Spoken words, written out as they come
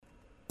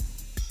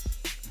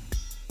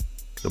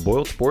The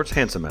Boiled Sports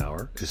Handsome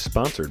Hour is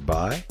sponsored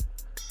by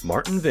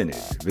Martin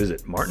Vintage.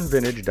 Visit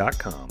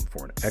martinvintage.com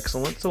for an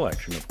excellent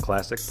selection of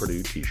classic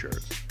Purdue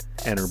t-shirts.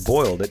 Enter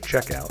Boiled at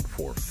checkout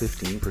for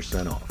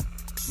 15% off.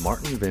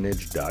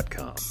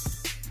 martinvintage.com.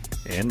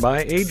 And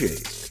by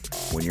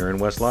AJ's. When you're in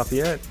West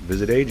Lafayette,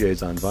 visit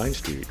AJ's on Vine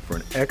Street for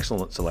an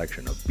excellent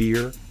selection of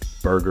beer,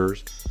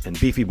 burgers, and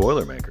beefy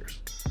Boilermakers.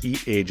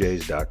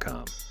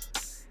 EatAJ's.com.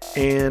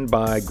 And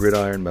by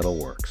Gridiron Metal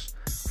Works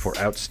for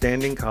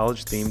outstanding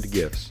college-themed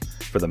gifts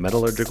for the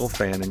metallurgical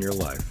fan in your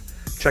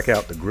life. Check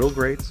out the grill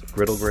grates,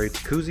 griddle grates,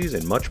 koozies,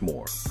 and much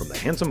more from the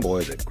handsome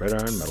boys at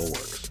Gridiron Metal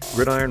Works.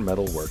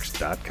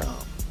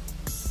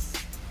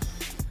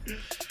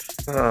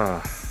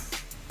 GridironMetalWorks.com.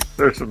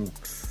 There's some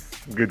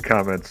good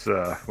comments.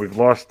 We've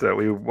lost.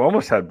 We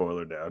almost had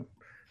Boiler down.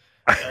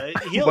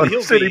 He'll be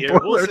here.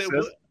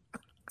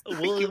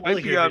 We'll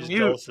hear his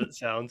dulcet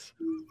sounds.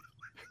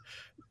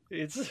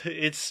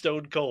 It's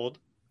stone cold.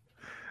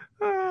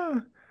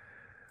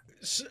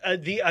 So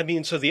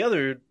the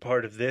other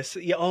part of this,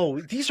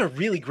 these are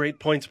really great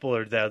points,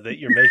 Bullard, that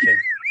you're making.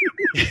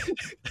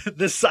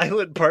 The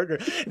silent partner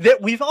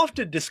that we've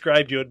often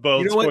described you at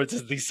Boiled Sports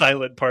as the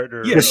silent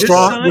partner. Yeah,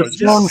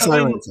 strong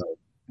silent.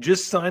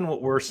 Just sign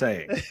what we're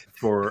saying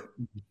for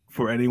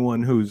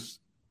anyone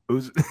who's.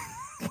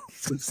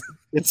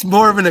 It's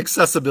more of an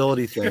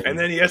accessibility thing. And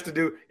then you have to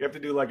do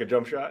like a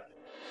jump shot.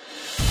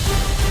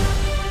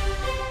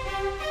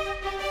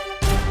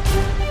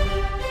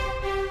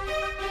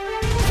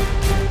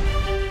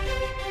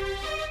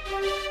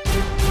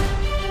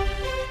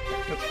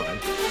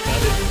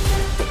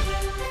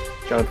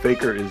 John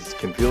Faker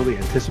can feel the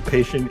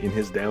anticipation in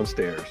his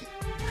downstairs.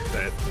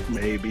 That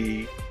may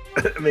be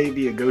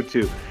a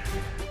go-to.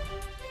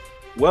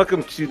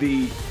 Welcome to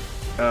the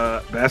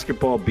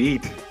basketball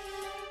beat.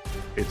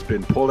 It's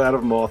been pulled out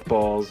of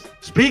mothballs.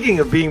 Speaking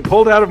of being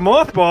pulled out of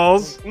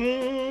mothballs, there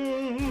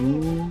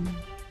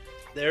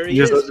he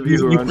is.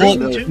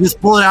 You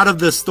just pull it out of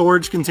the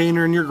storage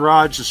container in your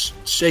garage.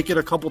 Just shake it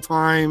a couple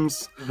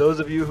times. Those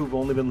of you who've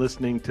only been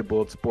listening to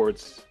Boiled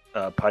Sports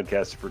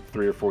podcasts for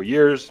 3 or 4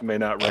 years may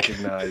not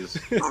recognize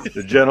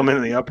the gentleman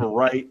in the upper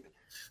right.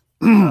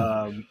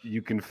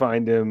 You can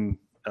find him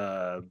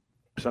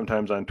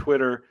sometimes on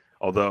Twitter,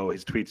 although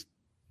his tweets,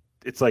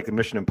 it's like a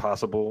Mission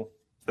Impossible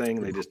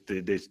thing. They just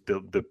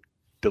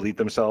delete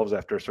themselves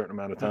after a certain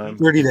amount of time.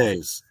 30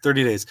 days.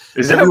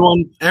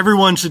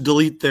 Everyone should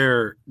delete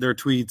their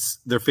tweets,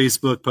 their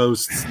Facebook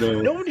posts.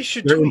 Nobody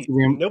should tweet.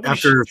 Nobody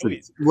should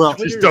tweet. Well,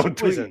 Twitter just don't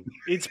tweet. tweet.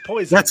 It's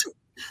poison.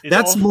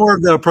 That's more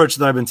of the approach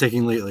that I've been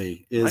taking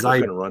lately. Is I'm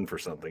going to run for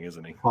something,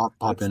 isn't he?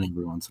 Pop in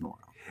every once in a while.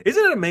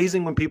 Isn't it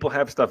amazing when people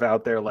have stuff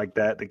out there like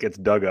that gets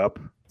dug up?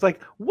 It's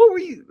like, what were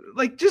you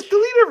like? Just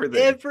delete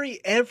everything.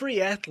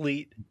 Every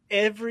athlete,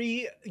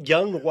 every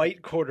young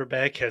white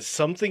quarterback has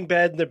something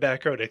bad in their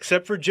background,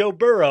 except for Joe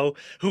Burrow,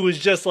 who is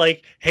just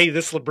like, "Hey,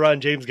 this LeBron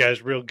James guy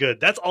is real good."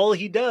 That's all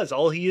he does.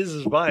 All he is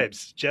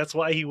vibes. That's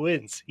why he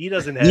wins. He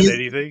doesn't have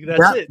anything.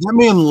 That's it. That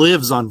man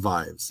lives on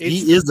vibes.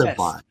 He is a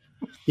vibe.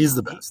 He's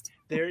the best.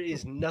 There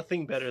is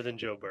nothing better than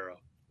Joe Burrow.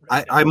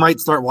 I might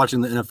start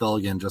watching the NFL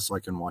again just so I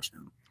can watch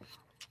him.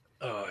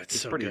 Oh, it's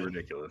so pretty good.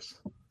 ridiculous.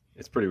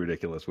 It's pretty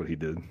ridiculous what he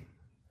did.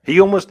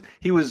 He was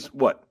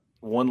what?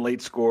 One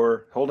late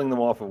score, holding them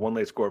off of one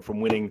late score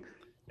from winning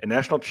a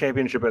national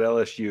championship at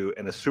LSU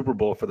and a Super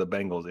Bowl for the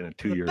Bengals in a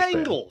 2-year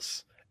span.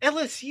 Bengals.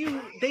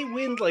 LSU, they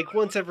win like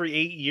once every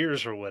 8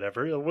 years or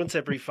whatever, once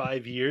every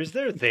 5 years.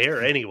 They're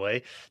there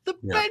anyway. The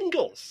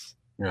Bengals.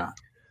 Yeah.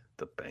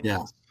 The Bengals.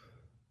 Yeah.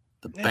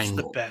 That's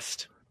the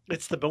best.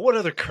 It's the what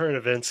other current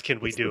events can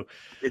we do?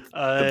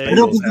 I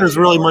don't think there's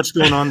really much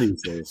going on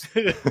these days.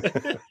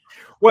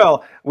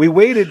 Well, we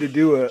waited to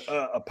do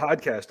a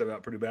podcast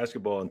about Purdue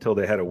basketball until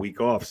they had a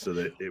week off so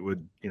that it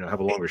would,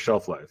 have a longer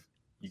shelf life.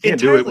 You can't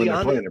do it when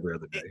they're playing every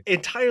other day.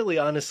 Entirely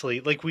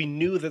honestly, like we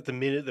knew that the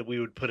minute that we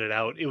would put it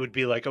out, it would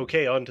be like,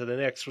 okay, on to the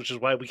next, which is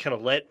why we kind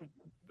of let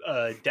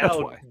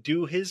Dowd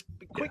do his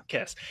quick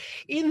cast.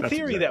 In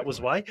theory, that was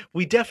why.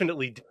 We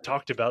definitely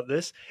talked about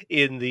this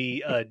in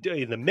the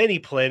many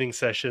planning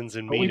sessions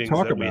and meetings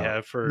that we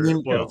have for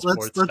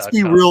Let's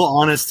be real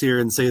honest here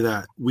and say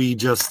that we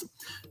just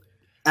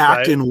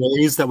act in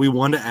ways that we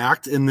want to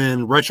act and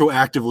then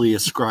retroactively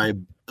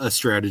ascribe a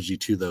strategy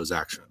to those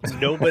actions.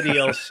 Nobody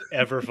else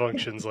ever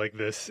functions like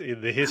this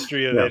in the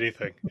history of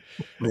anything.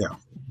 Yeah.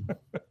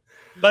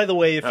 By the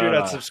way, if you're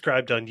not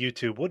subscribed on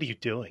YouTube, what are you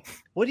doing?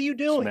 What are you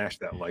doing? Smash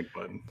that like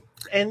button.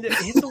 And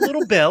hit the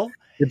little bell.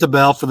 Hit the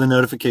bell for the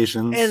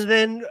notifications. And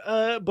then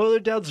Boiler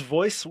Dowd's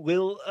voice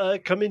will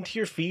come into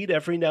your feed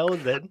every now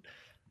and then.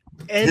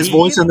 And his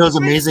voice and those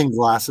amazing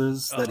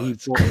glasses that he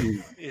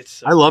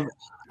it's I love it.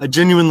 I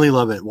genuinely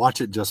love it.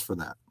 Watch it just for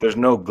that. There's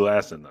no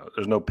glass in those.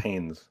 There's no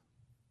panes.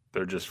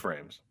 They're just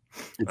frames.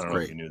 It's I don't great.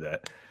 know if you knew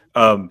that.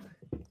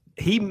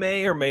 He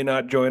may or may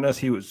not join us.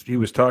 He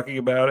was talking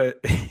about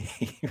it.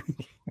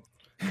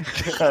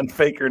 John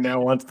Faker now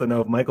wants to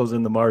know if Michael's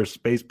in the Mars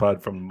space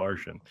pod from The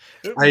Martian.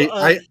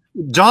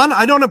 John,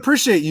 I don't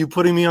appreciate you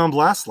putting me on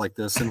blast like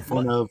this in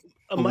front of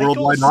a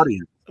worldwide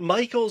audience.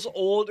 Michael's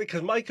old,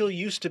 because Michael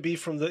used to be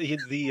from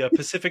the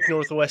Pacific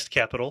Northwest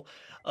capital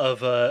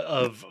of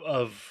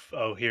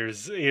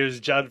here's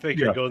John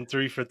Ficker going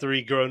 3 for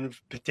 3 growing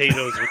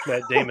potatoes with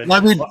Matt Damon.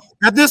 I mean,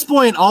 at this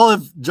point, all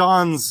of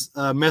John's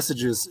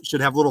messages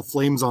should have little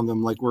flames on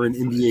them, like we're in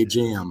NBA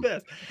Jam.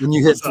 When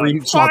you hit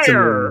 3 shots in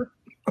there.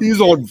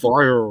 He's on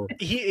fire.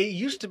 It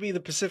used to be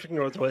the Pacific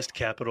Northwest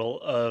capital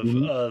of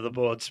the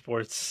Boiled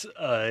Sports,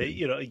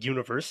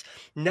 universe.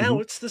 Now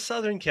it's the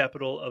Southern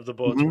capital of the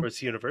Boiled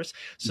Sports universe.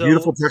 So,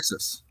 beautiful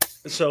Texas.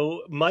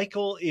 So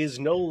Michael is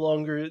no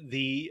longer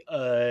the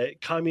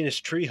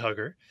communist tree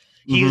hugger.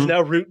 He is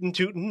now rootin'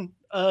 tootin'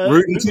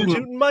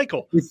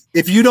 Michael.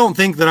 If you don't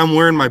think that I'm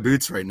wearing my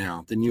boots right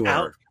now, then you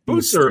are.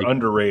 Boots are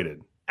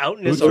underrated. Out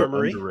in his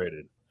armory.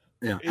 Underrated.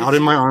 Yeah, out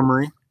in my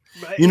armory.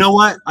 You know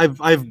what?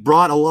 I've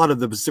brought a lot of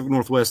the Pacific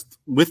Northwest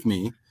with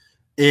me,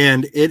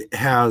 and it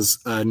has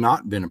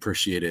not been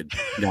appreciated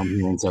down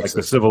here in Texas. Like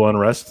the civil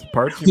unrest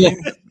parts, you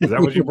mean? Is that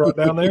what you brought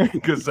down there?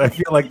 Because I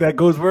feel like that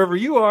goes wherever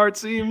you are, it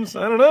seems.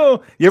 I don't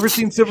know. You ever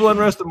seen civil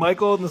unrest and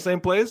Michael in the same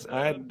place?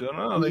 I don't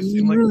know. They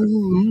seem like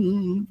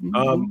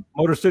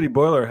Motor City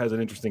Boiler has an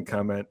interesting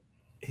comment.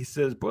 He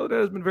says, Boiler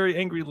Dad has been very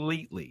angry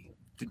lately.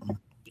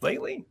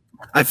 Lately?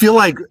 I feel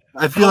like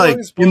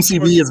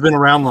MCB has been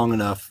around long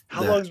enough.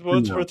 How long has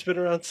Boiled Sports been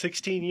around?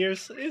 16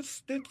 years.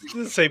 It's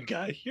the same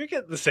guy. You're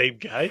getting the same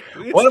guy.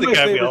 It's one of the my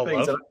guy we favorite all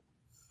things. love.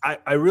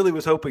 I really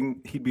was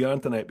hoping he'd be on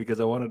tonight because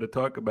I wanted to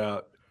talk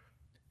about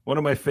one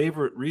of my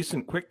favorite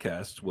recent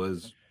quickcasts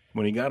was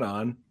when he got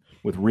on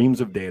with reams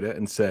of data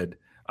and said,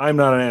 "I'm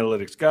not an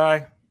analytics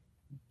guy.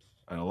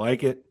 I don't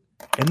like it,"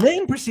 and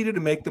then proceeded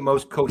to make the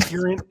most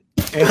coherent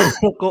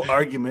analytical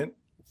argument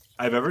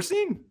I've ever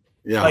seen.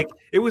 Yeah. Like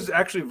it was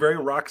actually very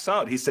rock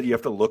solid. He said you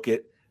have to look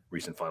at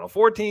recent Final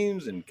Four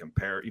teams and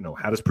compare,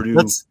 how does Purdue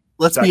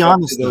let's be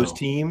honest to those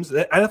teams.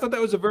 I thought that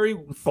was a very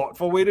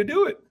thoughtful way to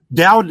do it.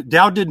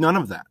 Dowd did none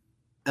of that.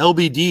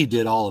 LBD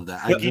did all of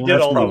that. He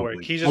did all the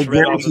work. He just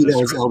read off of the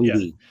script.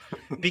 LBD.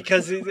 Yeah.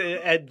 Because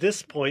at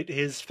this point,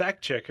 his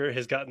fact checker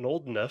has gotten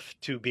old enough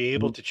to be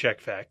able to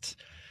check facts.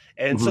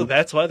 And so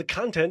that's why the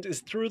content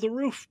is through the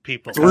roof,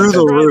 people. Through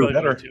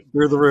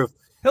the roof.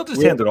 He'll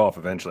just hand it off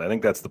eventually. I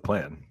think that's the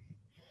plan.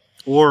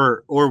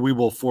 Or we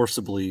will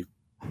forcibly.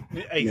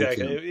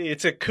 Exactly.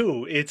 It's a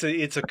coup. It's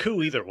a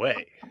coup either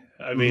way.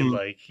 I mean,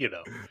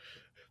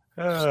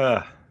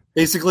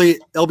 basically,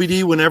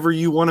 LBD, whenever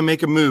you want to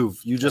make a move,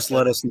 you just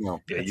let us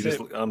know. Yeah, you just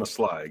on the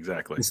sly,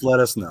 exactly. Just let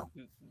us know.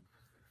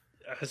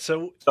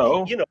 So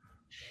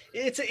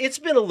it's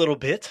been a little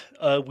bit.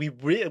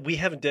 We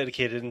haven't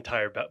dedicated an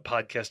entire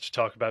podcast to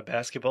talk about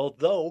basketball,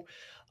 though.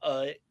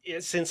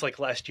 Since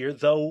last year,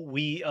 though,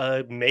 we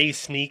may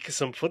sneak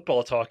some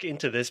football talk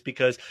into this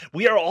because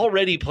we are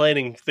already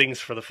planning things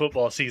for the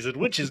football season,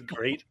 which is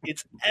great.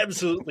 It's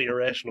absolutely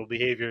irrational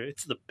behavior.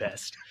 It's the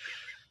best.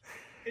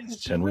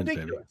 It's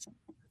ridiculous.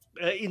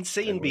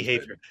 Insane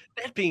behavior.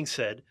 That being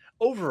said,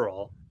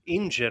 overall,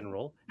 in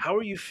general, how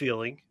are you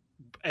feeling,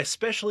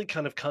 especially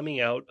kind of coming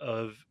out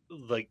of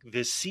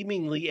this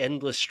seemingly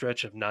endless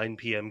stretch of 9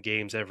 p.m.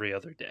 games every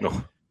other day?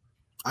 No.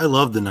 I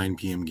love the 9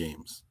 p.m.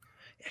 games.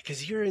 Yeah,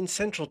 because you're in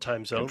Central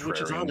Time Zone, which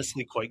is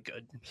honestly quite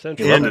good.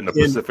 You loved it in the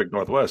Pacific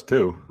Northwest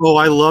too. Oh,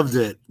 I loved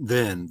it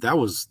then. That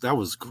was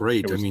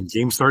great.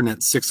 Game starting at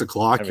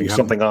 6:00. Having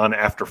something on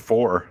after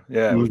 4.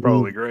 Yeah, it was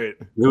probably great.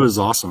 It was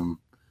awesome.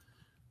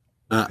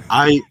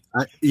 I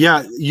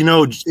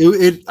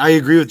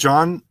agree with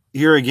John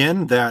here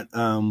again that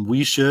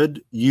we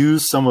should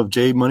use some of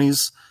Jay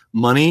Money's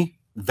money,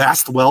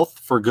 vast wealth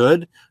for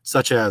good,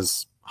 such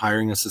as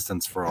hiring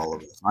assistants for all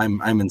of us.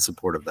 I'm in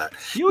support of that.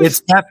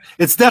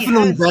 It's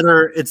definitely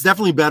better. It's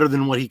definitely better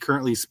than what he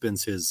currently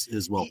spends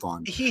his wealth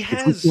on. He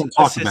has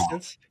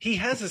assistants. He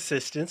has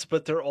assistants,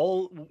 but they're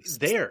all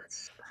there.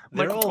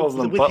 They're all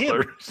with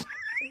butlers.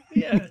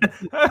 Him. Yeah.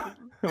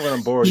 When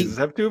I'm bored, he says,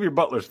 have 2 of your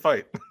butlers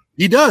fight.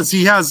 He does.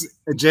 He has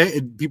Jay.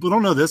 People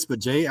don't know this, but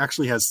Jay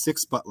actually has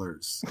 6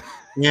 butlers,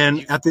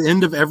 and at the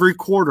end of every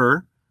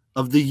quarter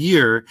of the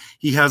year,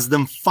 he has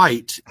them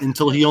fight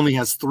until he only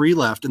has 3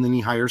 left, and then he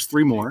hires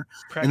 3 more,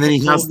 and then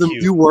he has them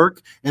do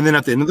work, and then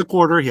at the end of the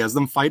quarter, he has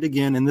them fight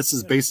again, and this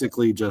is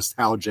basically just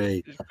how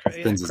Jay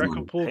spends his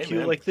money.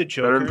 Like the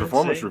Joker. Better than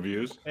performance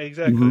reviews.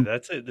 Exactly.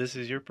 That's it. This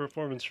is your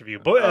performance review.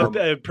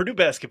 Purdue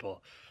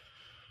basketball.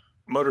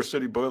 Motor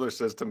City Boiler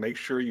says to make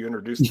sure you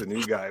introduce the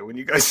new guy when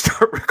you guys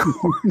start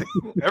recording.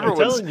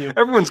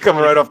 Everyone's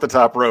coming right off the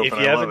top rope. If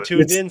you haven't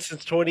tuned in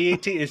since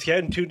 2018, if you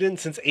hadn't tuned in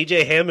since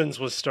AJ Hammonds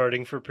was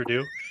starting for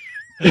Purdue.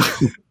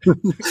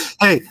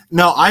 Hey,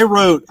 no, I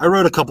wrote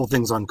a couple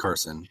things on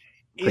Carson.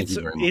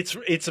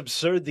 It's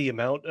absurd the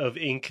amount of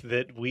ink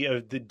that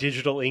the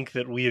digital ink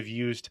that we have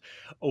used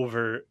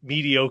over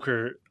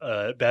mediocre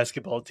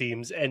basketball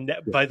teams, and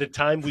by the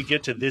time we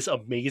get to this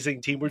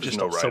amazing team, we're just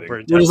so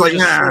burnt out.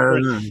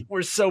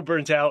 We're so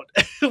burnt out.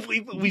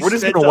 We're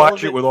just going to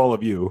watch it with all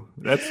of you.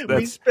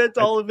 We spent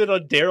all of it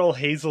on Daryl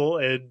Hazel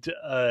and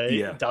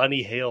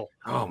Donnie Hale.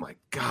 Oh my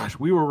gosh,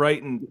 we were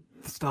writing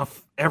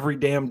stuff every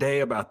damn day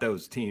about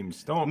those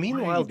teams.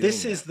 Meanwhile,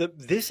 is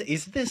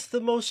this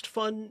the most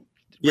fun?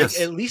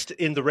 Yes, at least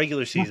in the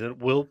regular season,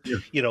 we'll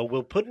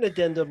put an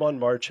addendum on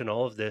March and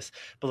all of this.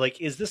 But like,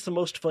 is this the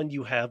most fun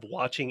you have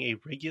watching a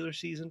regular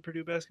season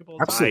Purdue basketball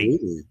team?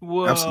 Absolutely.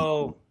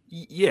 Well,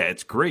 yeah,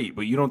 it's great,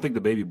 but you don't think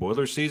the Baby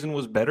Boiler season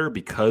was better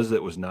because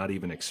it was not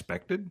even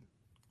expected?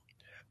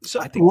 So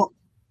I think. Well,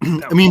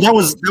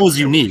 that was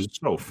unique.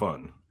 So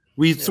fun.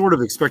 We sort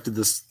of expected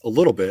this a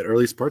little bit, or at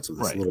least parts of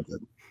this a little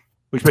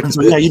bit.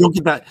 So you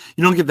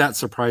don't get that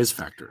surprise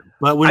factor.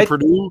 But when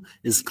Purdue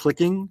is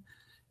clicking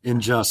and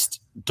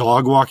just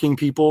dog walking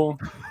people,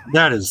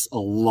 that is a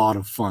lot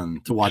of fun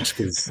to watch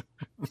because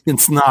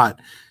it's not,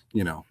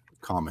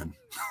 common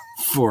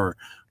for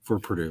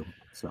Purdue.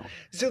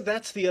 So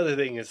that's the other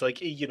thing is like,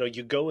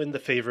 you go in the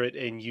favorite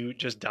and you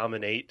just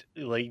dominate.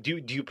 Like,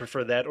 do you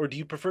prefer that, or do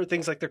you prefer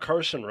things like the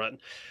Carson run,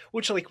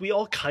 which like we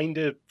all kind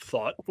of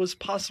thought was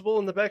possible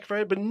in the back of our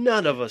head, but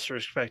none of us are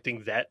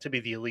expecting that to be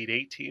the Elite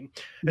Eight team,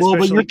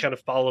 especially kind of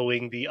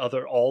following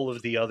all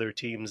of the other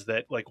teams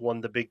that like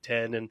won the Big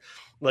Ten and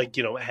like,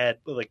 had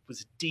like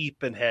was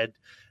deep and had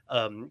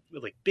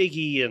like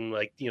Biggie and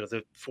like,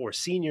 the four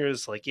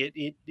seniors, like do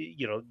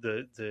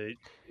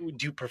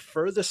you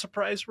prefer the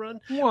surprise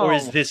run, or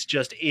is this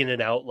just in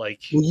and out?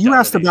 Like you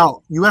asked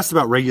about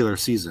regular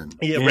season.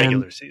 Yeah,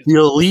 regular season. The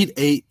Elite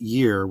Eight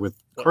year with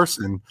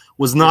Carson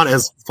was not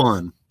as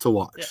fun to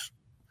watch.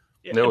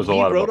 Yeah. There was a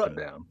lot of up and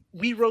down.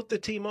 We wrote the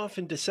team off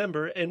in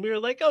December, and we were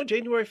like, "Oh,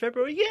 January,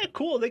 February, yeah,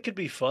 cool. They could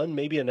be fun.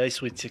 Maybe a nice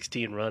Sweet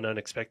 16 run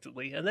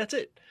unexpectedly, and that's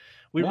it."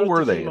 What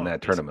were they in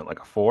that tournament? Like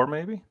a 4,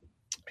 maybe?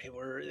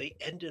 They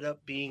ended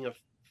up being a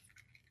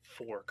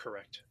 4,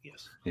 correct?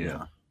 Yes.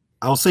 Yeah.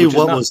 I'll say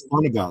what was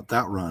fun about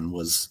that run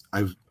was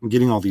I'm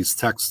getting all these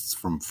texts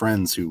from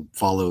friends who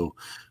follow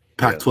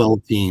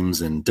Pac-12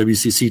 teams and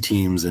WCC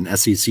teams and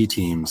SEC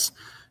teams,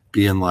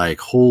 being like,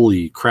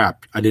 "Holy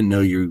crap! I didn't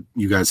know you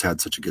guys had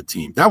such a good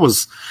team." That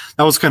was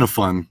kind of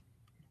fun,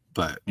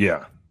 but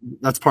yeah,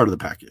 that's part of the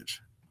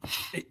package.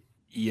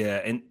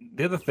 Yeah, and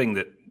the other thing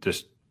that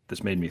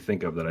this made me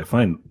think of that I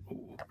find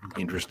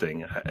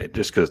interesting,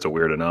 just because it's a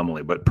weird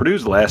anomaly, but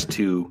Purdue's last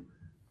 2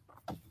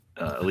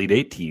 Elite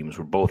Eight teams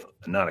were both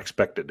not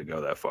expected to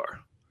go that far,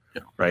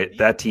 right?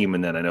 That team,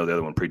 and then I know the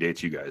other one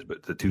predates you guys,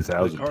 but the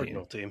 2000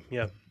 Cardinal team,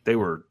 they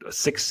were a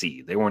 6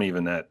 seed. They weren't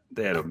even that.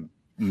 They had a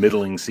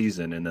middling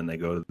season, and then they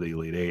go to the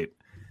Elite Eight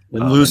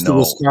and lose to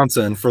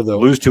Wisconsin for the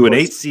lose to an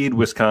 8 seed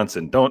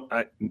Wisconsin.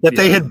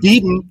 They had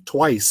beaten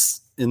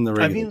twice in the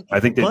regular. I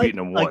think they'd beaten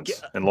them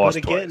once and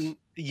lost twice.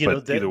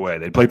 But either way,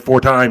 they played 4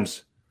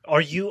 times.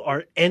 Are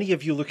any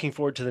of you looking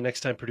forward to the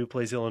next time Purdue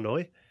plays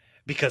Illinois?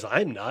 Because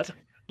I'm not.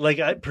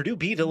 Like, Purdue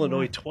beat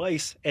Illinois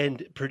twice,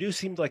 and Purdue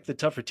seemed like the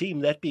tougher team.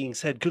 That being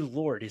said, good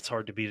Lord, it's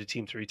hard to beat a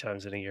team 3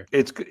 times in a year.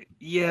 It's good.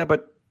 Yeah,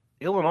 but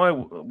Illinois,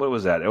 what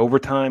was that?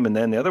 Overtime, and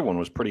then the other one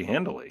was pretty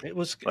handily. It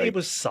was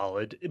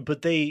solid,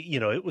 but they,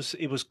 it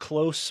was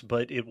close,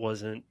 but it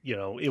wasn't,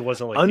 it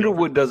wasn't like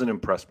Underwood doesn't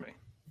impress me.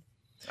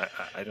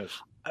 I just.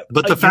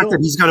 But the fact that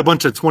he's got a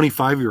bunch of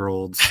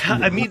 25-year-olds.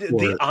 I mean,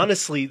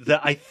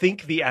 I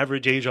think the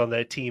average age on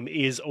that team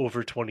is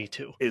over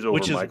 22,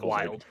 which is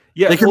wild. Age.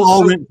 Yeah, they can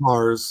all rent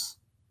cars.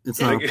 It's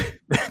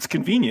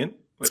convenient.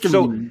 It's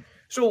convenient.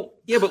 So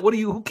yeah, but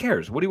who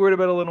cares? What are you worried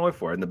about Illinois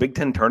for? In the Big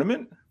Ten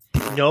tournament?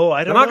 No,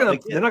 I don't know.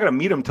 They're not going to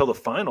meet them till the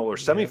final or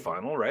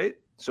semifinal, right?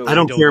 So I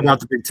don't care about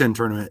the Big Ten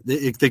tournament.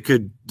 They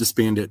could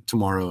disband it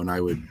tomorrow, and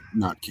I would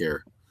not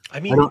care. I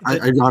mean,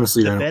 I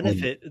honestly don't.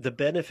 The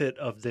benefit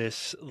of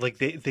this, like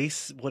they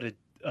what did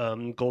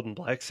Golden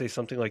Black say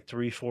something like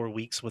 3-4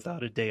 weeks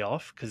without a day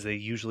off, because they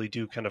usually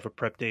do kind of a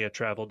prep day, a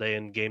travel day,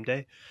 and game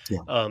day.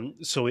 Yeah.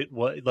 So it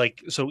was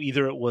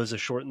either it was a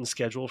shortened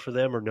schedule for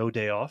them or no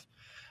day off.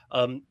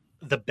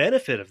 The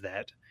benefit of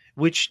that,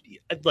 which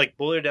like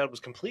Boiler Dad was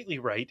completely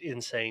right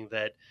in saying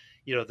that,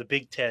 the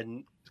Big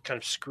Ten kind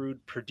of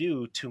screwed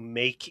Purdue to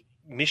make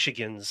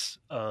Michigan's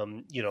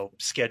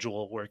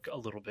schedule work a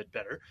little bit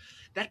better.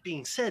 That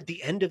being said,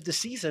 the end of the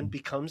season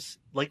becomes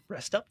like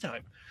rest up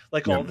time.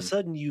 Like all of a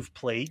sudden you've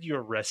played,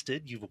 you're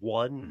rested, you've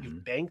won,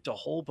 you've banked a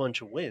whole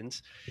bunch of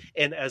wins.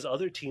 And as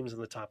other teams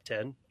in the top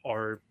 10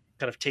 are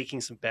kind of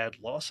taking some bad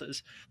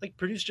losses, like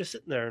Purdue's just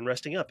sitting there and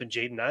resting up, and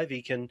Jaden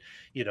Ivey can,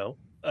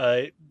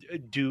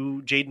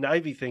 do Jaden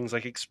Ivey things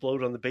like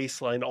explode on the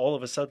baseline all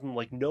of a sudden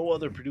like no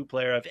other Purdue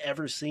player I've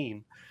ever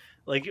seen.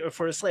 Like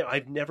for a slam,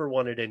 I've never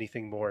wanted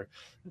anything more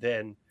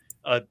than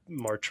a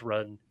March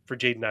run for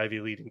Jaden Ivey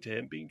leading to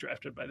him being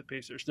drafted by the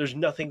Pacers. There's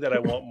nothing that I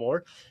want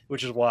more,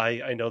 which is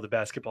why I know the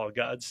basketball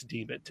gods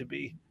deem it to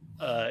be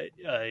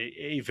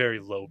a very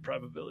low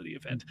probability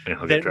event. And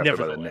he'll get drafted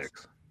by the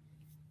Knicks.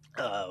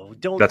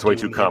 Don't. That's way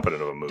too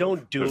competent of a move.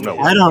 Don't do it.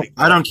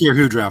 I don't care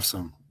who drafts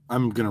him.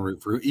 I'm gonna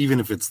root for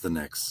even if it's the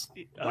Knicks.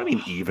 I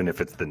mean, even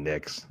if it's the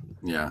Knicks.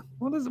 Yeah.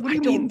 What do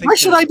you mean? Why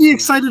should I be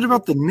excited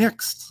about the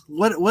Knicks?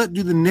 What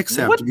do the Knicks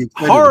have to be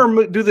excited harm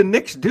about? Do the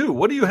Knicks do?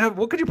 What do you have?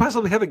 What could you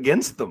possibly have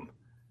against them?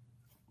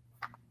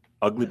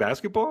 ugly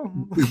basketball.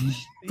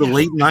 The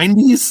late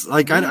 90s.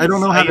 Like I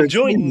don't know how to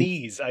enjoy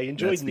knees. I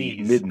enjoyed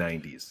knees. Mid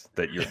 90s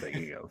that you're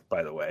thinking of.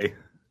 By the way,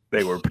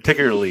 they were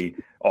particularly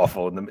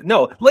awful in the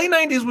late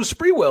 90s was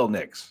Sprewell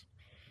Knicks.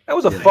 That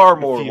was a far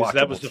more watchable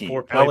That was the team.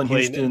 4-point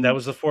play. That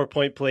was the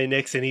 4-point play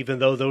Knicks, and even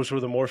though those were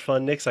the more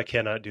fun Knicks, I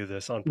cannot do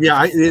this on purpose.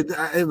 I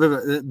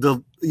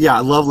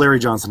love Larry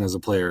Johnson as a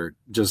player.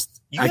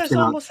 Just you guys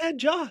almost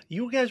had Ja.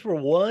 You guys were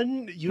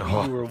one. You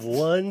were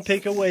one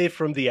pick away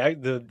from the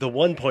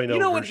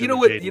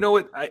 1.0. You know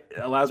what?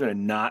 Allows me to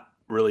not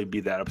really be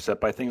that upset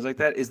by things like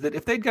that is that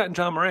if they'd gotten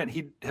John Morant,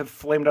 he'd have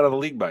flamed out of the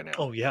league by now.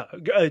 Oh yeah,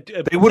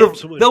 they would have.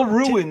 They'll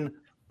ruin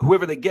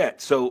whoever they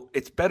get. So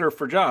it's better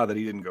for Ja that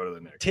he didn't go to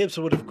the Knicks. Tibbs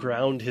would have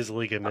ground his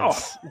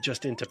ligaments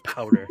just into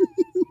powder.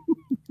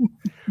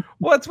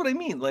 Well, that's what I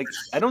mean. Like,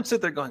 I don't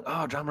sit there going,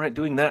 "Oh, John Morant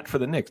doing that for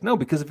the Knicks." No,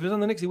 because if he was on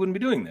the Knicks, he wouldn't be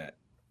doing that.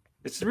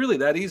 It's really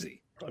that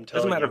easy. It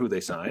doesn't matter who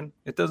they sign.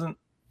 It doesn't.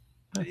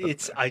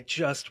 I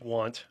just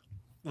want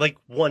like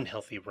one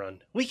healthy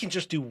run. We can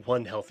just do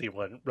one healthy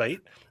one, right?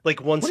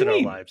 Like once in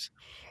our lives.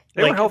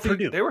 They were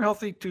healthy. They were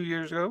healthy 2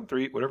 years ago,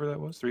 3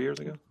 years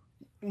ago.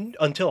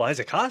 Until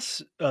Isaac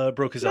Haas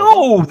broke his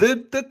elbow. No,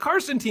 the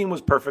Carson team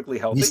was perfectly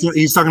healthy.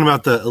 He's talking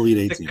about the Elite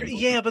Eight team.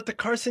 Yeah, but the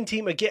Carson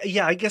team again.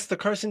 Yeah, I guess the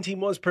Carson team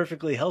was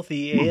perfectly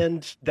healthy,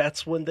 and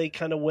that's when they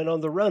kind of went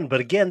on the run.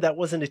 But again, that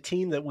wasn't a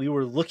team that we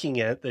were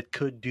looking at that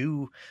could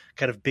do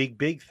kind of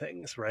big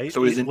things, right?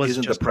 So isn't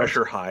the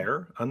pressure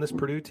higher on this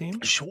Purdue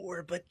team?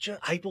 Sure, but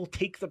I will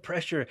take the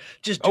pressure.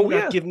 Just do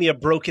not give me a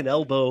broken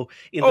elbow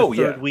in the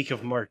third week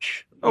of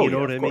March. You know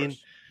what I mean?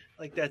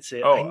 Like, that's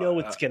it. I know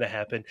it's going to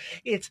happen.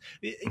 It's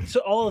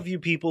so all of you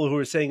people who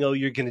are saying, "Oh,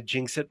 you're going to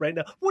jinx it right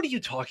now." What are you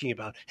talking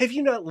about? Have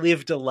you not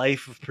lived a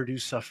life of Purdue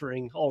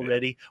suffering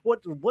already?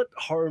 What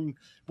harm?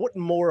 What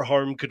more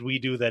harm could we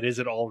do that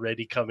isn't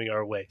already coming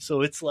our way?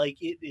 So it's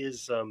like it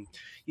is.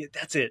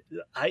 That's it.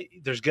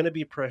 There's going to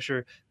be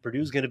pressure.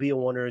 Purdue's going to be a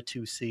 1 or a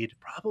 2 seed,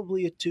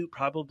 probably a 2,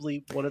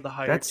 probably one of the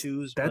higher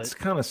twos. That's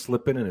kind of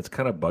slipping, and it's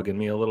kind of bugging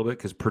me a little bit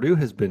because Purdue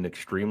has been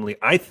extremely,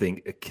 I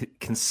think,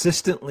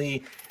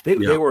 consistently. They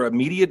were a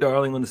media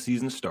darling when the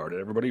season started.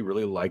 Everybody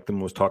really liked them,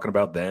 was talking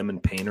about them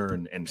and Painter,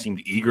 and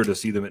seemed eager to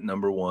see them at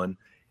number 1.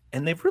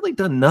 And they've really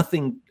done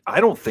nothing,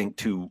 I don't think,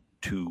 to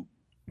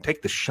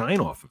take the shine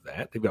off of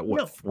that. They've got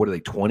what are they,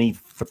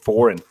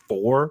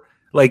 24-4?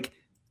 Like,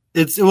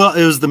 it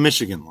was the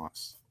Michigan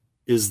loss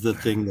is the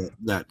thing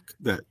that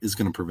is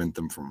going to prevent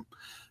them from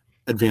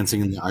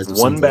advancing in the eyes of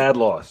one bad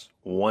loss.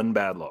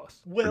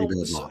 Well,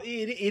 so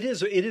it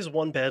is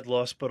one bad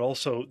loss, but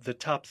also the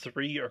top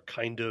 3 are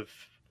kind of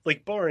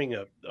like, barring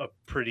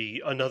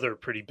another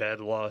pretty bad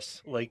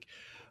loss. Like,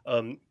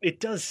 it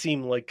does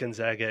seem like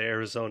Gonzaga,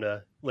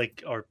 Arizona,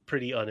 like, are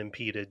pretty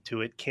unimpeded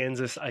to it.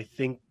 Kansas, I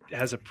think,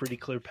 has a pretty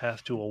clear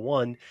path to a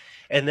 1,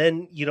 and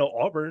then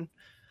Auburn.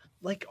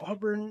 Like,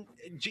 Auburn,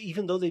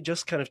 even though they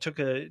just kind of took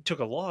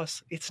a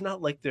loss, it's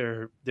not like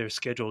their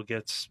schedule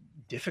gets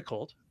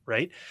difficult,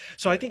 right?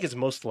 So I think it's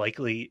most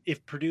likely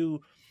if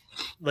Purdue,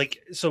 the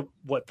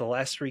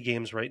last 3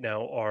 games right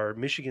now are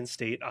Michigan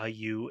State,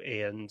 IU,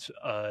 and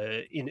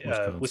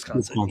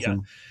Wisconsin. Yeah.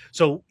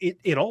 So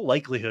in all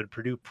likelihood,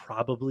 Purdue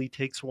probably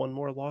takes one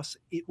more loss.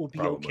 It will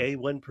be okay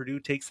when Purdue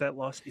takes that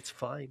loss. It's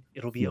fine.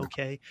 It'll be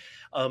okay.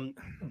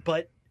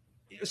 But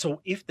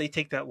so if they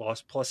take that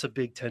loss plus a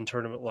Big Ten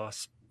tournament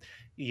loss,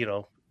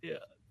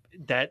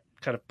 that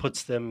kind of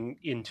puts them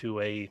into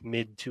a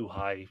mid to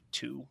high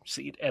 2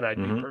 seed, and I'd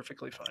be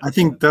perfectly fine. I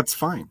think that's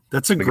fine.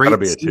 That's a great. Gotta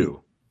be a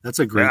 2. That's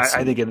a great.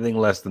 I think anything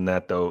less than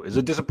that, though, is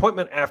a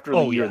disappointment after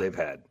the year they've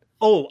had.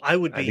 Oh, I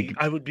would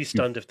be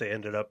stunned if they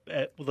ended up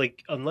at,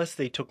 unless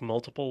they took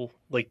multiple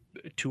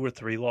 2 or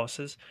 3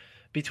 losses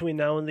between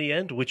now and the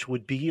end, which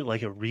would be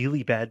like a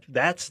really bad.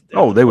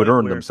 They would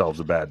earn themselves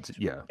a bad.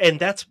 Yeah, and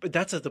that's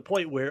at the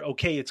point where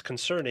it's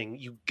concerning.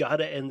 You got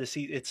to end the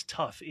season. It's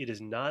tough. It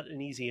is not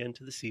an easy end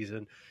to the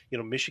season.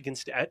 Michigan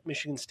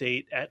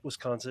State, at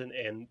Wisconsin,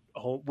 and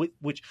home.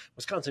 Which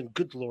Wisconsin,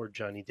 good Lord,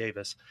 Johnny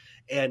Davis,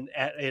 and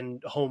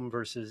home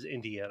versus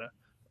Indiana.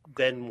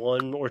 Then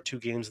 1 or 2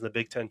 games in the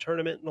Big Ten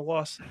tournament and a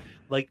loss.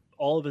 Like,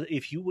 all of it,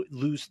 if you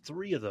lose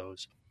 3 of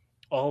those,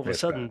 all of a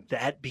sudden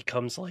that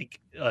becomes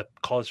like a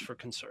cause for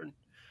concern.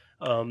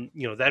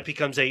 That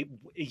becomes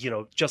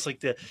just like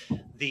the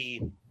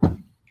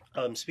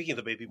speaking of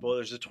the Baby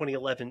Boilers, the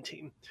 2011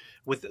 team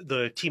with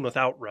the team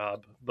without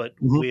Rob, but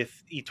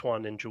with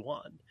Etuan and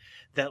Juwan,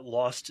 that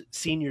lost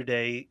senior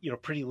day,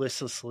 pretty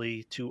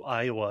listlessly to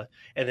Iowa,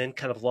 and then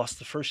kind of lost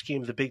the first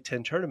game of the Big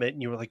Ten tournament.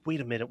 And you were like, wait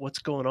a minute, what's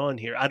going on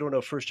here? I don't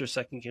know, first or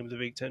second game of the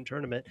Big Ten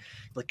tournament,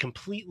 like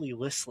completely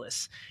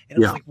listless. And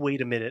it was like,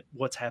 wait a minute,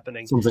 what's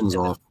happening? Something's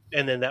off.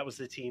 And then that was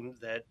the team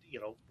that,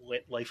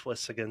 went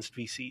lifeless against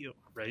VCU,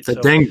 right?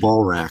 That dang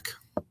ball rack.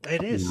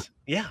 It is.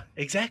 Yeah,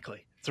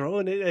 exactly.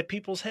 Throwing it at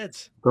people's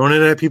heads.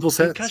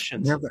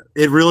 Concussions. Yeah,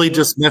 it really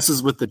just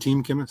messes with the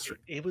team chemistry.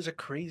 It was a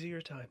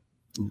crazier time.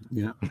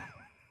 Yeah.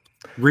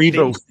 Read.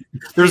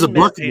 There's a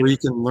book where you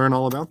can learn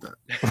all about that.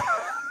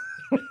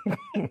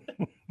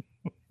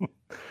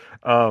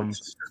 One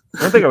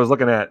thing I was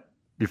looking at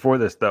before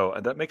this, though,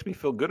 that makes me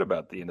feel good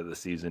about the end of the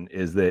season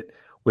is that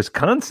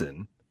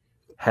Wisconsin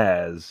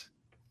has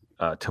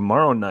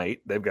tomorrow night,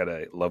 they've got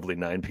a lovely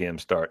 9 p.m.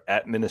 start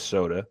at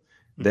Minnesota.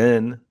 Mm-hmm.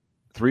 Then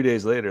 3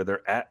 days later,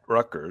 they're at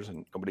Rutgers,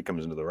 and nobody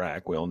comes into the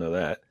rack. We all know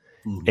that.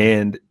 Mm-hmm.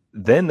 And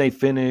then they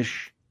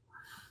finish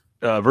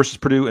versus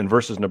Purdue and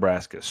versus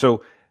Nebraska.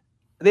 So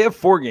they have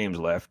 4 games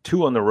left,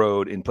 2 on the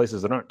road in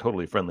places that aren't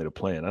totally friendly to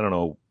play in. I don't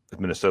know if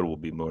Minnesota will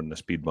be more than a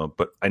speed bump,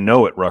 but I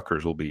know at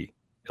Rutgers will be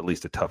at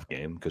least a tough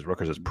game because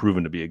Rutgers has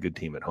proven to be a good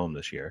team at home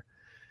this year.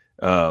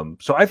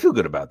 So I feel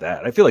good about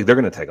that. I feel like they're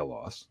going to take a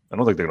loss. I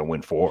don't think they're going to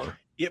win 4.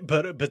 Yeah,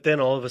 but then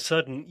all of a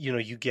sudden,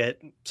 you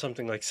get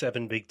something like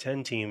 7 Big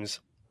Ten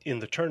teams in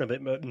the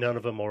tournament, but none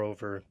of them are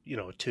over,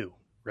 2,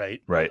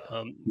 right? Right.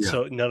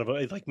 So none of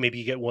them, like maybe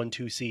you get 1,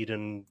 2 seed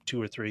and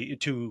 2 or 3,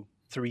 2,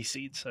 3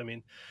 seeds. I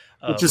mean,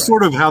 which is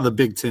sort of how the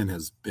Big Ten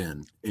has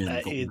been.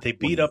 They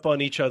beat up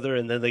on each other,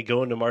 and then they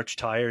go into March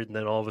tired, and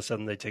then all of a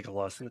sudden they take a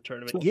loss in the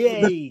tournament.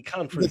 Yay,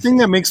 conference! The thing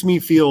that makes me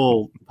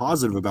feel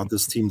positive about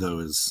this team, though,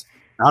 is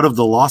out of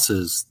the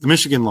losses, the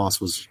Michigan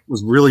loss was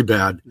really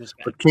bad,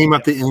 but came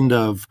at the end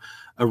of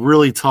a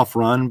really tough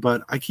run.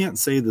 But I can't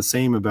say the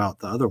same about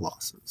the other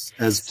losses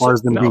as far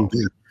as them being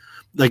good.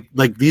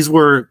 Like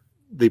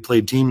they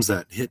played teams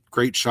that hit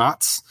great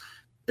shots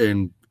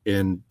and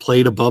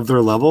played above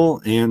their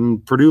level,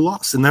 and Purdue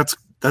lost, and that's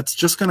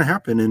just going to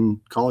happen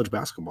in college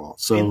basketball.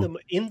 So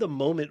in the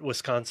moment,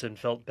 Wisconsin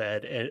felt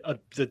bad, and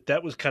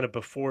that was kind of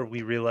before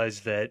we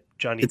realized that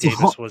Johnny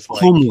Davis was like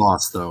home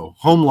loss. Though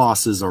home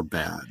losses are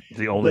bad. It's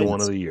the only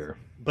one of the year.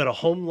 But a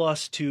home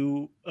loss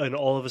to an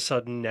all of a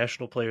sudden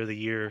National Player of the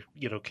Year,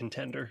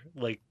 contender,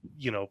 a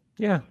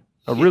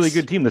really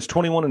good team that's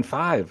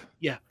 21-5.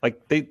 Yeah,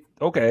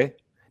 okay.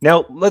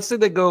 Now let's say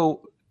they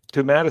go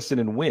to Madison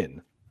and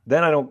win.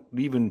 Then I don't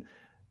even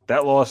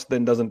that loss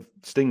then doesn't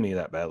sting me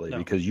that badly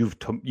because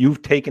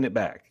you've taken it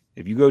back.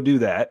 If you go do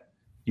that,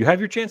 you have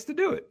your chance to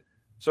do it.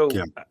 So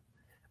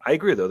I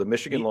agree, though. The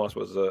Michigan loss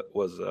was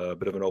a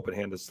bit of an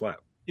open-handed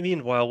slap.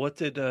 Meanwhile, what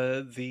did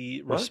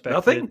the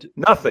respected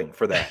nothing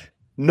for that,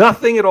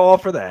 nothing at all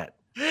for that.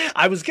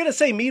 I was gonna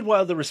say,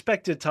 meanwhile, the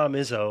respected Tom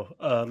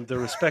Izzo, the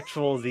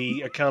respectful,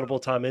 the accountable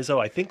Tom Izzo,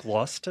 I think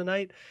lost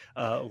tonight.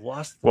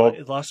 Lost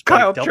by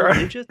double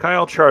digits.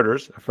 Kyle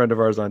Charters, a friend of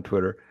ours on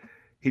Twitter,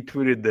 he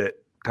tweeted that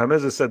Tom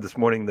Izzo said this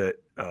morning that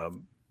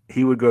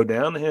he would go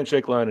down the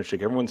handshake line and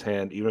shake everyone's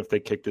hand, even if they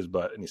kicked his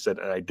butt. And he said,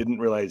 and I didn't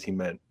realize he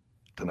meant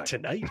tonight.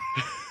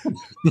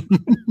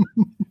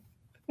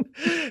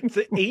 It's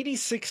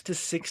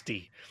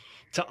 86-60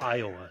 to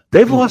Iowa.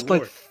 They've lost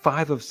like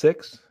 5 of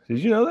 6. Did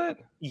you know that?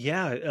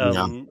 Yeah.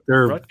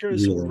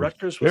 Rutgers,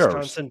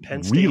 Wisconsin,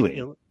 Penn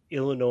State,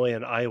 Illinois,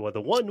 and Iowa.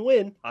 The one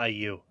win,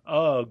 IU.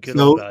 Oh, good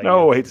old IU.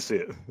 No, I hate to see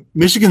it.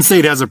 Michigan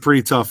State has a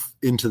pretty tough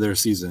into their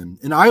season,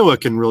 and Iowa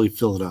can really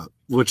fill it up,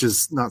 which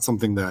is not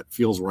something that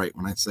feels right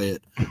when I say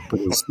it, but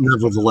it's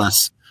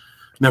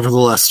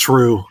nevertheless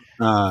true.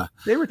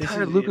 They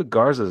retired Luka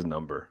Garza's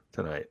number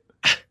tonight.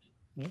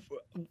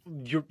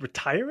 You're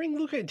retiring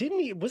Luka?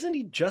 Wasn't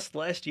he just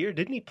last year?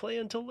 Didn't he play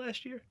until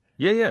last year?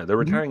 Yeah. They're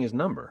retiring his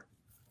number.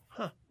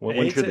 Huh.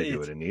 When should they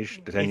do it,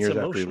 Anish? 10 years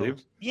after he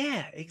leaves?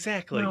 Yeah,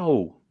 exactly.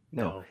 No.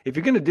 If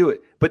you're going to do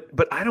it,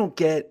 but I don't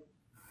get,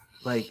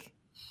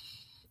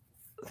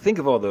 think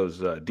of all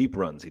those deep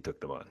runs he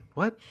took them on.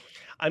 What?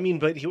 I mean,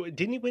 but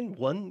didn't he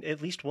win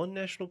at least one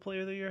National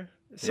Player of the Year?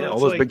 So all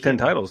those Big Ten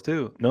titles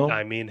too. No,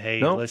 I mean,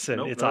 it's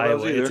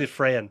Iowa. It's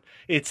Fran.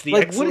 It's the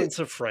excellence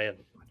of Fran.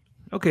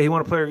 Okay, he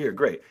won a Player of the Year.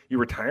 Great. You're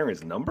retiring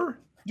his number?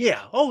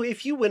 Yeah. Oh,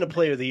 if you win a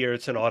Player of the Year,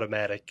 it's an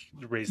automatic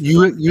raise.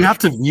 You have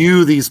to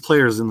view these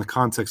players in the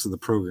context of the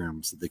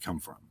programs that they come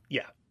from.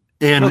 Yeah.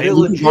 And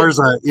Luka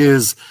Garza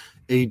is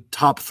a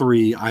top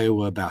 3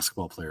 Iowa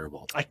basketball player of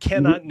all time. I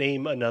cannot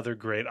name another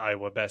great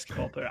Iowa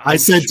basketball player. I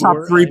said top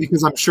 3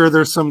 because I'm sure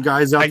there's some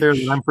guys out there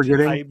that I'm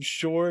forgetting. I'm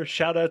sure.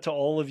 Shout out to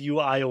all of you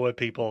Iowa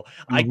people.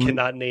 Mm-hmm. I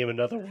cannot name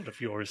another one of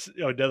your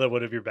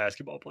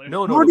basketball players.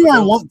 Nor do I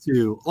want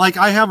to.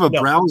 I have a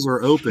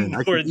browser open.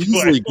 I can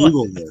easily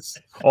Google this.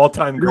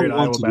 All-time great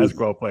Iowa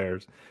basketball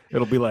players.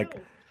 It'll be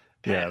like...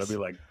 Yeah, it'll be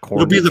like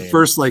it'll be the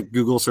first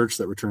Google search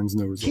that returns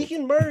no results.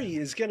 Keegan Murray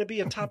is going to be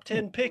a top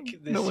 10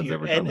 pick this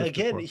year, and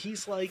again,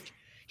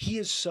 he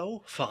is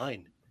so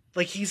fine.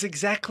 He's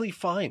exactly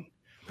fine.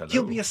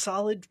 He'll be a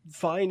solid,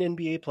 fine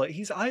NBA player.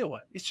 He's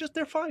Iowa. It's just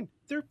they're fine.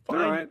 They're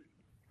fine. All right.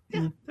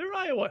 Yeah, they're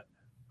Iowa.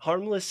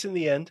 Harmless in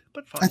the end,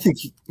 but fine. I think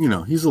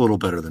he's a little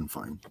better than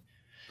fine.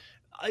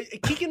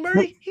 Keegan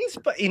Murray, he's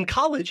in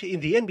college.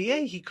 In the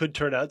NBA, he could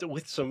turn out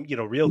with some,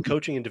 real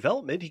coaching and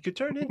development. He could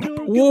turn into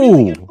a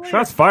really good player.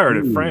 Shots fired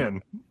at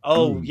Fran.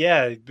 Oh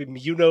yeah,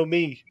 you know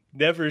me,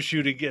 never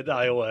shooting at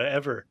Iowa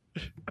ever.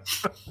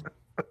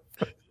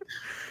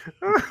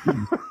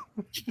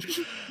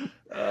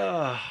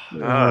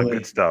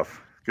 Good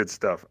stuff. Good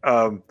stuff.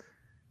 What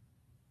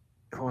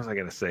was I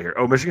going to say here?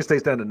 Oh, Michigan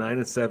State's down to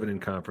 9-7 in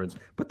conference,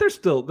 but they'll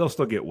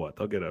still get what?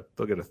 They'll get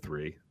a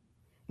 3.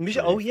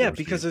 Oh, yeah,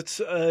 because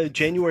it's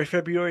January,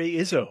 February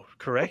Izzo,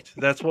 correct?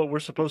 That's what we're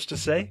supposed to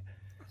say?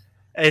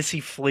 as he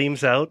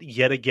flames out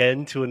yet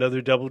again to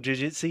another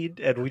double-digit seed,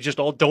 and we just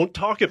all don't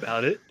talk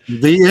about it.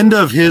 The end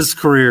of his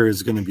career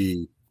is going to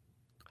be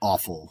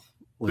awful.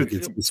 Like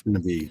it's going to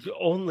be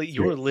only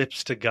your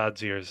lips to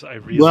God's ears. I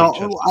really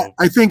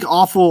I think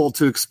awful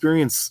to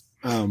experience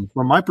from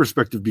my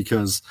perspective,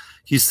 because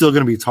he's still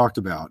going to be talked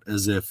about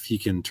as if he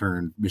can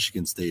turn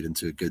Michigan State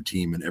into a good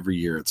team, and every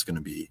year it's going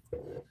to be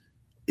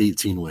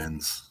 18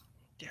 wins.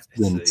 Yeah,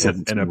 and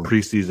a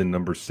preseason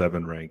number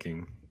 7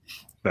 ranking.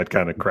 That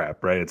kind of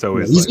crap, right? It's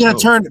always he's going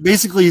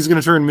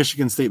to turn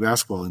Michigan State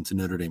basketball into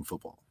Notre Dame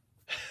football.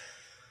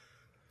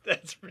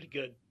 That's pretty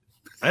good.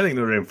 I think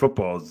Notre Dame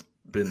football has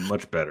been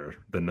much better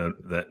than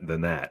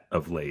that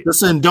of late.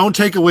 Listen, don't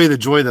take away the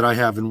joy that I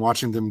have in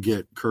watching them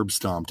get curb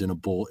stomped in a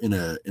bowl in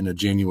a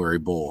January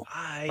bowl.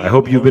 I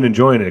hope you've been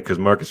enjoying it because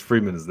Marcus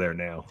Freeman is there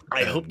now.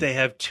 I hope they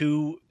have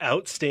 2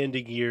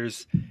 outstanding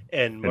years,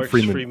 and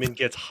Marcus Freeman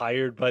gets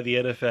hired by the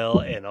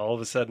NFL, and all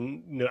of a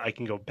sudden I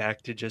can go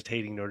back to just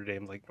hating Notre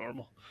Dame like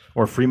normal.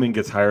 Or Freeman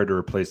gets hired to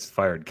replace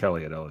fired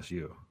Kelly at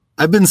LSU.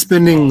 I've been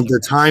spending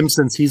the time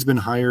since he's been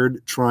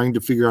hired trying to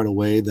figure out a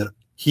way that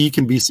he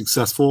can be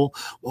successful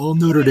while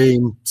Notre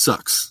Dame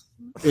sucks.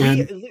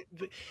 And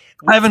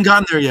I haven't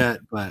gotten there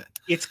yet, but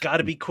it's got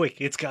to be quick.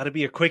 It's got to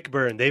be a quick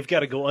burn. They've got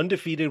to go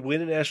undefeated, win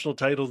a national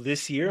title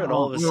this year, and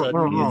all of a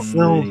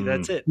sudden,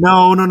 that's it.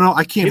 No.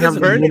 I can't have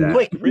them winning.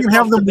 Quick. You can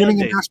have them winning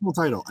a national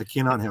title. I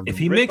cannot have them. If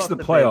he makes the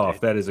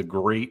playoff, that is a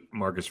great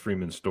Marcus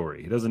Freeman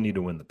story. He doesn't need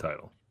to win the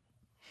title.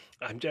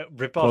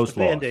 Rip off the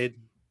Band-Aid.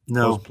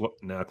 No,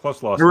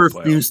 close loss. I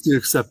refuse to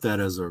accept that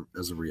as a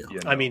reality.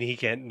 Yeah, no. I mean, he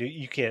can't.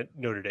 You can't.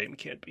 Notre Dame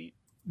can't beat.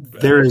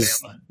 There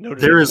is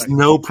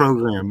no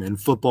program in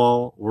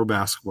football or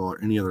basketball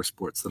or any other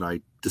sports that I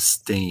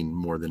disdain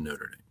more than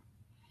Notre Dame,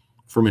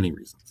 for many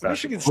reasons.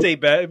 Michigan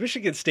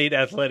State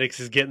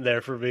athletics is getting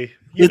there for me.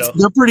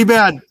 They're pretty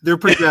bad. They're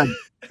pretty bad.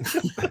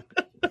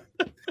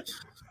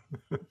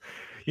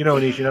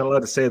 Anish, you're not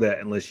allowed to say that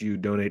unless you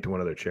donate to one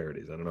of their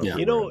charities. I don't know. Yeah.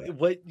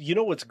 You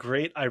know what's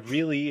great? I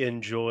really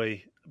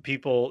enjoy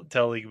people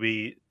telling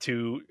me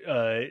to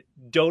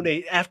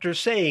donate after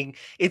saying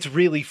it's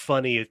really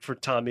funny for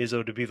Tom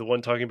Izzo to be the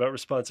one talking about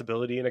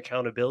responsibility and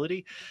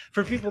accountability,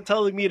 for people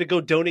telling me to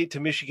go donate to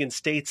Michigan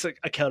State's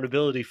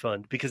accountability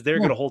fund because they're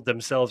going to hold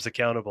themselves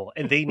accountable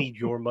and they need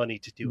your money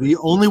to do it. The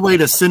only way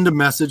to send a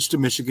message to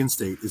Michigan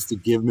State is to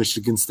give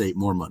Michigan State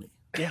more money.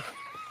 Yeah,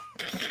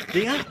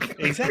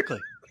 exactly.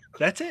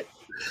 That's it.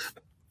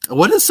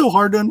 What is so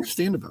hard to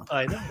understand about?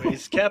 I know.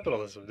 It's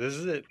capitalism. This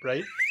is it,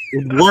 right?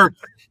 It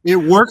works. It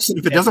works.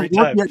 If it doesn't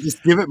work yet,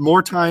 just give it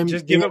more time.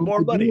 Just give it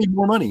more money.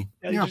 More money.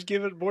 Yeah, just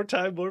give it more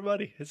time, more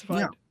money. It's fine.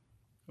 Yeah.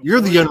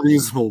 You're the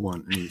unreasonable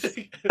one.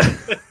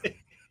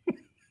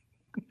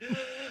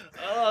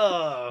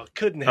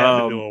 Couldn't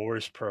happen to a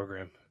worse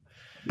program.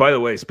 By the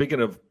way,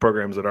 speaking of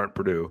programs that aren't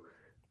Purdue,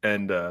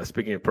 and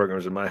speaking of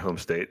programs in my home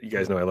state, you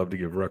guys know I love to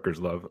give Rutgers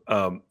love.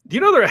 Do you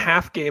know they're a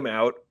half game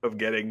out of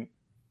getting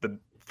the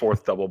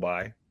 4th double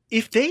bye?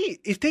 If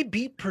they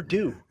beat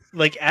Purdue,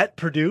 like at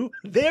Purdue,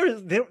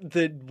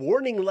 the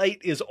warning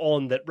light is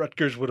on that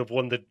Rutgers would have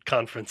won the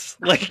conference.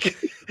 Like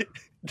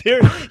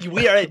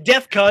we are at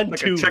DEFCON like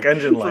 2. A check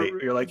engine light.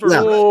 You're like,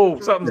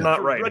 something's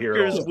not right Rutgers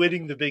here. Rutgers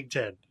winning the Big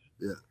Ten.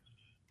 Yeah.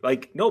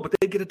 Like, no, but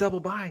they'd get a double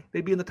bye.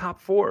 They'd be in the top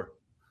 4.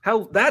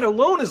 How that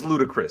alone is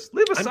ludicrous.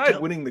 Leave aside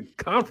winning the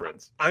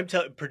conference. I'm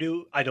telling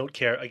Purdue, I don't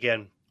care.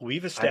 Again,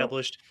 we've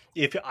established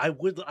if I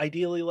would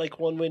ideally like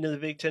one win in the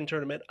Big Ten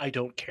tournament, I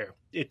don't care.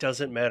 It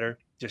doesn't matter.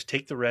 Just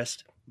take the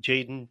rest.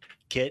 Jaden,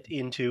 get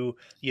into,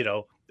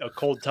 a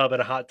cold tub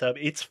and a hot tub.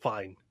 It's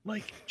fine.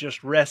 Like,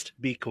 just rest,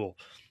 be cool.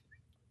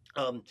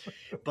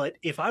 But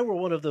if I were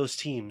one of those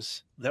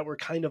teams that were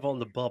kind of on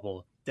the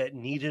bubble that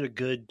needed a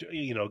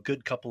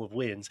good couple of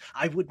wins,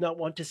 I would not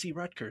want to see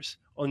Rutgers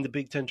on the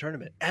Big Ten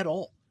tournament at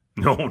all.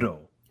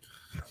 No.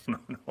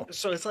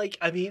 So it's like,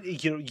 I mean,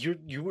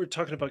 you were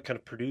talking about kind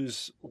of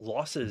Purdue's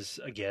losses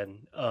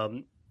again.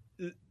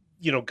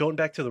 Going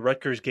back to the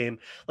Rutgers game,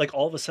 like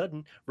all of a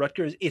sudden,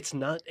 Rutgers, it's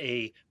not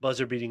a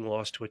buzzer-beating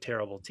loss to a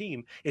terrible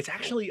team. It's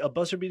actually a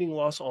buzzer-beating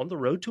loss on the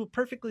road to a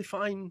perfectly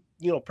fine,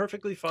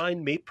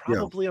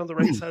 probably on the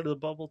right side of the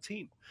bubble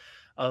team.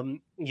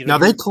 Now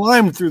they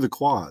climbed through the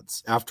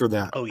quads after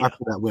that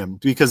win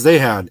because they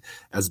had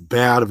as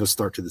bad of a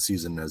start to the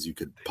season as you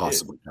could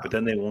possibly have. But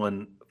then they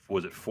won,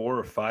 was it 4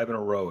 or 5 in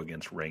a row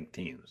against ranked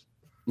teams?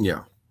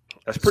 Yeah,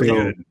 that's pretty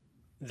good.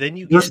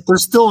 Then they're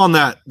still on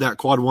that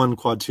quad 1,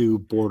 quad 2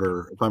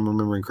 border, if I'm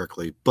remembering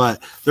correctly,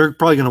 but they're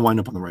probably going to wind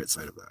up on the right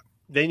side of that.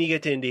 Then you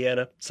get to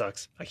Indiana,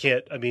 sucks. I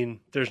can't. I mean,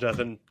 there's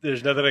nothing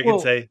I can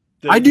say.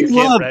 I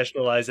can't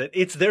rationalize it.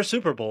 It's their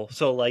Super Bowl.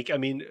 So,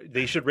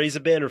 they should raise a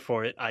banner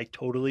for it. I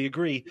totally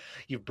agree.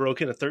 You've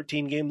broken a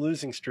 13-game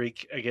losing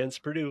streak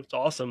against Purdue. It's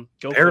awesome.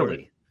 Go for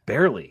it.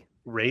 Barely.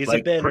 Raise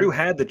a banner. Purdue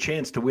had the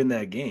chance to win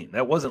that game.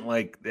 That wasn't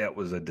like that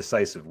was a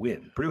decisive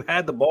win. Purdue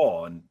had the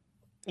ball. And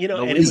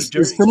is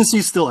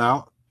Tennessee still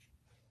out?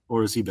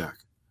 Or is he back?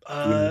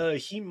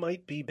 He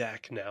might be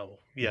back now.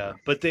 Yeah,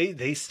 but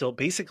they still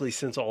basically,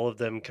 since all of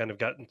them kind of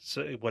gotten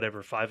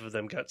whatever 5 of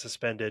them got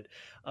suspended,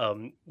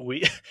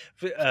 we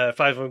 5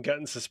 of them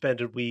gotten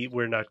suspended.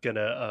 We're not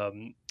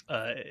gonna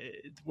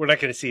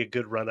see a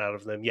good run out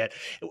of them yet.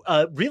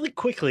 Really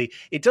quickly,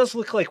 it does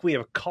look like we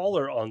have a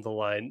caller on the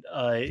line.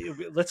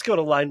 Let's go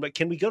to line, but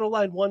can we go to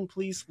line 1,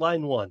 please?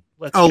 Line 1.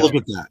 Let's go. Look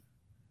at that.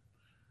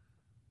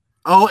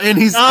 Oh, and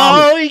he's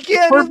he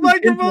can't. His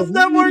microphone's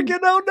not working.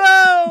 Oh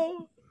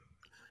no.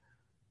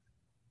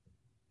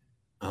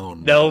 Oh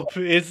no! Nope,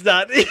 it's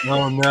not.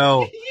 Oh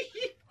no!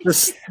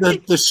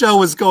 The show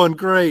was going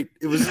great.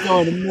 It was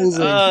going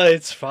amazing.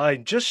 It's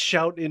fine. Just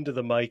shout into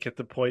the mic at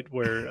the point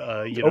where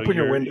open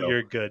your window.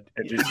 You're good.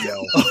 And just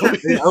yell.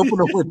 Open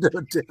a window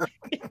down.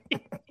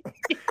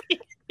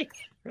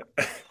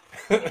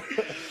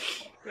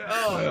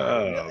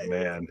 Oh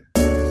man.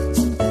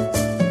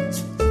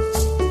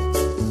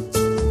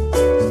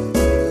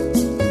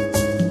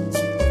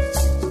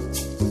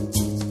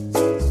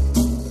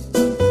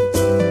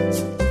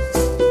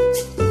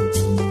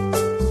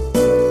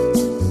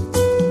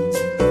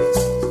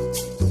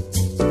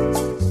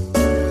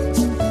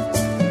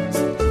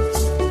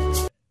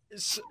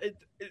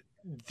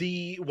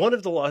 One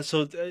of the losses,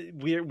 so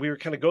we were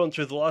kind of going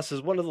through the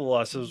losses. One of the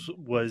losses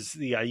was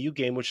the IU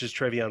game, which is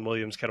Trevion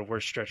Williams' kind of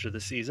worst stretch of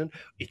the season.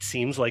 It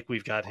seems like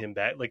we've got him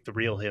back, like the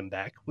real him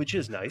back, which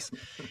is nice.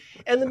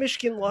 And the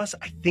Michigan loss,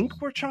 I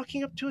think we're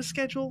chalking up to a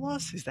schedule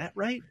loss. Is that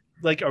right?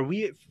 Like, are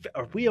we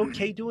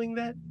okay doing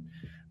that?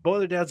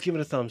 Boiler Dad's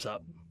giving a thumbs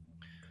up.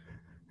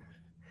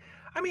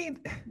 I mean,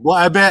 well,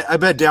 I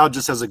bet Dowd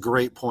just has a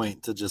great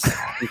point to just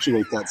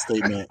punctuate that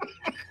statement.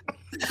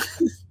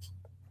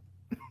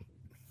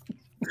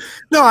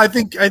 No, I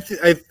think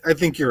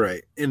you're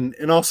right,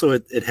 and also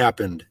it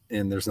happened,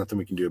 and there's nothing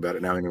we can do about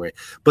it now anyway.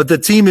 But the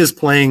team is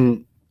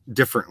playing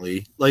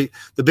differently. Like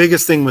the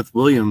biggest thing with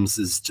Williams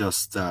is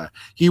just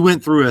he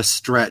went through a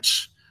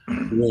stretch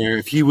where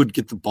if he would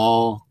get the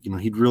ball,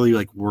 he'd really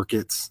like work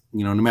it,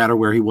 no matter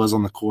where he was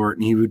on the court,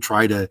 and he would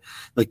try to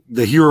like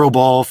the hero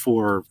ball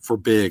for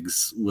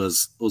bigs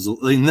was,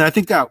 and I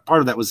think that part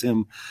of that was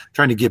him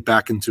trying to get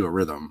back into a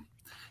rhythm.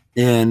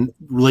 And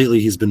lately,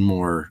 he's been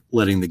more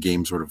letting the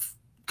game sort of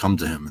come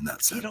to him in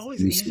that sense.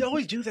 He'd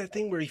always do that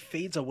thing where he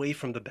fades away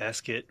from the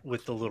basket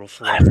with the little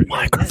flare.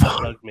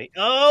 Microphone.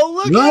 Oh,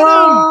 look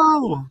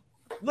at him!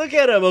 Look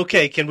at him.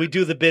 Okay, can we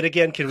do the bit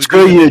again? Can we?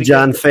 Screw you,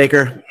 John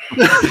Faker.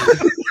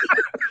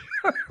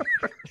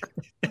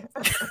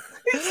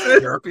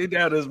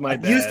 Dad is my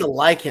dad. I used to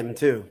like him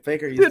too.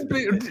 Faker used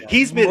to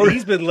he's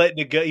been letting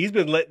it go. He's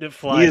been letting it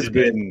fly.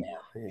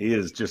 He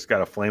has just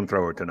got a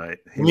flamethrower tonight.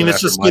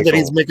 It's just good that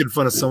he's making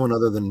fun of someone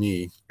other than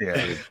me.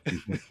 Yeah.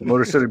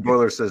 Motor City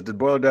Boiler says, "Did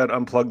Boiler Dad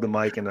unplug the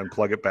mic and then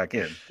plug it back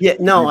in?" Yeah,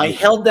 no, I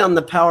held down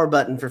the power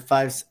button for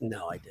 5.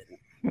 No, I didn't.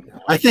 No,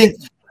 I think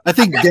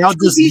Dowd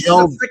just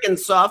yelled freaking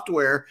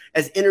software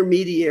as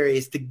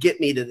intermediaries to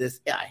get me to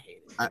this. Yeah, I hate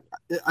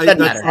it.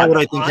 That's not what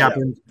I think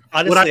happened.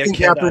 Honestly, what I think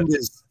happened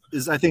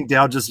is I think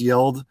Dowd just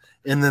yelled,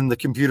 and then the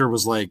computer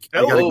was like,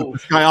 "I gotta get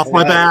this guy off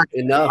my back.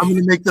 Enough. I'm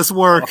gonna make this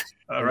work."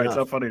 All right, it's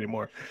not funny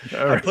anymore.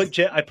 I put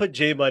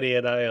J Money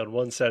and I on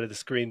one side of the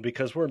screen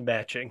because we're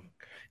matching,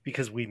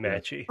 because we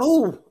matchy.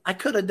 Oh, I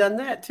could have done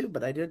that too,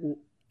 but I didn't.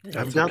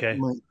 I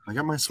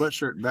got my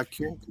sweatshirt back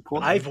here.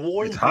 I've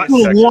worn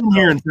it's warm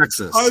here in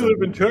Texas. I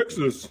live in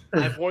Texas.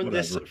 I've worn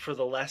this for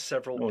the last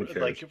several,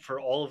 like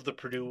for all of the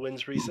Purdue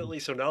wins recently.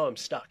 So now I'm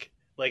stuck.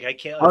 Like I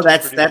can't. Oh,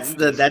 that's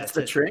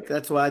the trick.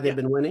 That's why they've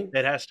been winning.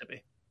 It has to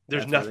be.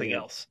 There's nothing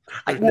else.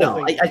 I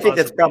think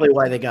that's probably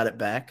why they got it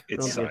back.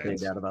 It's I don't think any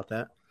doubt about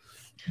that.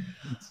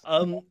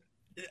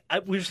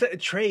 We've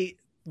said Trey,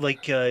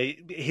 like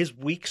his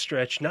weak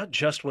stretch, not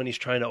just when he's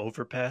trying to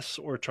overpass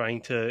or trying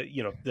to,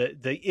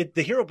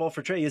 the hero ball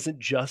for Trey isn't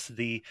just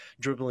the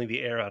dribbling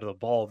the air out of the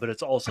ball, but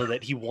it's also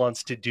that he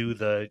wants to do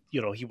the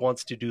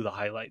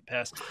highlight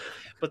pass.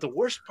 But the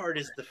worst part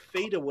is the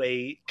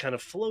fadeaway kind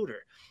of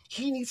floater.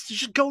 He needs to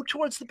just go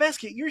towards the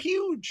basket. You're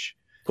huge.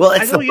 Well,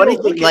 it's the funny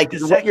thing. Like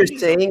what you're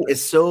saying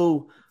is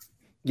so,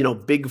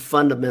 big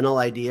fundamental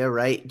idea,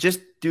 right?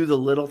 Just do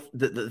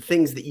the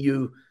things that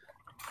you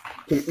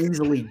can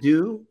easily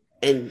do,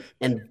 and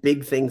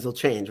big things will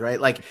change,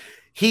 right? Like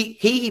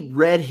he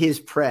read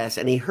his press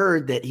and he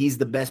heard that he's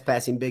the best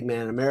passing big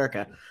man in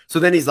America. So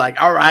then he's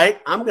like, all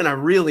right, I'm gonna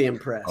really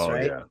impress,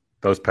 right? Yeah.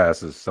 Those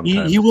passes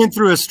sometimes. He went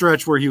through a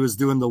stretch where he was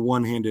doing the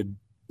one-handed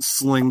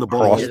sling the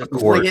ball across the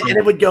court, and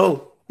it would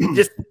go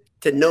just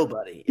to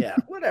nobody. Yeah,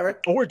 whatever.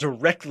 Or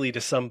directly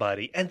to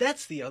somebody. And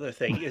that's the other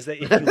thing, is that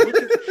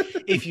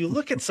if you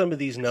look at some of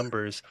these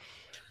numbers,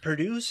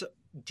 Purdue's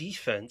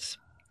defense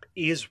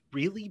is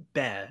really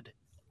bad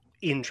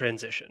in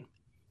transition.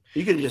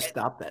 You could have just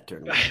stopped that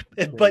turn.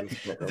 But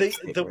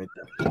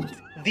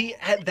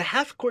the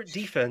half court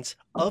defense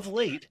of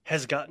late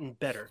has gotten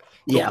better.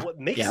 But what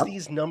makes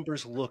these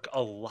numbers look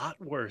a lot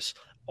worse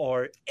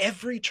are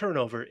every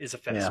turnover is a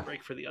fast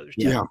break for the other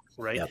team. Yeah.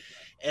 Right. Yeah.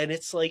 And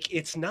it's like,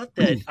 it's not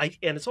that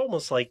and it's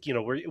almost like,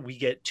 we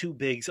get two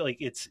bigs, like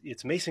it's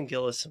Mason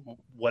Gillis,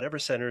 whatever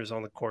center is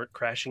on the court,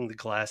 crashing the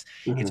glass.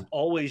 Mm-hmm. It's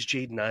always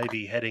Jaden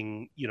Ivey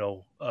heading,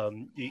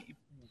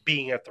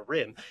 being at the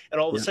rim,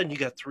 and all of a sudden you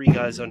got three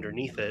guys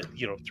underneath it,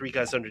 three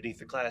guys underneath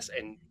the glass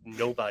and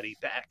nobody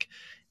back.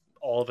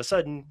 All of a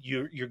sudden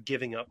you're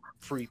giving up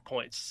free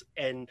points.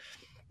 And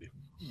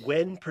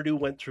when Purdue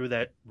went through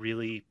that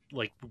really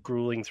like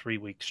grueling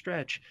 3-week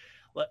stretch,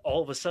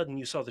 all of a sudden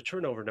you saw the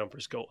turnover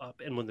numbers go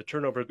up, and when the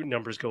turnover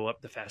numbers go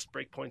up, the fast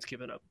break points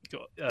given up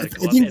go I up.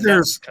 think And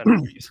that's kind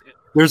of where you see it.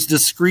 There's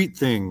discrete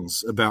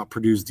things about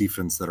Purdue's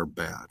defense that are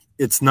bad.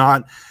 It's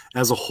not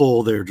as a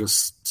whole they're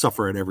just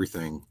suffer at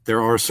everything.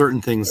 There are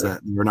certain things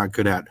that they're not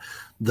good at.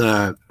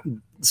 The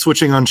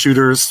switching on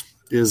shooters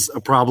is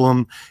a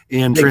problem,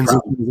 and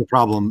transition is a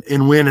problem.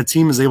 And when a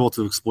team is able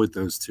to exploit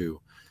those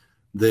two,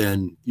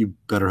 then you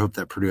better hope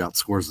that Purdue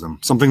outscores them.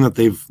 Something that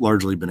they've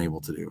largely been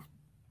able to do.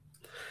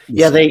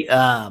 Yeah, they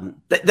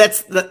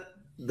that's the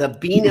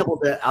being able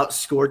to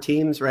outscore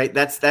teams, right?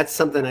 That's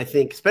something I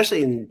think,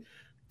 especially in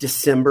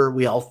December,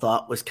 we all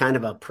thought was kind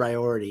of a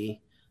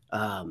priority,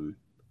 and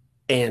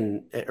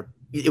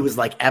it was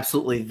like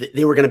absolutely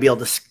they were going to be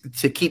able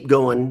to keep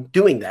going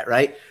doing that,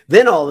 right?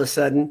 Then all of a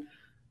sudden,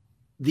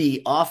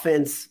 the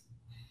offense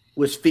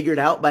was figured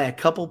out by a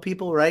couple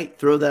people, right?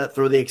 Throw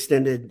the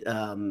extended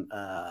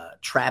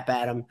trap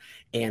at them,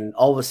 and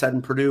all of a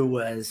sudden Purdue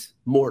was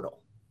mortal,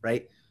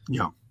 right?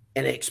 Yeah.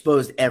 And it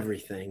exposed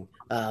everything.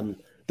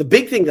 The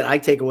big thing that I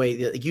take away,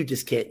 you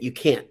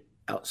can't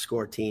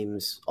outscore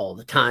teams all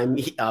the time,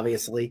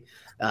 obviously.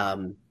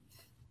 And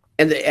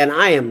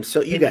I am,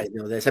 so you guys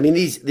know this. I mean,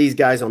 these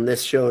guys on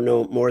this show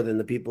know more than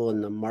the people in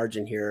the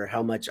margin here,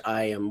 how much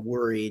I am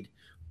worried,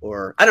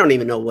 or I don't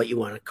even know what you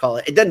want to call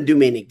it. It doesn't do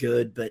me any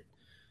good, but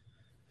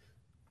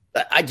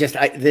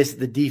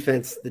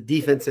the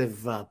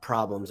defensive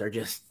problems are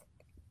just,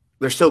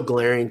 they're so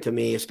glaring to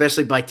me,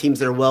 especially by teams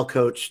that are well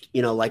coached,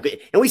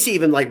 and we see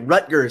even like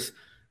Rutgers,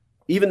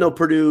 even though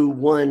Purdue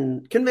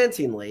won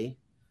convincingly,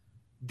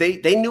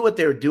 they knew what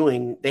they were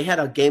doing. They had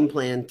a game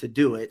plan to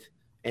do it,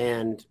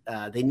 and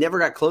they never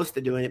got close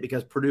to doing it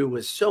because Purdue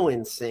was so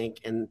in sync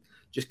and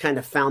just kind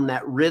of found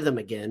that rhythm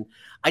again.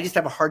 I just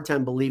have a hard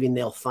time believing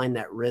they'll find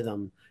that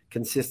rhythm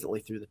consistently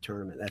through the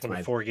tournament. That's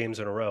my 4 games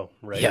in a row,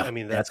 right? Yeah, I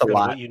mean, that's a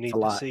lot. What you need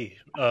to see.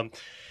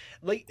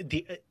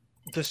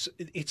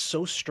 It's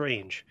so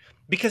strange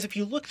because if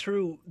you look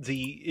through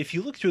the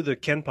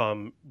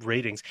KenPom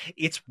ratings,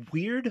 it's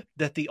weird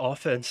that the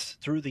offense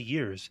through the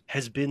years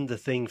has been the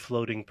thing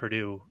floating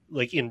Purdue,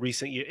 like in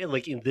recent years,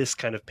 like in this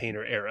kind of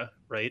Painter era,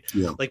 right?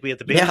 Yeah. Like we had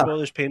the Bates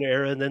Brothers Painter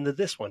era, and then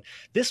this one,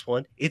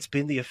 it's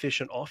been the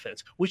efficient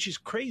offense, which is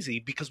crazy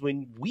because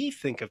when we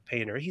think of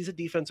Painter, he's a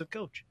defensive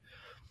coach.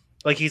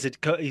 Like he's a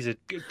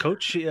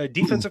coach, a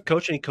defensive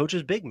coach, and he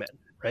coaches big men,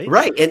 right?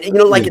 Right, and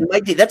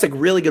that's a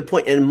really good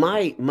point. And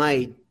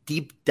my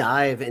deep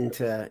dive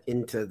into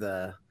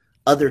the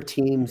other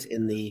teams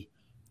in the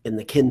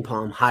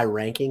KenPom high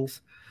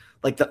rankings,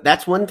 like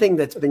that's one thing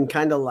that's been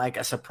kind of like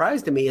a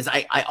surprise to me is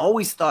I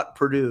always thought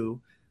Purdue,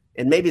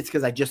 and maybe it's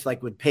because I just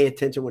like would pay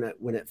attention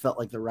when it felt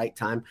like the right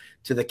time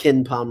to the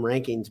KenPom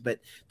rankings, but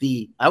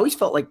I always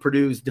felt like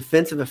Purdue's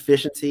defensive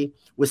efficiency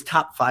was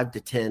top 5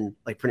 to 10,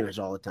 like pretty much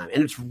all the time,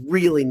 and it's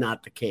really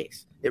not the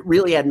case. It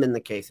really hadn't been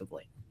the case of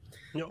late.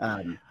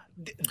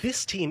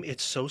 This team,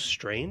 it's so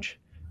strange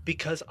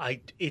because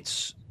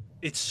it's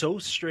so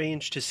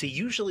strange to see.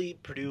 Usually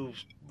Purdue,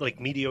 like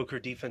mediocre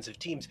defensive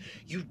teams,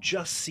 you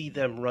just see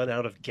them run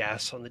out of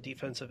gas on the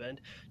defensive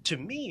end. To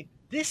me,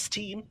 this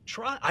team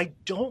I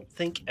don't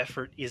think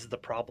effort is the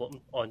problem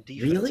on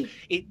defense.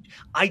 Really?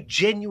 I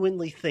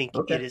genuinely think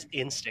it is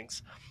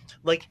instincts.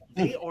 Like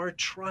they are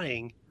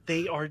trying,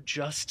 they are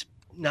just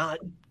not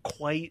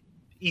quite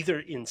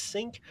either in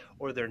sync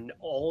or they're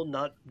all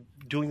not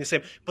doing the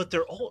same, but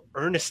they're all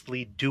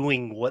earnestly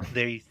doing what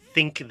they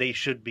think they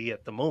should be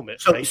at the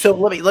moment. Right? So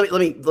let me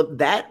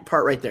that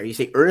part right there. You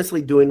say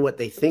earnestly doing what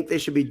they think they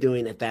should be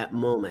doing at that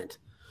moment.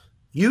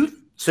 You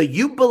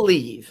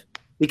believe,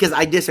 because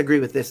I disagree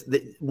with this,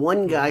 that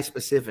one guy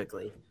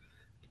specifically,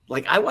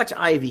 like I watch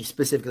Ivy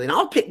specifically, and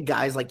I'll pick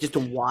guys like just to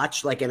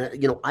watch, like in a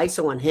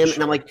ISO on him,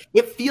 and I'm like,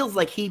 it feels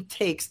like he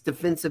takes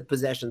defensive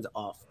possessions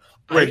off,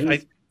 where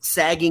he's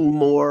sagging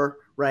more.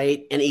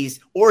 Right. And he's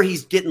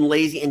getting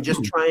lazy and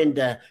just trying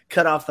to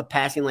cut off the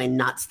passing lane,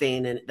 not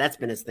staying in it. That's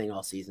been his thing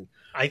all season.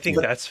 I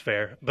think that's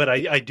fair. But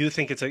I do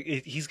think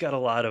he's got a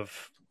lot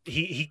of,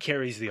 he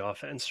carries the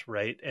offense.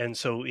 Right. And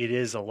so it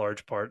is a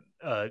large part,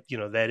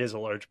 that is a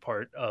large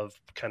part of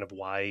kind of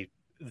why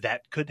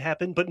that could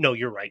happen. But no,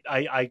 you're right.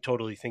 I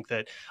totally think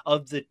that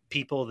of the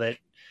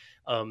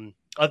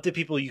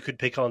people you could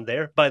pick on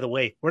there, by the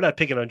way, we're not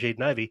picking on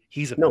Jaden Ivey.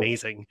 He's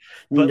amazing.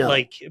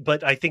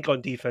 But I think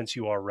on defense,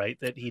 you are right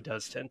that he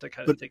does tend to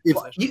kind of take the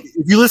flash.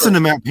 If you listen to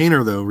Matt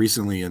Painter, though,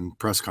 recently in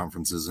press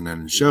conferences and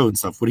in show and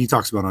stuff, what he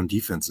talks about on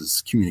defense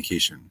is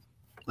communication.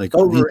 Like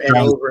over and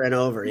over and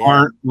over.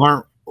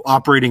 Aren't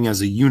operating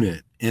as a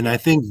unit. And I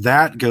think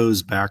that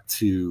goes back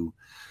to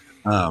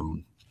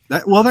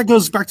that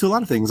goes back to a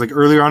lot of things. Like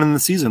earlier on in the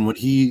season, what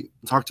he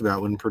talked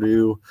about when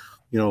Purdue,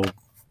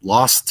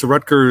 lost to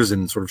Rutgers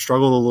and sort of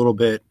struggled a little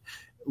bit.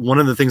 One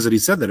of the things that he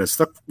said that has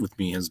stuck with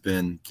me has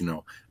been,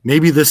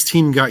 maybe this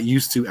team got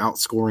used to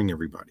outscoring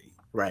everybody.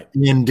 Right.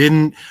 And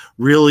didn't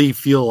really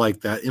feel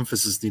like that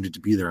emphasis needed to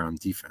be there on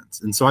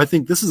defense. And so I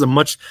think this is a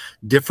much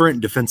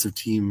different defensive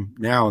team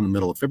now in the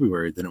middle of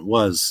February than it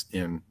was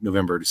in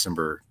November,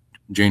 December,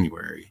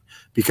 January,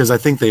 because I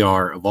think they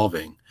are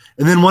evolving.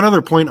 And then one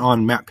other point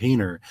on Matt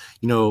Painter,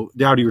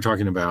 Dowdy, you were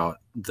talking about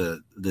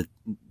the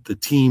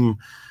team,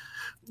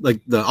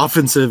 like the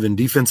offensive and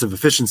defensive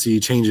efficiency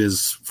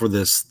changes for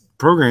this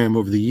program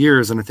over the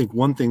years. And I think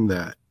one thing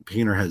that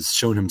Painter has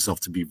shown himself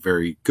to be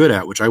very good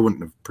at, which I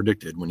wouldn't have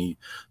predicted when he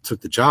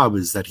took the job,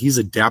 is that he's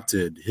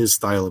adapted his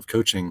style of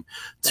coaching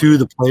to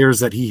the players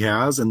that he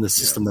has and the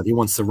system that he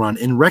wants to run,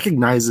 and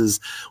recognizes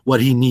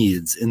what he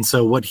needs. And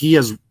so what he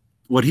has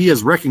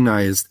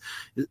recognized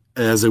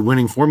as a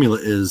winning formula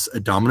is a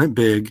dominant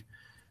big,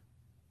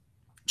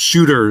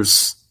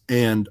 shooters,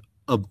 and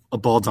a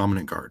ball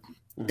dominant guard.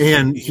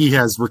 And he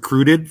has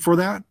recruited for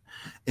that,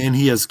 and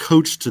he has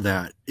coached to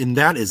that. And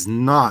that is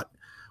not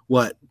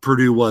what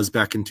Purdue was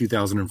back in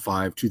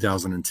 2005,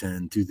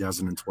 2010,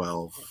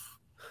 2012,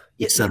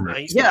 etc.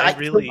 I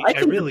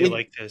really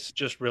like this.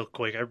 Just real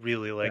quick, I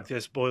really like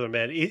this,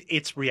 Boilerman.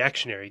 It's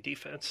reactionary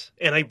defense,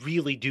 and I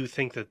really do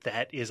think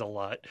that is a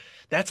lot.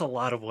 That's a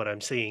lot of what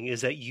I'm seeing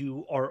is that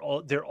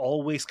they're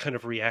always kind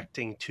of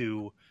reacting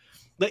to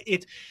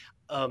it.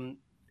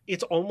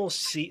 It's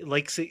almost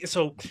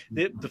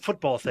the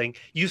football thing.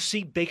 You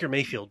see Baker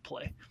Mayfield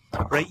play,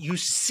 right? You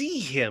see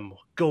him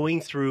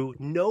going through,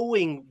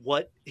 knowing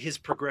what his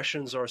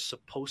progressions are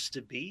supposed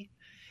to be,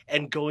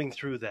 and going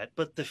through that.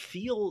 But the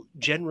feel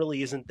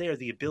generally isn't there.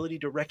 The ability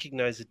to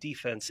recognize the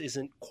defense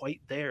isn't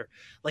quite there.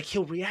 Like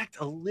he'll react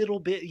a little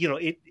bit.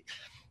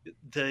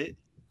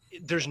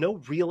 There's no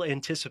real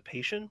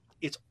anticipation.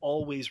 It's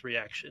always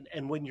reaction.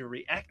 And when you're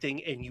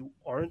reacting and you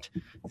aren't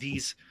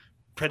these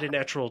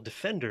preternatural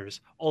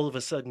defenders, all of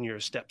a sudden you're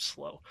a step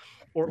slow,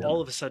 or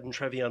all of a sudden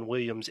Trevion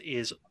Williams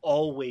is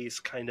always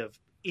kind of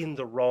in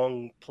the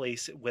wrong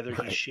place, whether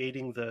he's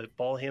shading the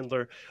ball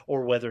handler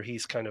or whether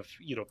he's kind of,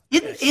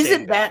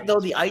 isn't that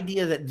though the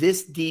idea that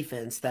this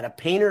defense, that a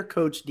Painter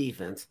coach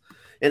defense,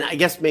 and I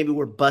guess maybe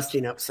we're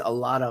busting up a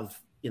lot of,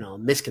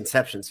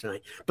 misconceptions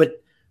tonight,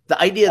 but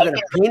the idea that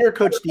a Painter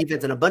coach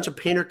defense and a bunch of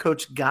Painter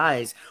coach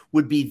guys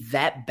would be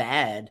that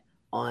bad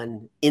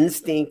on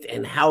instinct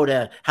and how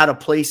to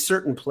play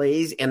certain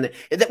plays, and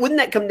wouldn't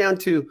that come down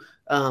to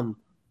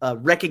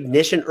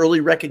early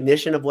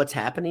recognition of what's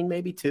happening,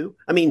 maybe too?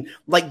 I mean,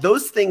 like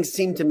those things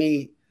seem to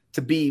me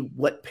to be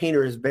what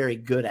Painter is very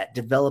good at,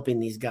 developing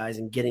these guys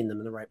and getting them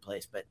in the right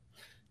place. But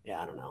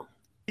yeah, I don't know.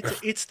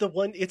 It's the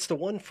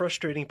one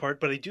frustrating part,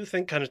 but I do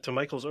think, kind of to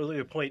Michael's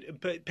earlier point,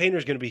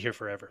 Painter's going to be here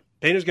forever.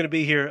 Painter's going to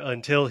be here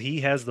until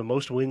he has the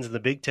most wins in the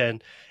Big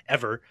Ten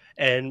ever,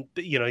 and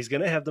he's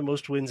going to have the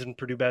most wins in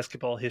Purdue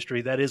basketball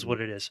history. That is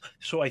what it is.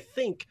 So I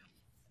think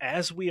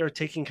as we are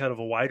taking kind of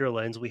a wider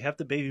lens, we have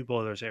the Baby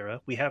Boilers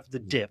era, we have the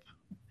dip,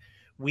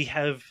 we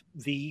have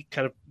the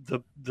kind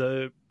of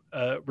the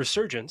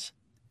resurgence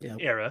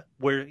era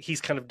where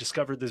he's kind of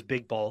discovered this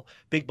big ball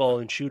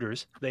and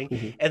shooters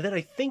thing. And then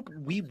I think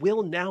we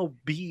will now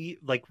be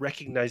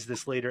recognize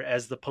this later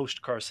as the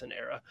post Carson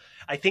era.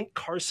 I think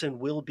Carson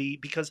will be,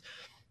 because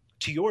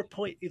to your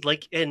point,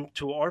 and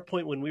to our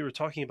point when we were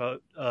talking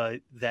about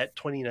that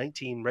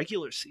 2019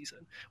 regular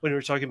season, when we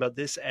were talking about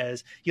this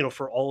as,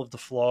 for all of the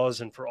flaws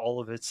and for all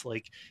of its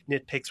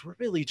nitpicks, we're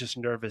really just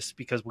nervous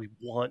because we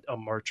want a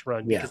March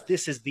run, because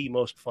this is the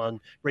most fun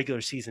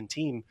regular season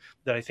team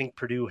that I think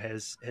Purdue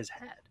has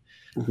had.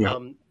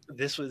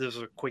 This was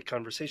a quick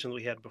conversation that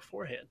we had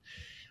beforehand,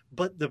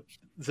 but the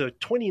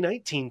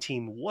 2019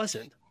 team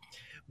wasn't.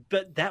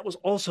 But that was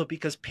also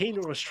because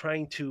Painter was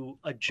trying to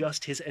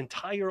adjust his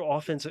entire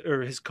offense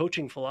or his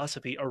coaching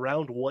philosophy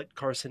around what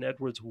Carson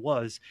Edwards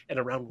was and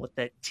around what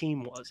that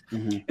team was.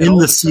 In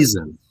the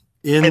season.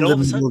 In the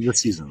middle of the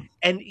season.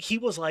 And he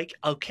was like,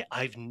 okay,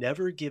 I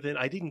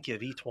didn't give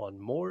E'Twaun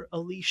Moore a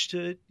leash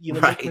to,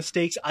 make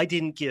mistakes. I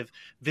didn't give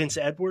Vince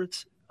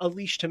Edwards a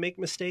leash to make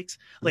mistakes.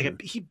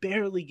 He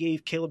barely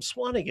gave Caleb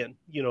Swanigan,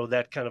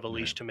 that kind of a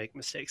leash to make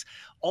mistakes.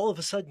 All of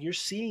a sudden you're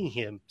seeing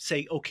him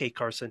say, okay,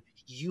 Carson,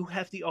 you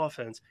have the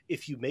offense.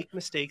 If you make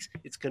mistakes,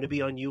 it's going to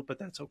be on you, but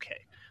that's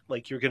okay.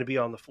 You're going to be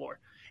on the floor.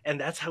 And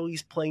that's how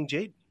he's playing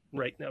Jaden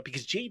right now,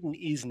 because Jaden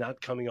is not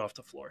coming off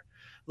the floor.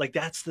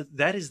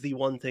 That is the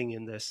one thing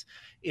in this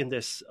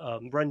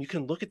run. You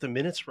can look at the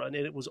minutes run,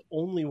 and it was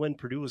only when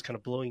Purdue was kind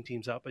of blowing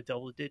teams out by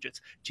double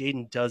digits.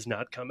 Jaden does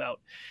not come out.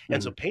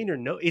 And so Painter,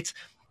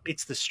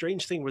 it's the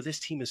strange thing where this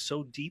team is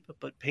so deep,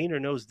 but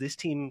Painter knows this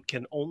team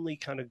can only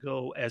kind of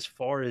go as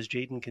far as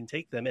Jaden can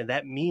take them. And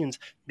that means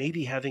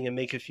maybe having him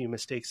make a few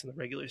mistakes in the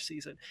regular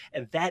season.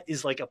 And that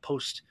is like a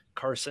post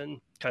Carson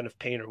kind of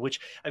Painter, which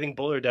I think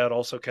Boiler Dowd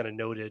also kind of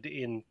noted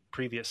in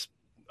previous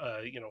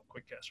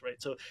quick cast,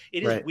 right? So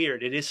it is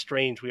weird. It is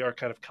strange. We are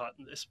kind of caught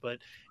in this, but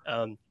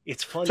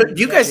it's fun. So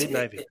you guys,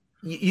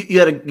 you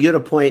had a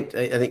point.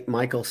 I think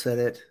Michael said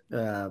it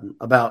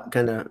about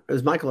kind of, it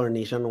was Michael or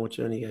Anish. I don't know which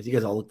one of you guys. You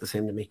guys all look the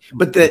same to me.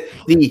 But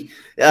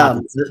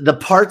the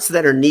parts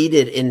that are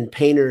needed in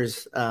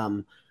Painter's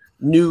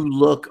new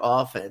look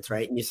offense,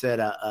 right? And you said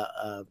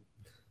a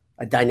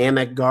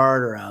dynamic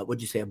guard, or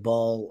what'd you say, a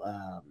ball?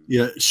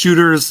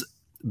 Shooters,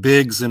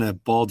 bigs, and a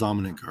ball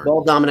dominant guard.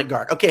 Ball dominant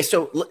guard. Okay,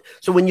 so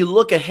when you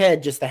look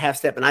ahead, just a half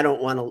step, and I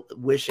don't want to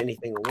wish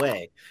anything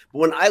away, but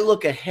when I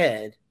look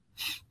ahead,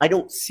 I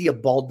don't see a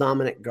ball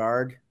dominant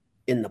guard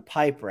in the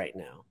pipe right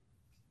now.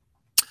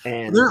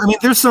 And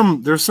there's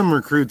some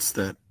recruits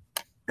that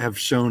have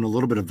shown a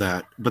little bit of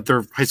that, but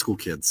they're high school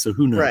kids, so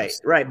who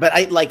knows? Right. But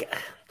I like,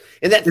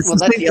 and that's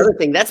the other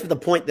thing. That's the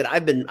point that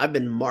I've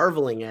been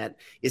marveling at,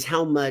 is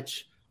how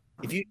much,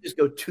 if you just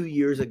go 2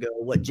 years ago,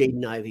 what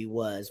Jaden Ivey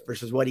was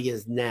versus what he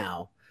is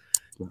now,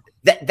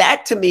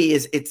 that to me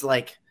it's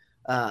like,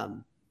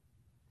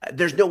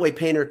 there's no way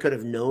Painter could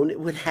have known it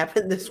would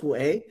happen this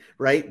way,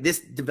 right? This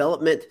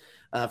development,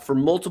 for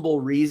multiple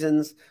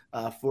reasons,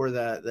 for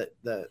the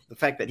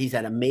fact that he's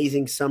had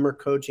amazing summer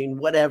coaching,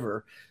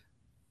 whatever.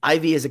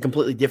 Ivey is a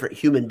completely different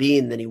human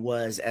being than he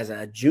was as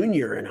a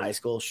junior in high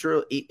school.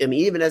 Sure, I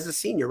mean, even as a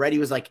senior, right? He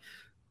was like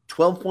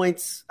 12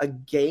 points a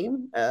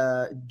game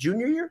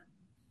junior year.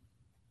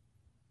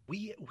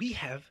 We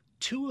have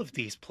two of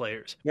these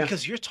players,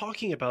 because you're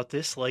talking about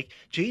this like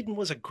Jaden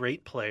was a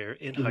great player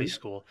in high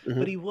school,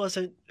 but he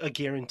wasn't a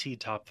guaranteed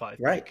top 5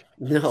 pick.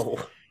 No.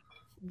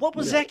 What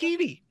was Zach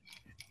Edey?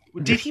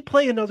 Did he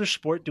play another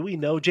sport? Do we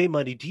know? J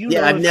Money, do you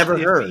know? I've never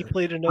heard. He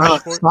played another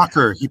sport.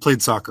 Soccer. He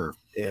played soccer.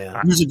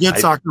 Yeah, he was a good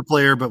soccer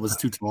player, but was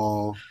too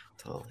tall.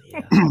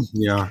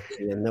 Yeah,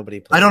 nobody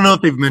played. I don't know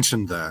if they've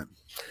mentioned that.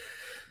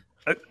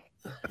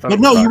 But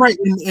no, you're right.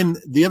 And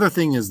the other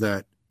thing is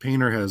that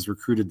Painter has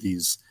recruited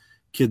these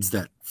kids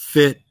that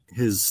fit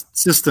his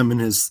system and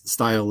his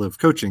style of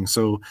coaching.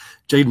 So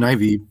Jaden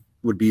Ivey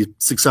would be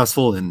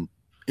successful in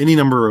any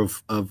number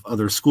of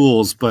other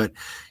schools, but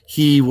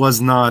he was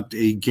not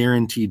a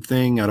guaranteed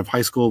thing out of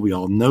high school. We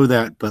all know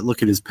that, but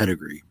look at his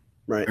pedigree.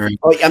 Right.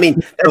 Oh, I mean,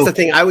 that's the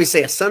thing. I always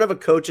say a son of a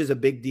coach is a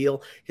big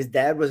deal. His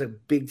dad was a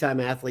big time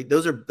athlete.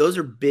 Those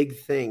are big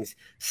things.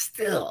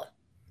 Still,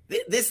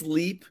 this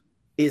leap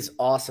is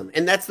awesome.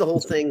 And that's the whole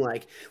thing.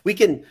 Like, we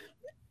can,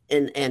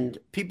 and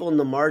people in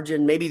the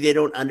margin, maybe they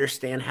don't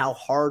understand how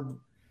hard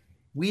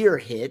we are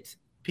hit.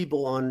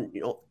 People on,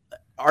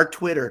 our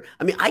Twitter.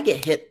 I mean, I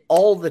get hit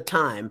all the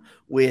time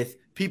with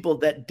people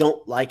that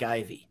don't like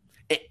Ivey.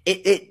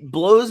 It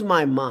blows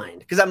my mind,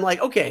 because I'm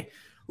like, okay,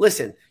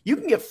 listen, you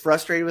can get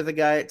frustrated with a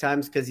guy at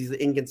times because he's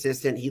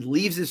inconsistent. He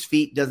leaves his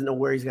feet, doesn't know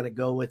where he's going to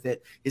go with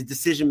it. His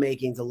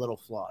decision-making is a little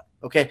flawed.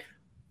 Okay.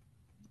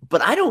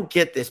 But I don't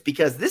get this,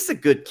 because this is a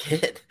good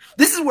kid.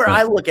 This is where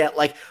I look at,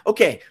 like,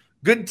 okay,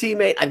 good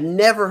teammate. I've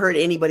never heard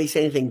anybody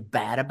say anything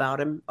bad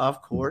about him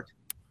off court.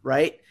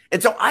 Right.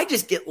 And so I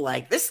just get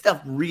like, this stuff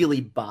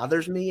really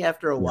bothers me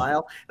after a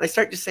while. And I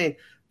start just saying,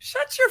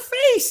 shut your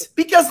face.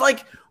 Because,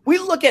 like, we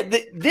look at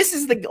this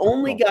is the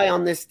only guy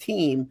on this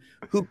team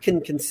who can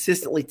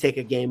consistently take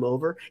a game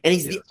over. And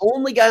he's the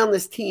only guy on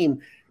this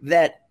team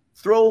that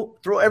throw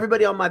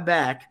everybody on my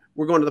back,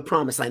 we're going to the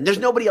promised land. There's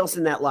nobody else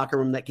in that locker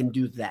room that can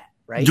do that.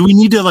 Right? Do we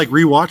need to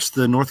rewatch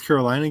the North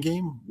Carolina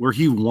game where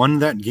he won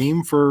that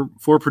game for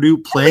Purdue,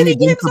 playing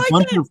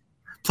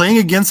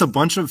against a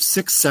bunch of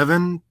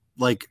 6'7"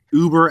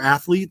 uber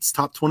athletes,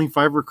 top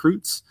 25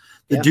 recruits?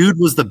 The dude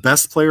was the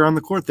best player on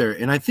the court there.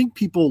 And I think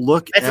people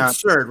That's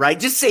absurd, right?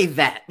 Just say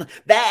that.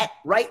 That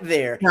right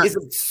there is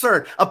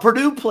absurd. A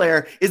Purdue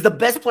player is the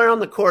best player on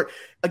the court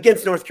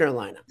against North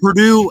Carolina.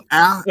 Purdue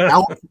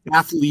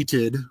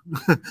out-athleted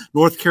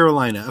North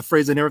Carolina, a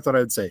phrase I never thought I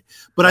would say.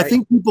 But I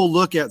think people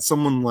look at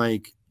someone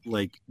like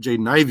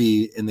Jaden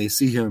Ivey and they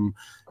see him,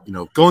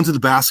 going to the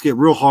basket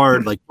real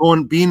hard,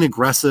 being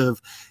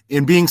aggressive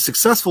and being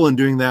successful in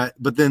doing that.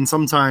 But then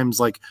sometimes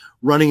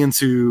running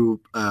into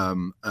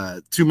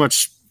too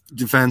much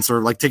defense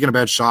or taking a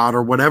bad shot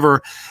or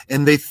whatever.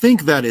 And they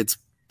think that it's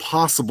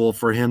possible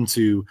for him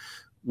to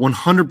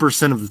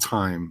 100% of the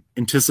time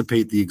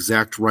anticipate the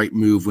exact right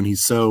move when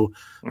he's so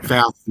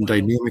fast and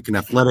dynamic and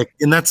athletic.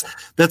 And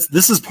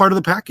this is part of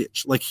the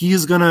package.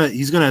 He's gonna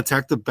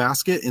attack the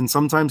basket, and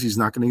sometimes he's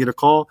not gonna get a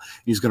call.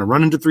 He's gonna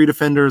run into 3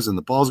 defenders, and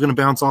the ball's gonna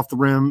bounce off the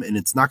rim, and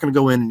it's not gonna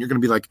go in. And you're gonna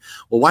be like,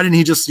 well, why didn't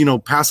he just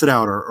pass it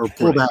out or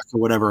pull back or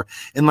whatever?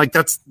 And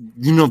that's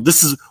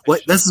this is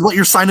what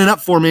you're signing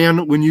up for,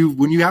 man. When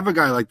you have a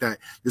guy like that,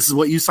 this is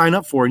what you sign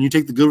up for, and you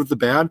take the good with the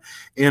bad,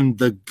 and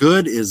the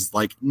good is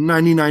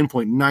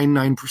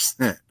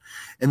 99.99%.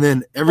 And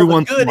then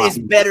everyone good is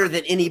better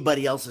than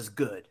anybody else's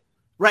good,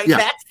 right?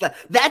 Yeah.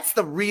 That's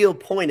the real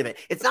point of it.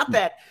 It's not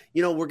that,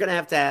 we're going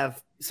to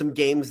have some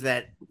games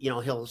that,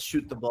 he'll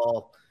shoot the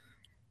ball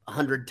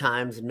 100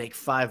 times and make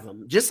 5 of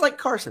them, just like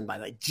Carson, by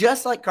the way,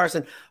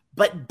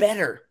 but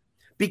better,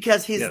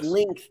 because his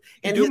length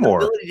and his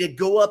ability to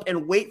go up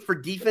and wait for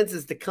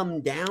defenses to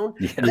come down,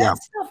 that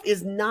stuff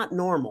is not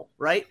normal,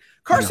 right?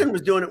 Carson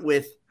was doing it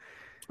with,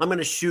 I'm going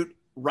to shoot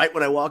right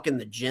when I walk in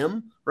the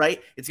gym,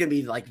 right? It's going to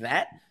be like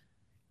that.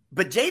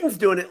 But Jaden's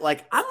doing it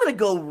like, I'm going to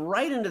go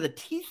right into the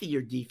teeth of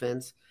your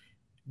defense,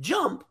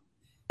 jump,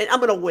 and I'm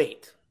going to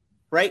wait.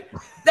 Right?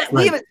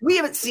 We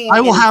haven't seen.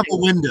 I will have a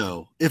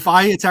window. If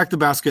I attack the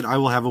basket, I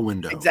will have a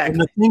window. Exactly.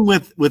 And the thing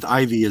with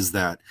Ivy is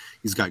that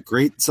he's got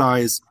great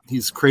size.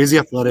 He's crazy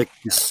athletic.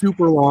 He's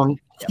super long,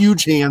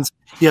 huge hands.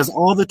 He has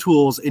all the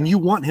tools, and you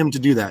want him to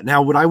do that.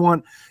 Now, would I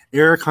want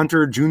Eric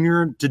Hunter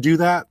Jr. to do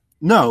that?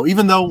 No.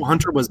 Even though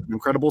Hunter was an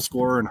incredible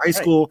scorer in high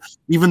school,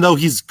 even though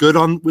he's good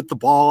with the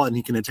ball and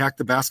he can attack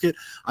the basket,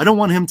 I don't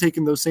want him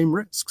taking those same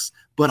risks.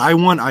 But I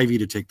want Ivy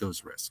to take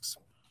those risks.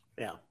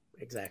 Yeah,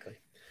 exactly.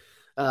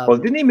 Well,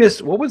 didn't he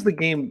miss? What was the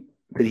game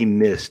that he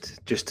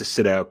missed just to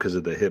sit out because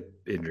of the hip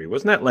injury?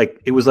 Wasn't that like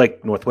it was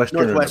like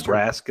Northwestern or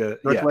Nebraska?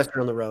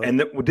 Northwestern on the road.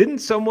 And didn't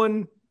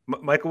someone,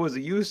 Michael, was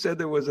it you said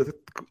there was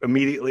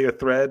immediately a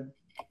thread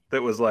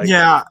that was like,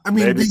 I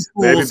mean,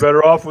 maybe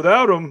better off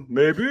without him.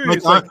 Maybe.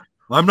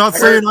 I'm not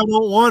saying I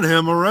don't want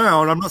him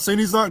around. I'm not saying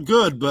he's not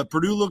good, but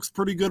Purdue looks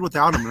pretty good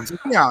without him. It's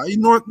like,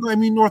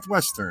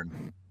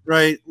 Northwestern,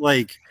 right?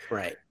 Like,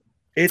 right.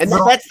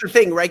 That's the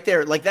thing right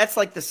there. Like, that's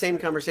like the same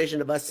conversation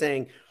of us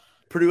saying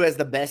Purdue has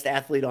the best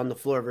athlete on the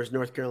floor versus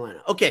North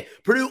Carolina. Okay,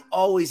 Purdue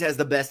always has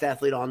the best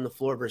athlete on the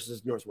floor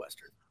versus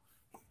Northwestern.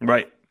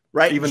 Right.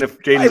 Right. Even if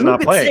Jaden's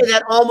not playing. We say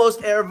that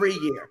almost every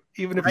year.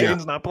 Even if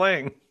Jaden's not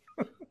playing.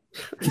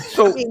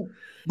 So,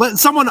 but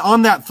someone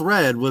on that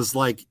thread was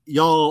like,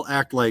 y'all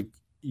act like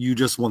you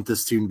just want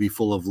this team to be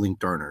full of Link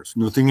Darners.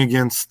 Nothing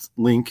against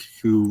Link,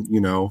 who,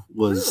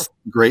 was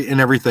great and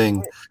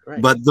everything.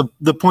 Right. But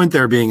the point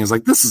there being is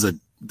like, this is a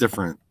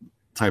different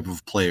type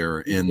of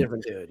player.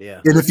 Different dude,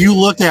 yeah. And if you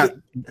look at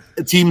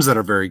teams that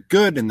are very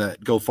good and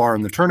that go far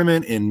in the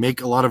tournament and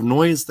make a lot of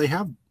noise, they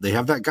have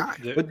that guy.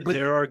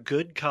 There are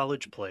good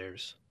college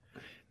players.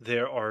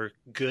 There are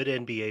good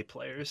NBA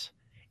players.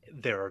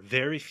 There are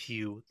very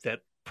few that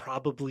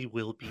probably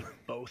will be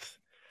both.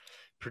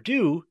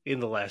 Purdue, in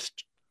the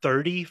last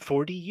 30,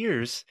 40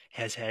 years,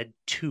 has had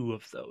two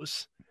of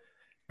those.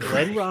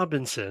 Glenn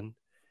Robinson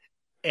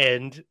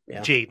and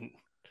Jaden.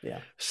 Yeah.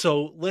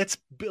 So let's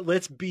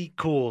be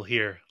cool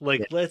here.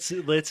 Like,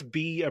 let's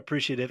be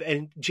appreciative.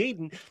 And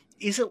Jaden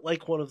isn't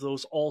like one of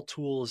those all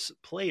tools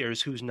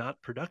players who's not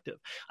productive.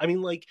 I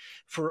mean, like,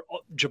 for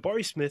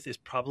Jabari Smith is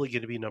probably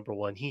going to be number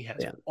one. He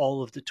has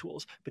all of the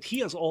tools, but he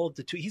has all of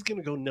the tools. He's going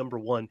to go number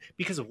one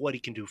because of what he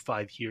can do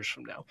 5 years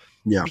from now.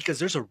 Yeah. Because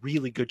there's a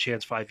really good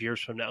chance 5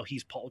 years from now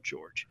he's Paul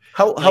George.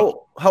 How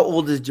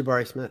old is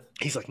Jabari Smith?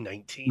 He's like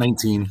 19.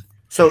 19.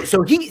 So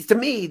he, to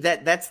me,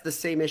 that's the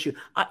same issue.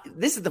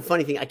 This is the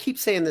funny thing. I keep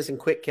saying this in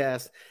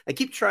QuickCast. I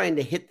keep trying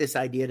to hit this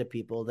idea to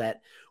people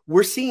that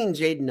we're seeing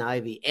Jaden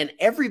Ivey, and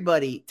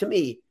everybody, to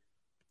me,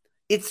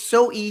 it's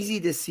so easy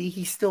to see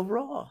he's still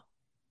raw.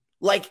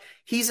 Like,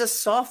 he's a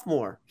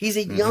sophomore. He's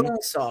a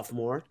young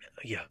sophomore.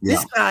 Yeah.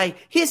 This guy,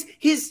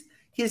 his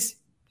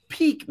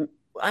peak,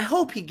 I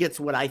hope he gets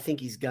what I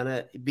think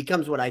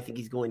becomes what I think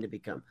he's going to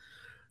become.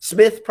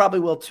 Smith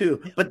probably will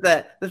too. But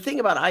the thing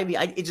about Ivey,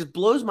 it just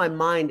blows my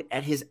mind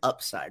at his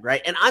upside,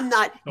 right? And I'm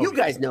not, you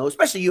guys know,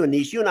 especially you and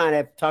Nish, you and I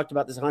have talked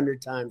about this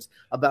 100 times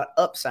about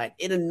upside.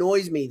 It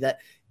annoys me that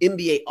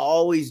NBA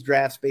always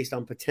drafts based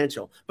on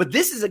potential. But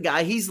this is a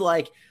guy, he's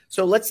like,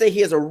 so let's say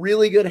he has a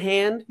really good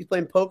hand. He's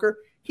playing poker.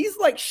 He's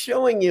like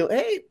showing you,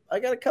 hey, I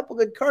got a couple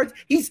good cards.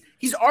 He's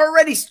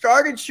already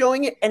started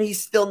showing it, and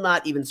he's still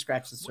not even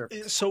scratched the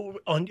surface. So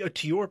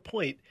to your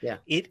point,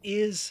 it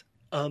is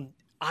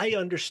I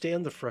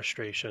understand the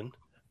frustration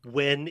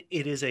when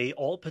it is a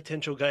all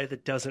potential guy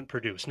that doesn't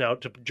produce. Now,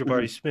 to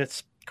Jabari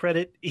Smith's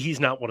credit, he's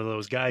not one of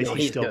those guys. No,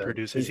 he still good.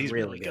 produces. He's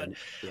really good.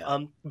 Yeah.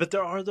 But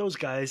there are those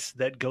guys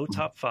that go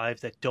top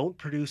five that don't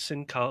produce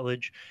in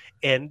college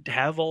and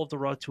have all of the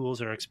raw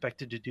tools and are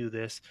expected to do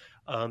this,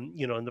 in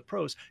the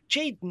pros.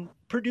 Jaden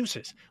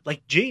produces.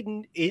 Like,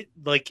 Jaden,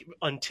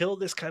 until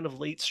this kind of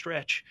late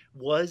stretch,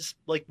 was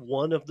like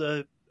one of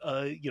the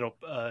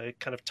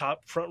kind of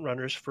top front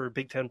runners for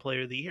Big Ten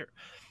Player of the Year.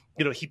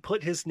 He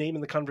put his name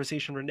in the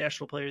conversation for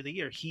National Player of the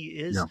Year. He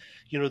is,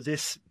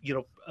 this,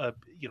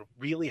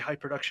 really high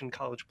production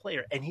college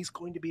player, and he's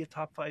going to be a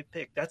top 5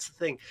 pick. That's the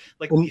thing.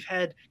 Like, we've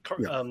had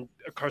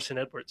Carson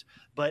Edwards,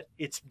 but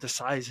the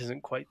size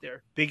isn't quite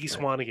there. Biggie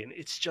Swanigan,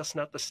 it's just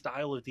not the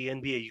style of the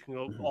NBA. You can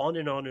go on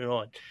and on and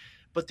on,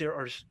 but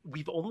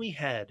we've only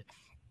had,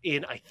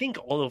 in I think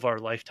all of our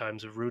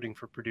lifetimes of rooting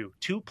for Purdue,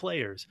 2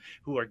 players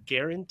who are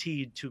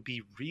guaranteed to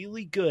be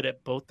really good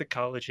at both the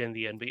college and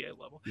the NBA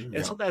level.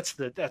 And so that's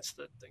the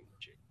thing.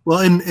 Well,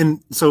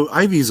 and so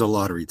Ivey's a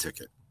lottery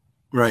ticket,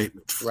 right,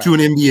 to an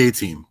NBA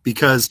team,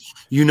 because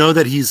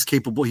that he's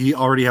capable. He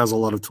already has a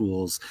lot of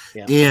tools.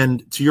 Yeah.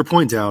 And to your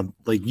point, Dowd,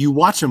 like, you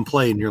watch him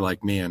play and you're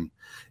like, man,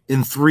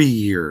 in 3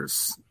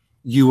 years,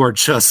 you are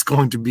just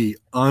going to be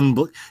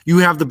you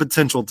have the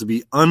potential to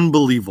be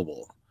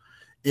unbelievable.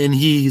 And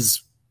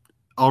he's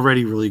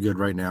already really good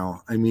right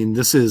now. I mean,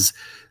 this is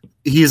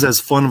he is as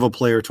fun of a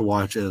player to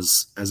watch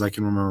as I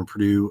can remember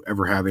Purdue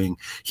ever having.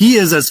 He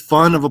is as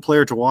fun of a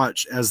player to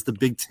watch as the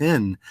Big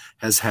Ten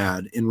has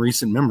had in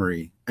recent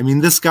memory. I mean,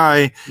 this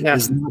guy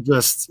is not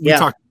just we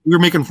were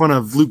making fun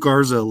of Luke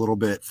Garza a little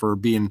bit for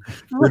being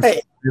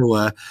right.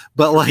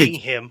 but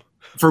like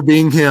for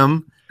being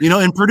him,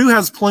 and Purdue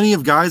has plenty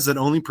of guys that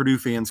only Purdue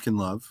fans can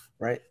love.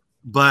 Right.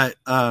 But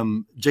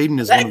Jaden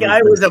is that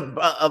guy was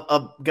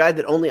a guy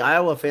that only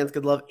Iowa fans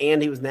could love,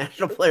 and he was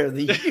National Player of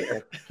the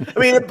Year. I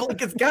mean,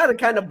 it's got to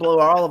kind of blow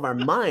all of our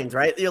minds,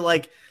 right? You're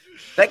like,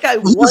 that guy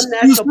won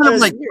National Player of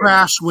the Year.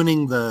 Crash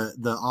winning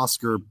the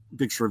Oscar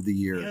Picture of the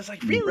Year. Yeah, I was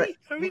like, really?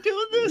 Are we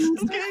doing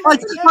this? Okay.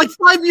 Like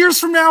 5 years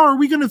from now, are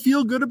we going to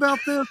feel good about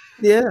this?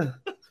 Yeah.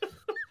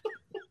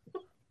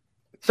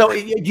 So do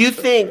you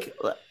think?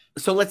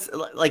 So let's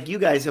like you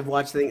guys have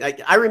watched things.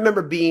 Like, I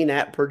remember being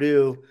at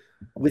Purdue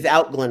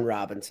without Glenn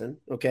Robinson.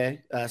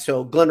 Okay.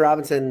 So Glenn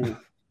Robinson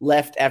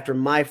left after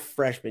my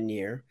freshman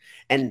year,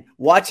 and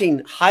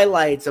watching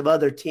highlights of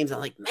other teams, I'm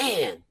like,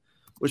 man,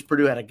 wish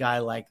Purdue had a guy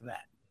like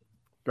that.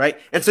 Right.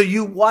 And so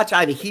you watch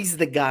Ivy, he's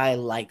the guy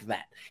like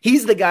that.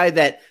 He's the guy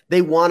that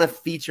they want to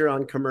feature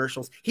on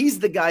commercials. He's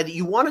the guy that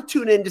you want to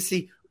tune in to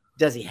see.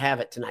 Does he have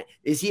it tonight?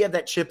 Is he have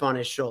that chip on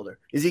his shoulder?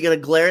 Is he going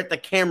to glare at the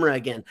camera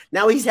again?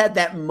 Now he's had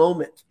that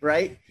moment,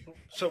 right?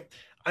 So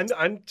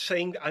I'm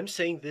saying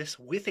this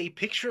with a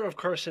picture of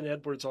Carson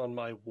Edwards on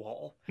my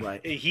wall.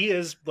 Right. He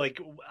is like,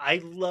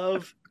 I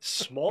love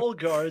small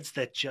guards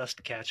that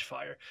just catch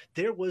fire.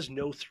 There was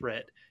no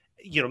threat,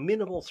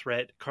 minimal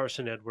threat.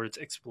 Carson Edwards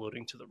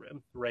exploding to the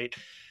rim, right?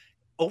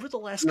 Over the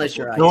last unless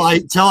couple,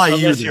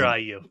 unless you're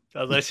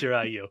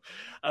IU.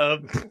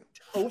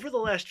 Over the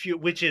last few,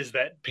 which is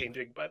that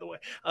painting, by the way,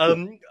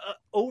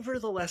 over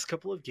the last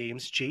couple of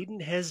games, Jaden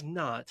has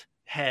not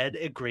had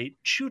a great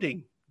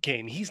shooting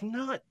game. He's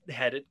not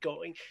had it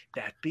going.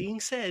 That being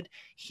said,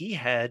 he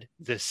had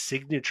the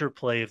signature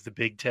play of the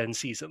Big Ten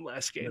season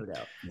last game. No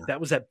doubt. Yeah.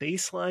 That was that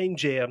baseline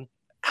jam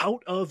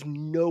out of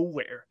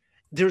nowhere.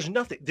 There's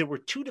nothing. There were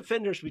two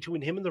defenders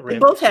between him and the rim. They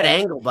both had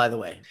angle, by the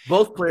way.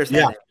 Both players had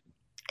angle.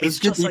 It's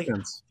just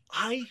defense.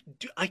 Like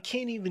I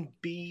can't even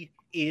be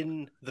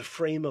in the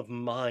frame of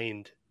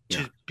mind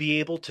to be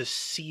able to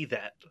see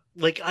that.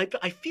 Like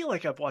I feel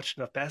like I've watched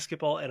enough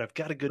basketball and I've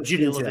got a good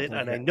feel of it,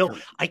 and I know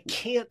I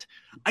can't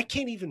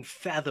even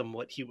fathom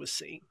what he was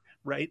seeing,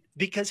 right?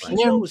 Because he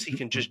knows he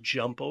can just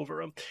jump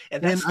over him,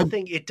 and that's the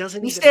thing. It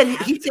doesn't. He said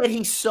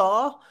he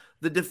saw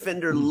the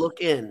defender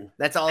look in.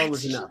 That's all it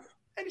was enough.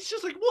 And it's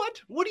just like,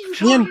 what? What are you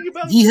talking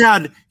about?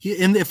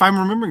 And if I'm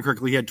remembering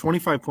correctly, he had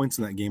 25 points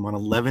in that game on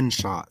 11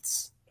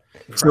 shots.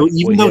 So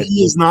even though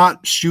he is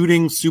not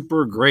shooting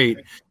super great,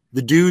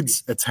 the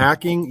dude's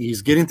attacking.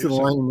 He's getting to the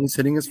line and he's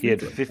hitting his free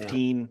throws. He had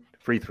 15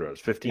 free throws,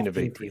 15 of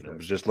 18. I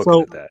was just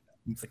looking at that.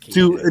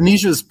 To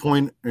Anisha's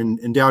point,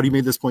 and Dowd, you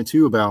made this point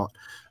too about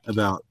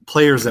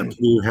players that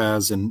Purdue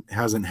has and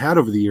hasn't had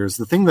over the years.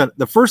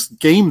 The first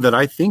game that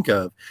I think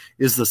of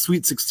is the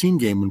Sweet 16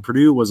 game when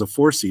Purdue was a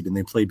 4 seed and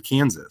they played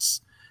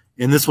Kansas.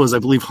 And this was, I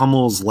believe,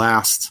 Hummel's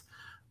last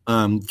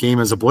game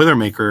as a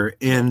Boilermaker.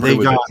 And Purdue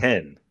was a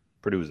 10.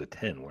 Purdue was a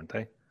 10, weren't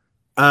they?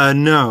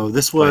 No,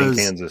 this was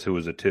Kansas, who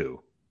was a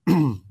 2.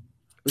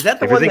 Was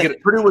that the one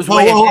that Purdue was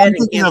way ahead?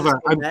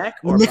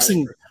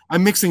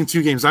 I'm mixing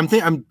two games.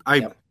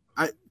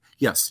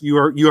 Yes, you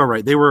are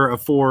right. They were a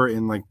 4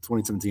 in like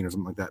 2017 or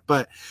something like that.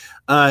 But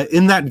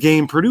in that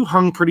game, Purdue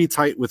hung pretty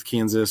tight with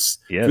Kansas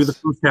through the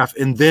first half,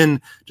 and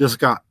then just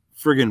got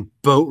friggin'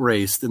 boat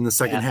raced in the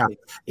second half.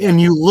 Yeah. And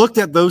you looked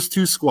at those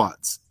two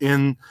squads,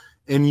 and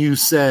you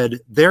said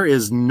there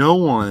is no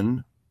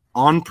one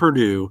on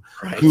Purdue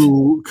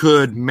who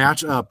could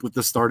match up with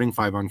the starting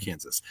 5 on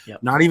Kansas.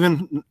 Yep. Not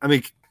even, I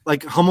mean,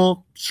 like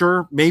Hummel,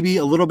 sure, maybe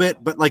a little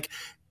bit, but like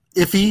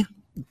iffy,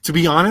 to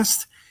be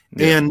honest.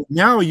 Yeah. And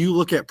now you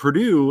look at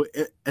Purdue,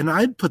 and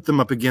I'd put them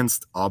up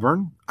against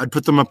Auburn. I'd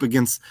put them up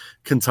against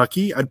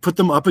Kentucky. I'd put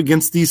them up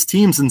against these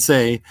teams and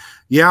say,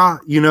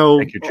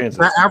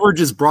 that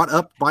average is brought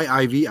up by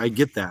Ivy. I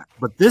get that.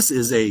 But this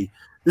is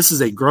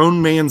a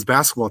grown man's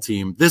basketball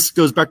team. This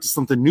goes back to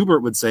something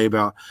Newbert would say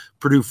about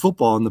Purdue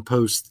football in the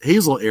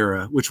post-Hazel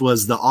era, which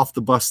was the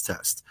off-the-bus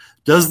test.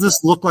 Does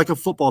this look like a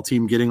football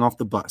team getting off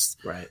the bus?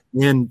 Right.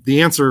 And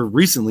the answer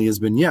recently has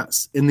been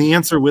yes. And the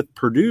answer with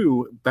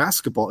Purdue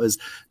basketball is,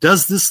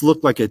 does this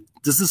look like a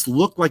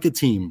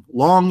team,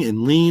 long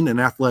and lean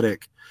and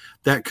athletic,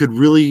 that could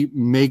really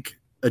make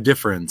a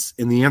difference?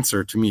 And the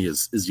answer to me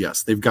is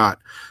yes. They've got,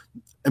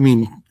 I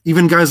mean,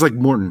 even guys like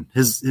Morton,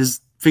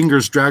 his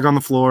fingers drag on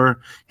the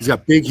floor. He's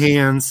got big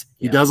hands.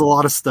 He does a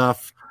lot of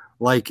stuff.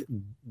 Like,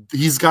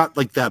 he's got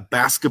like that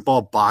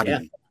basketball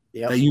body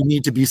that you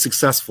need to be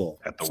successful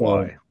at the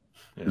Y.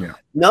 Yeah.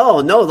 No,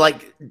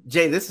 like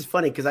Jay, this is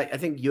funny because I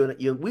think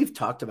you we've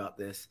talked about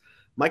this.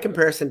 My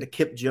comparison to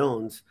Kip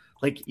Jones,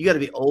 like, you got to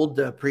be old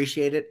to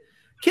appreciate it.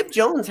 Kip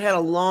Jones had a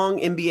long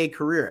NBA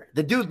career.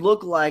 The dude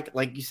looked like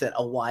you said,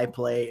 a Y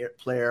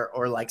player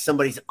or like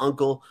somebody's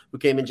uncle who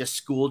came and just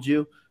schooled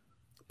you.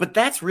 But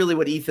that's really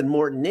what Ethan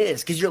Morton is,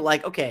 because you're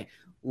like, okay,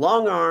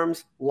 long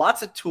arms,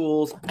 lots of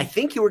tools. I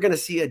think you were going to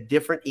see a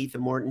different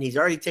Ethan Morton. He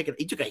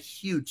took a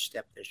huge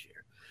step this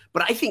year.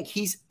 But I think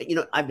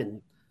I've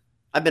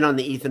been on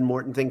the Ethan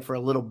Morton thing for a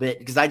little bit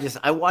because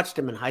I watched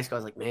him in high school. I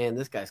was like, man,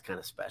 this guy's kind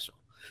of special.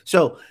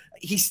 So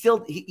he's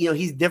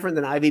different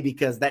than Ivy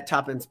because that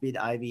top end speed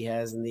Ivy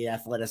has and the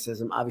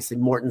athleticism. Obviously,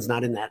 Morton's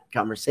not in that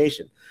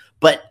conversation,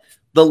 but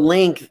the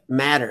length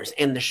matters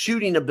and the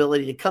shooting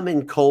ability to come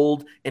in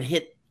cold and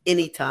hit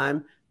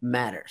anytime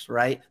matters,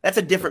 right? That's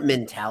a different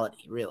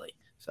mentality, really.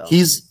 So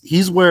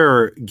he's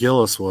where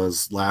Gillis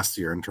was last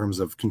year in terms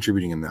of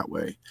contributing in that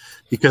way,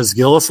 because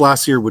Gillis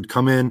last year would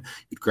come in,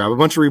 he'd grab a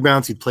bunch of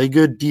rebounds, he'd play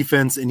good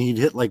defense, and he'd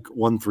hit like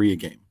 1-3 a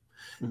game.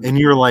 Mm-hmm. And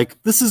you're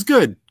like, this is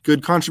good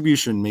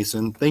contribution,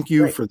 Mason. Thank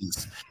you for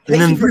this. And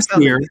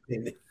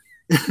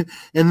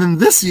then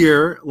this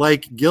year,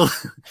 like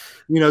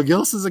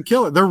Gillis is a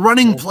killer. They're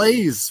running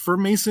plays for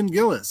Mason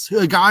Gillis,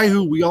 a guy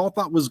who we all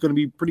thought was going to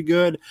be pretty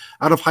good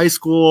out of high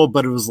school,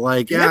 but it was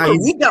like,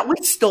 we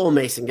stole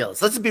Mason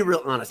Gillis. Let's be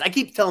real honest. I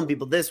keep telling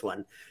people this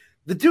one.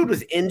 The dude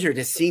was injured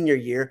his senior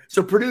year,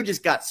 so Purdue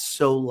just got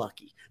so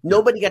lucky.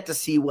 Nobody got to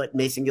see what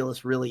Mason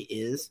Gillis really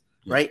is,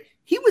 right?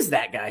 He was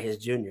that guy his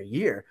junior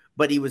year,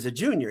 but he was a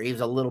junior. He was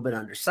a little bit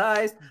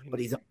undersized, but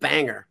he's a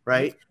banger,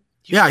 right?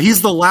 Yeah,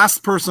 he's the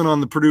last person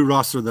on the Purdue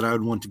roster that I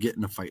would want to get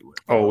in a fight with.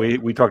 Oh,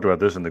 we talked about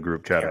this in the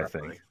group chat, I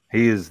think.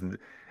 He is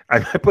 – I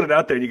put it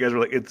out there, and you guys were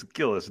like, it's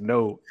Gillis.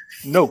 No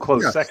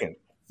close second.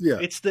 Yeah.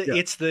 It's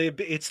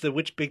the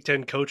which Big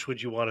Ten coach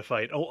would you want to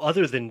fight? Oh,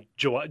 other than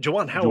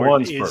Juwan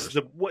Howard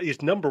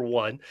is number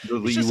one.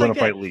 You want to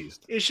fight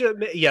least. You say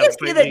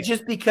that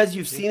just because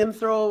you've seen him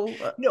throw.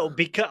 No,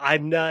 because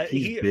I'm not.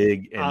 He's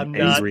big and I'm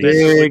not big.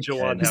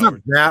 He's not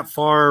that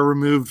far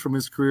removed from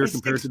his career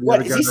compared to the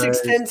other guys.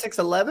 Is he 6'10",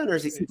 6'11", or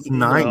is he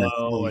 6'9"?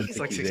 No, he's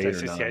like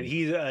 6'9", 6'10".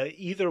 He's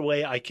either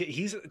way.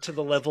 He's to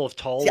the level of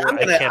tall.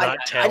 I cannot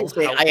tell.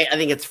 I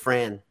think it's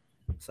Fran.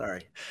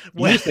 Sorry.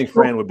 You just think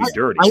Fran would be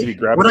dirty.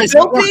 That's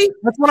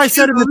what I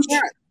said in the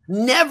chat.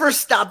 Never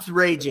stops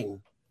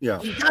raging. Yeah.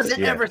 He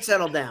doesn't ever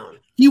settle down.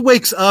 He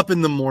wakes up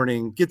in the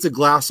morning, gets a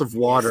glass of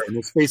water, and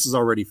his face is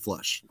already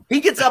flush. He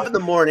gets up in the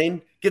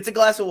morning, gets a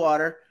glass of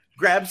water,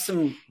 grabs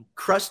some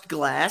crushed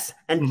glass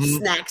and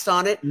snacks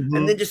on it, and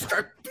then his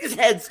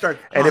head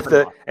starts popping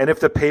off. And if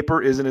the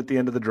paper isn't at the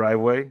end of the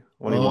driveway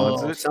when he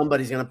wants it,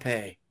 somebody's gonna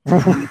pay.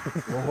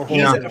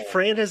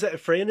 Fran is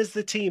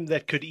the team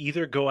that could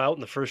either go out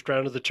in the first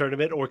round of the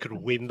tournament or could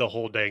win the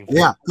whole dang thing.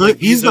 Yeah,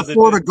 he's the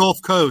Florida Gulf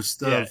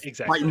Coast of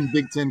fighting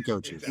Big Ten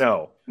coaches.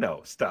 No,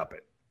 stop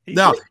it. I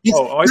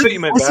thought you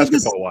meant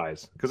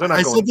basketball-wise.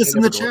 I said this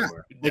in the chat.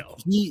 Like,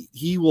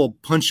 he will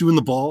punch you in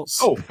the balls.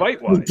 Oh,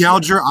 fight-wise. He'll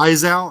gouge your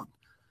eyes out.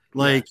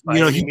 Like,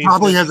 he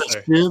probably has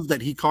a sieve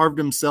that he carved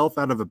himself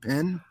out of a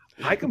pen.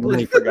 I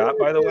completely forgot,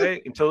 by the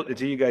way, until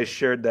you guys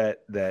shared that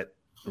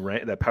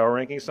power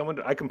ranking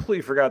someone. I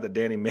completely forgot that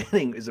Danny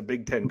Manning is a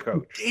Big Ten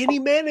coach. Danny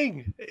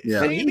Manning. Yeah.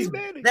 Danny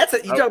Manning.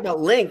 You talk about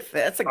length.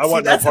 That's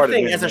the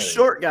thing. As a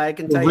short guy, I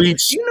can tell you. The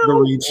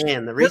reach.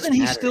 Man, the reach Doesn't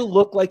he still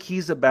look like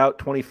he's about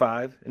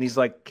 25? And he's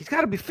got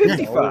to be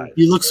 55. Yeah,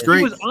 he looks great.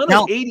 He was on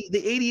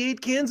the 88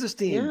 Kansas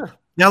team. Yeah.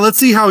 Now let's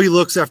see how he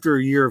looks after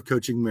a year of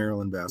coaching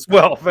Maryland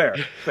basketball. Well,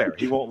 fair.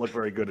 He won't look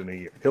very good in a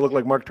year. He'll look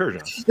like Mark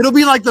Turgeon. It'll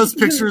be like those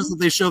pictures that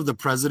they show of the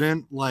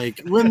president,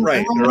 like on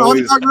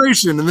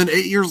inauguration, and then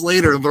 8 years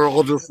later, they're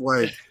all just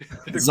like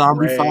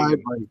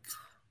zombified.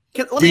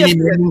 Let me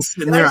ask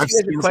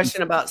you a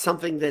question about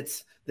something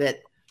that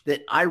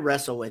I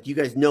wrestle with. You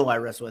guys know I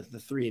wrestle with. The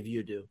three of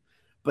you do.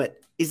 But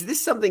is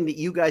this something that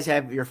you guys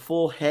have your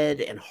full head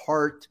and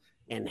heart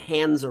and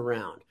hands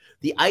around?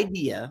 The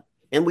idea.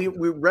 And we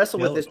wrestle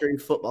with this during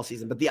football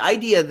season, but the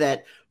idea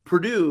that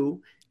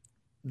Purdue,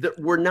 that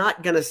we're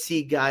not going to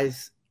see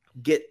guys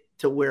get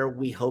to where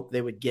we hope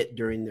they would get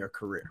during their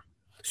career.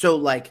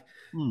 So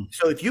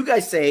so if you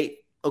guys say,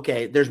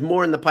 okay, there's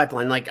more in the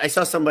pipeline. Like I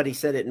saw somebody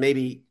said it,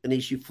 maybe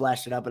Anish, you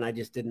flashed it up and I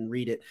just didn't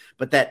read it,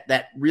 but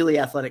that really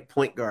athletic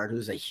point guard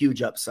who's a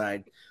huge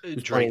upside.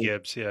 Trey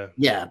Gibbs.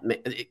 Yeah.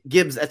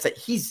 Gibbs.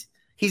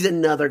 He's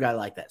another guy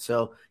like that.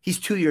 So he's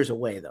 2 years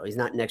away, though. He's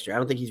not next year. I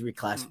don't think he's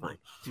reclassifying.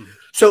 Mm-hmm.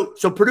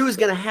 So Purdue is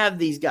going to have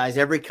these guys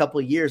every couple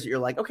of years that you're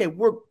like, okay,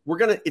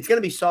 it's going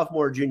to be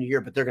sophomore or junior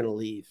year, but they're going to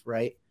leave,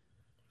 right?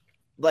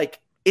 Like,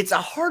 it's a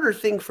harder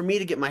thing for me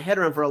to get my head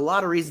around for a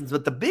lot of reasons.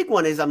 But the big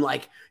one is I'm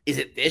like, is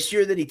it this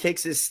year that he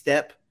takes his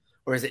step?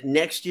 Or is it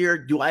next year?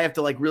 Do I have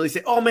to really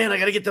say, oh, man, I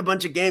got to get to a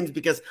bunch of games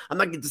because I'm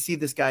not going to see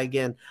this guy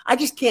again? I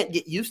just can't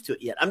get used to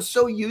it yet. I'm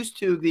so used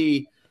to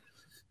the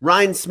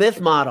Ryan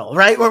Smith model,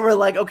 right? Where we're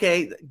like,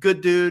 okay,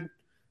 good dude,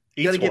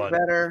 you got to get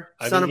better,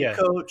 son of a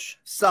coach,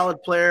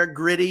 solid player,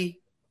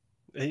 gritty.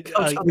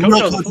 Coach on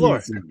the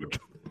floor.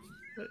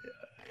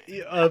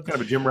 Kind of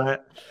a gym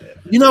rat.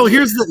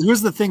 Here's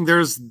the thing.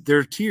 There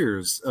are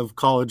tiers of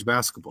college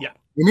basketball. Yeah.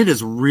 And it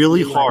is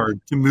really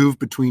hard to move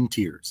between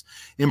tiers.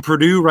 And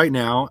Purdue right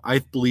now, I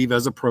believe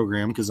as a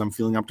program, because I'm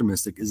feeling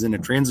optimistic, is in a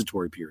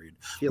transitory period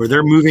where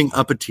they're moving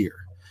up a tier.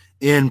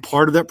 And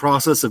part of that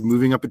process of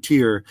moving up a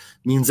tier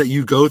means that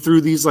you go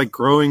through these like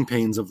growing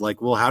pains of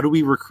like, well, how do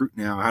we recruit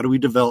now? How do we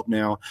develop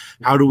now?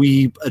 How do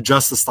we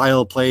adjust the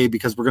style of play?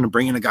 Because we're going to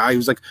bring in a guy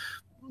who's like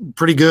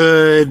pretty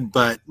good,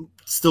 but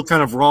still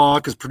kind of raw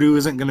because Purdue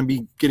isn't going to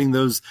be getting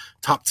those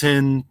top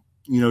 10,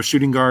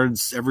 shooting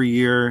guards every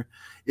year.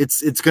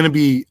 It's going to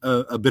be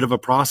a bit of a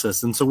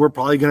process. And so we're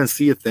probably going to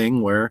see a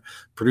thing where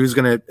Purdue's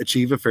going to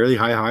achieve a fairly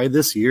high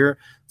this year.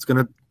 It's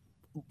going to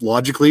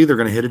logically, they're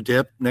going to hit a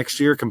dip next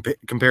year,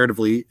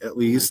 comparatively at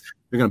least.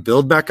 They're going to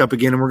build back up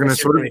again, and we're going to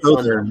sort of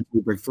go there and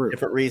break through.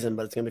 Different reason,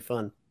 but it's going to be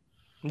fun.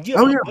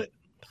 Yeah. But,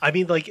 I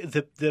mean, like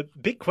the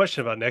big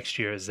question about next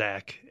year is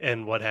Zach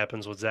and what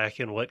happens with Zach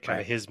and what kind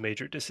of his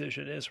major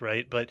decision is,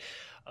 right? But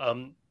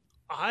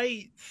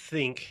I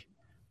think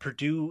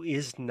Purdue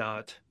is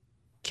not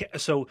 –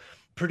 so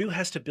Purdue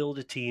has to build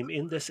a team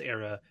in this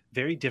era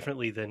very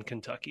differently than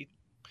Kentucky.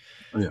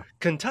 Oh, yeah.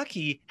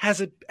 Kentucky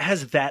has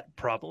that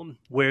problem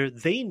where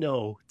they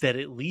know that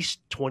at least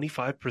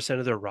 25%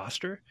 of their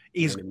roster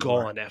is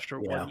gone after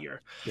 1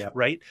 year,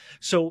 right?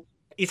 So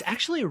it's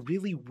actually a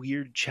really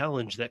weird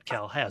challenge that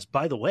Cal has.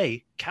 By the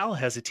way, Cal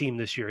has a team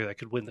this year that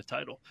could win the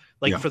title.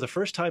 For the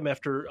first time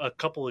after a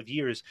couple of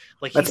years,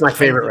 that's my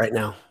favorite right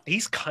now.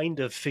 He's kind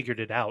of figured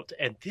it out,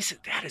 and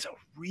that is a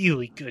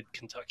really good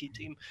Kentucky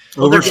team.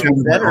 Well, they're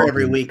getting better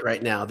every week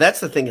right now. That's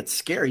the thing. It's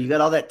scary. You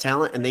got all that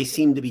talent, and they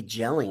seem to be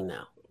gelling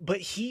now. But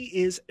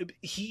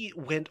he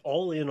went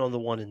all in on the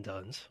one and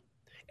dones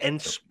and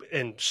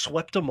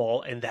swept them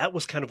all. And that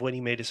was kind of when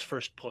he made his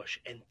first push.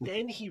 And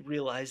then he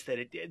realized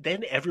that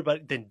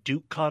then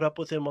Duke caught up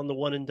with him on the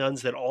one and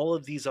dones, that all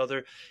of these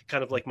other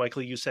kind of, like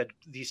Michael, you said,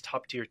 these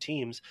top tier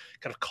teams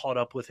kind of caught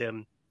up with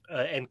him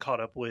and caught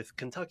up with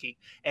Kentucky,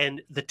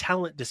 and the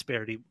talent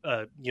disparity,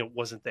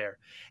 wasn't there.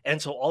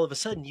 And so all of a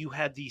sudden you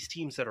had these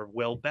teams that are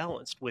well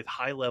balanced with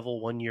high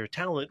level 1 year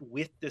talent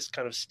with this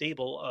kind of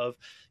stable of,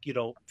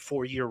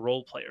 4-year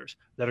role players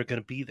that are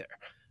going to be there.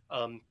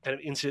 Kind of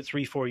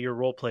 3-4 year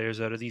role players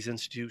out of these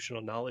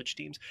institutional knowledge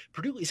teams.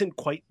 Purdue isn't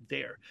quite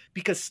there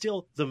because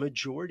still the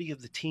majority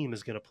of the team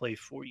is going to play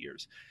 4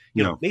 years.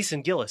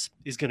 Mason Gillis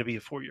is going to be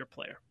a 4-year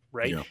player.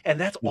 Right. Yeah. And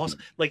that's awesome.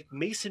 Like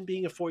Mason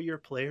being a 4-year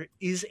player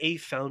is a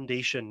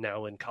foundation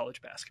now in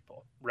college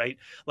basketball, right?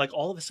 Like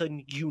all of a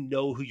sudden,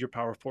 who your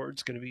power forward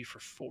is going to be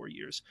for 4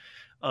 years.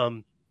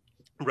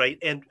 Right.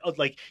 And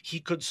he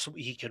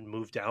can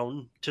move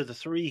down to the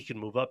 3, he can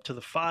move up to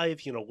the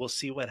 5. We'll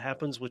see what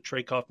happens with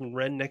Trey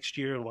Kaufman-Renn next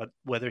year and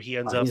whether he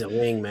ends up. He's a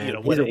wing, man.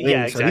 He's a wing,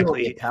 yeah,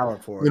 exactly. So power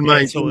forward. In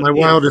my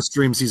wildest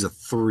dreams, he's a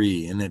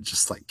 3, and it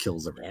just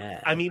kills everything.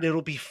 Yeah. I mean,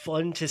 it'll be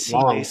fun to see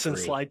Mason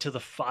slide to the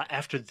 5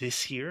 after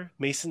this year.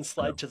 Mason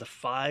slide to the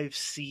 5,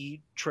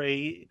 see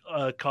Trey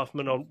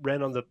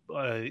Kaufman-Renn on the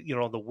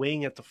on the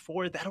wing at the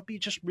 4. That'll be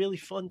just really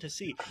fun to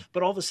see.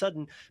 But all of a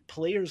sudden,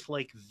 players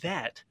like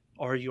that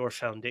are your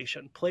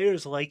foundation.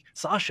 Players like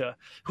Sasha,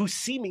 who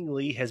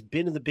seemingly has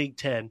been in the Big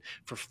Ten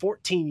for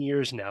 14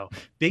 years now.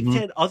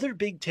 Other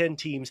Big Ten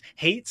teams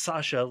hate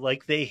Sasha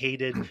like they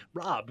hated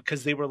Rob,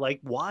 because they were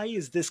like, why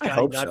is this guy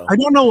not? So. I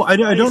don't know. I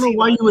don't know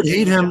why you would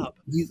hate him.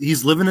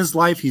 He's living his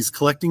life. He's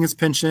collecting his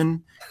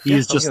pension.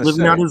 He's just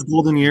living out his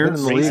golden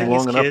years. He's been in the league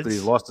long enough that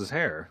he's lost his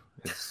hair.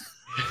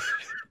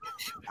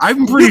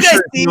 I'm pretty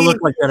sure he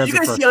look like that as a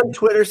freshman. You guys see on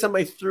Twitter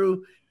somebody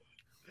threw,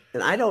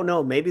 and I don't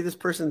know, maybe this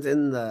person's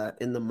in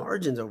the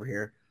margins over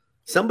here.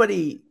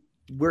 Somebody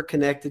we're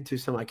connected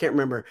to, I can't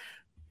remember,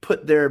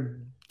 put their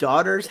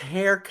daughter's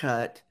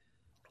haircut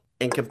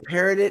and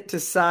compared it to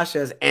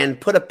Sasha's and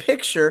put a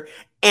picture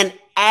and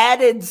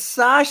added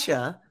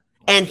Sasha,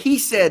 and he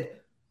said,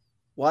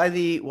 why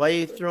are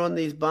you throwing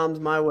these bombs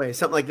my way?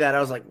 Something like that. I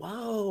was like,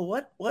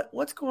 whoa,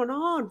 what's going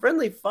on?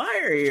 Friendly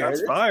fire here.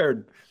 Shots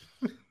fired.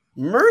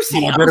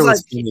 Mercy. I bet it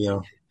was funny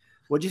though.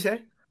 What'd you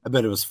say? I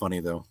bet it was funny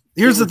though.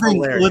 Here's the thing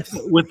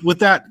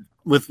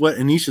with what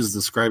Anisha's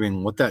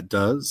describing, what that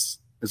does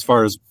as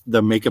far as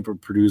the makeup of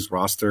Purdue's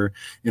roster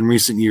in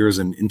recent years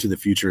and into the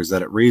future is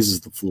that it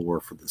raises the floor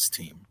for this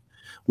team,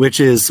 which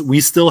is we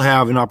still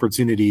have an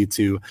opportunity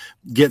to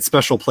get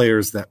special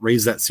players that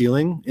raise that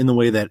ceiling in the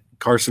way that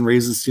Carson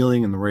raises the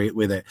ceiling, in the way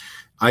that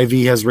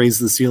Ivy has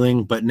raised the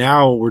ceiling. But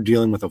now we're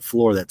dealing with a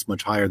floor that's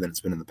much higher than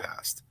it's been in the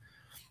past.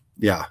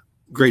 Yeah.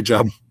 Great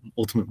job,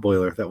 Ultimate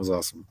Boiler. That was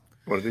awesome.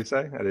 What did he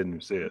say? I didn't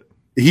even see it.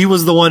 He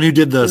was the one who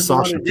did the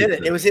Sasha.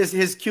 It was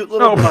his cute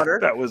little daughter.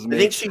 That was me. I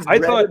think she's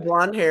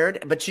blonde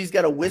haired, but she's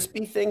got a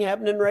wispy thing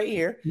happening right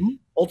here. Mm-hmm.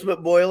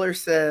 Ultimate Boiler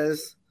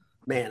says,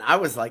 "Man, I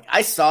was like,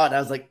 I saw it. I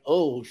was like,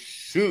 oh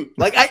shoot!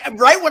 Like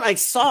right when I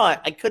saw it,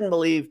 I couldn't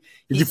believe."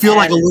 Did you feel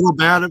like a little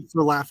bad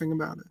for laughing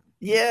about it?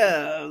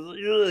 Yeah,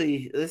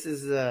 really. This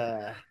is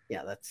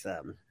that's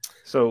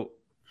So.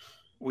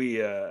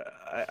 I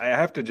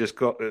have to just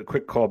go a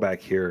quick call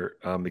back here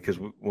because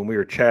when we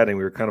were chatting,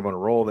 we were kind of on a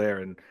roll there,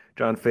 and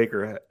John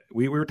Faker,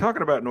 we were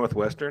talking about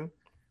Northwestern,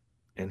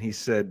 and he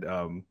said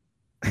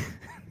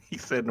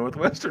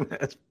Northwestern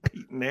has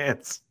Pete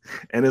Nance,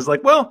 and is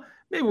like, well,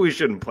 Maybe we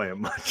shouldn't play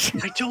him much.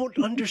 I don't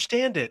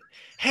understand it.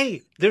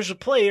 Hey, there's a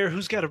player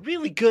who's got a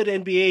really good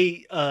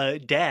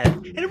NBA dad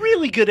and a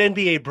really good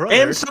NBA brother.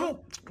 And some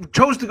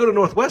chose to go to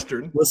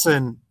Northwestern.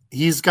 Listen,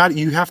 you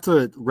have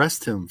to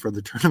rest him for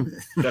the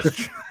tournament. That's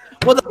true.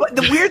 Well,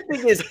 the weird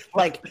thing is,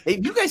 like,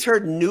 have you guys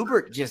heard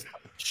Newbert just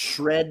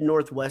shred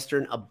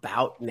Northwestern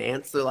about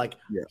Nance? They're like,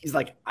 He's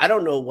like, I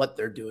don't know what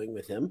they're doing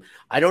with him.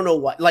 I don't know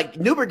what. Like,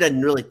 Newbert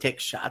doesn't really take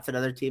shots at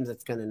other teams.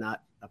 That's kind of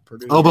not a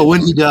Purdue. Oh, but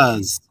when he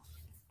does.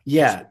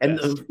 Yeah. He's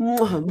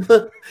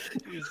the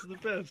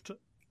best.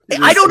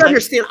 I don't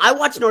understand. I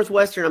watch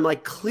Northwestern. I'm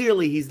like,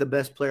 clearly he's the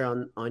best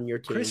player on your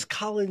team. Chris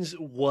Collins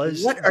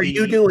was. What are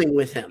you doing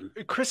with him?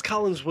 Chris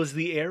Collins was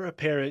the heir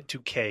apparent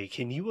to K.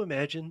 Can you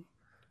imagine?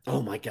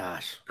 Oh my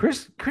gosh.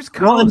 Chris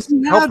Collins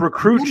helped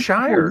recruit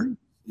Shire.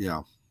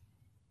 Yeah.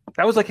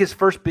 That was like his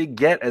first big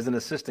get as an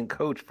assistant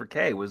coach for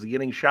K, was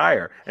getting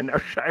Shire. And now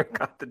Shire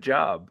got the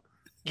job.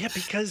 Yeah,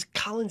 because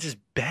Collins is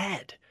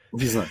bad.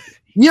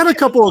 He had a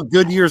couple of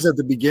good years at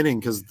the beginning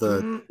because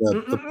the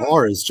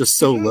bar is just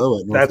so low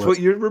at Northwestern. That's what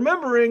you're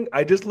remembering.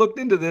 I just looked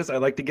into this. I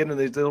like to get into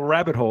these little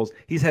rabbit holes.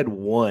 He's had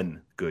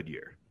one good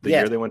year. The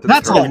year they went to the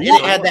tournament.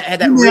 And had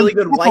that really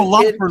good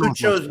white kid who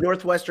chose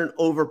Northwestern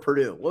over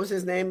Purdue. What was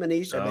his name,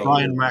 Manish?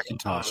 Brian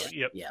McIntosh.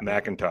 Yep. Yeah.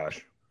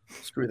 McIntosh.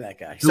 Screw that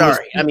guy.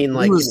 Sorry. I mean,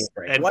 like,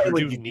 and why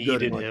Purdue would you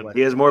needed him.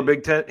 He has more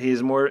Big Ten. He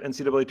has more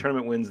NCAA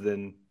tournament wins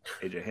than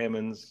AJ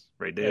Hammonds,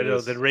 Ray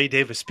Davis. Than Ray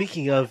Davis.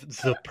 Speaking of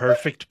the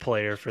perfect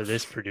player for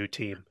this Purdue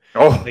team,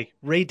 like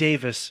Ray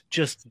Davis,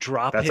 just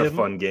drop him. That's a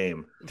fun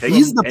game.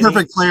 He's the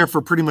perfect player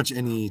for pretty much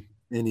any.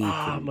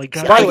 Oh my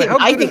God!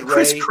 I think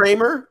Chris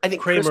Kramer. I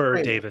think Kramer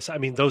or Davis. I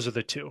mean, those are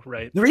the two,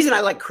 right? The reason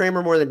I like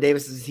Kramer more than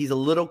Davis is he's a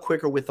little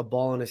quicker with the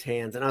ball in his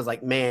hands, and I was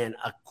like, man,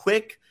 a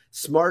quick,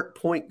 smart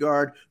point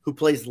guard who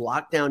plays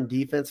lockdown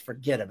defense.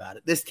 Forget about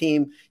it. This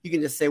team, you can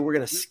just say we're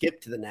going to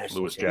skip to the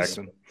national. Lewis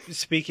Jackson.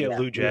 Speaking of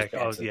Lou Jack,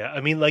 I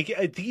mean,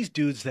 like these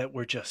dudes that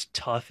were just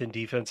tough and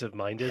defensive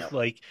minded,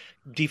 like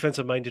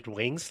defensive minded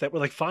wings that were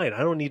like, fine, I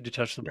don't need to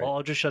touch the ball.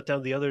 I'll just shut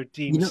down the other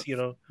teams.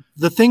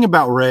 The thing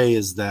about Ray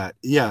is that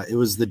it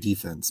was the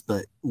defense,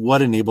 but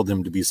what enabled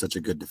him to be such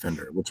a good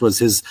defender, which was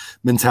his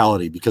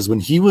mentality. Because when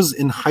he was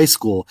in high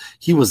school,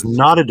 he was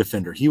not a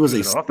defender. He was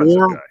a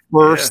score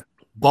first,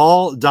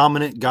 ball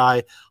dominant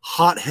guy,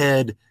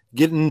 hothead,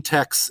 getting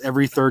texts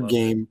every third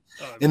game.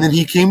 And then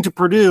he came to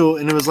Purdue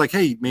and it was like,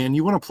 hey, man,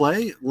 you want to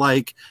play?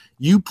 Like,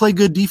 you play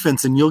good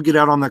defense and you'll get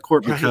out on that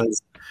court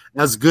because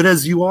as good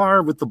as you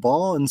are with the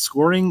ball and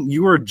scoring,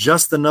 you are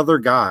just another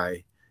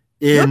guy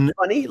in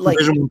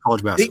Division I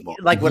college basketball.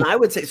 When I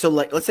would say, so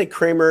like, let's say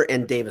Kramer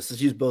and Davis,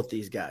 let's use both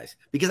these guys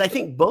because I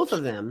think both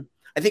of them,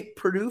 I think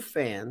Purdue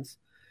fans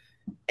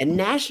and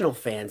national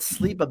fans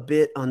sleep a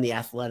bit on the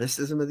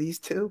athleticism of these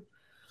two.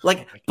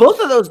 Like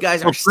both of those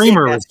guys are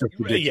Kramer was just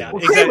ridiculous. Yeah,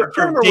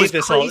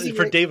 exactly.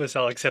 For Davis,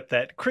 I'll accept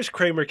that. Chris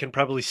Kramer can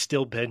probably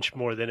still bench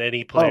more than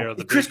any player on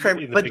the Chris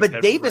Kramer.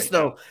 But Davis,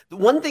 though, the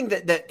one thing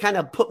that kind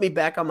of put me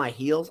back on my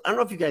heels. I don't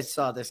know if you guys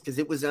saw this because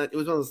it was one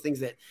of those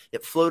things that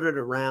it floated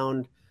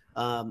around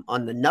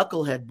on the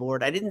Knucklehead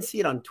board. I didn't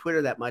see it on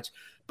Twitter that much,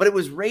 but it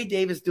was Ray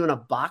Davis doing a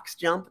box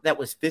jump that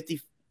was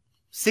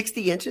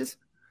 60 inches.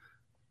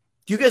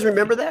 Do you guys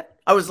remember that?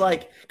 I was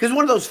like, because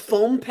one of those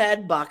foam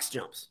pad box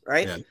jumps,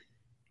 right? Yeah.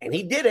 And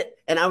he did it,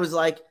 and I was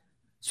like,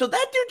 so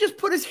that dude just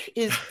put his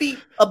feet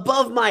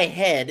above my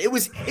head. It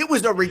was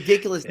a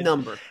ridiculous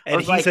number.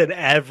 And he's an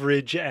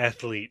average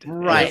athlete.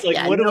 Right.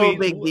 Like,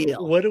 big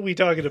deal. What are we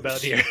talking about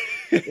here?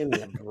 Give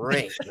me a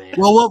break, man.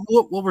 Well,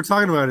 what we're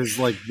talking about is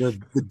like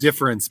the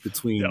difference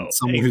between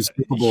someone who's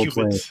capable of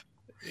playing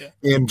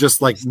and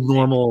just like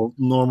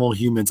normal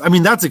humans. I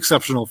mean, that's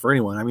exceptional for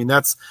anyone. I mean,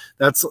 that's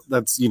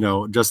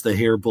just a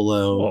hair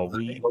below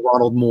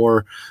Ronald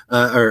Moore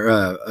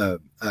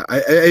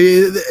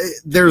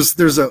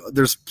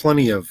there's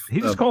plenty of. He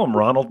just call him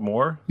Ronald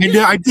Moore.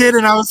 I did,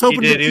 and I was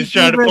hoping he was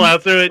trying to plow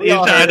through it.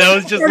 I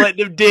was just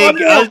letting him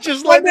dig. I was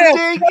just letting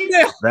him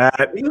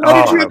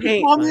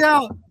dig. Call me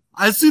out.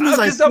 As soon as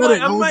I said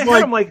it, I'm like,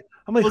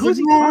 who's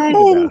he talking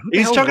about?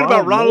 He's talking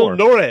about Ronald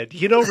Norred.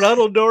 You know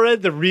Ronald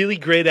Norred, the really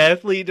great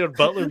athlete in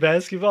Butler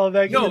basketball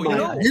back then?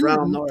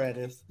 Ronald Norred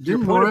is. Your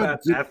point about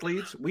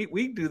athletes,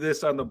 we do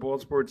this on the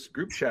Bold Sports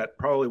group chat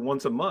probably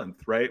once a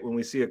month, right? When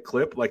we see a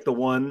clip like the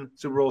one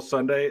Super Bowl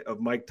Sunday of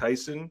Mike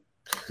Tyson.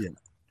 Yeah.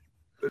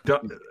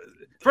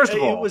 First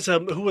of all, it was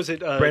who was it?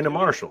 Brandon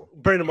Marshall.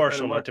 Brandon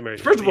Marshall, not to marry.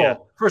 First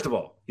of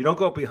all, you don't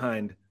go up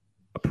behind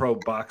a pro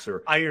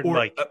boxer, Iron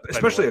Mike,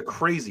 especially a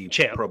crazy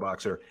pro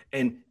boxer,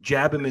 and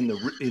jab him in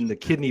the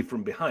kidney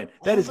from behind.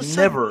 That is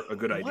never a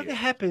good idea. What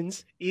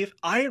happens if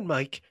Iron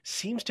Mike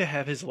seems to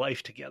have his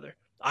life together?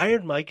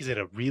 Iron Mike is in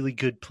a really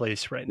good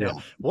place right now.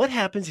 Yeah. What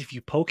happens if you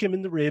poke him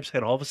in the ribs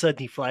and all of a sudden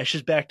he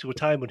flashes back to a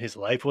time when his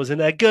life wasn't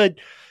that good?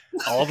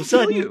 All of a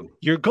sudden,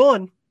 you're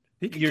gone.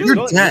 You're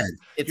dead.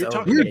 You're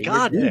talking to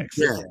God next.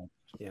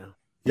 Yeah,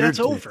 that's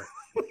over.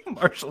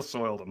 Marshall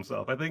soiled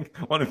himself. I think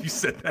one of you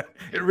said that.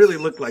 It really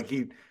looked like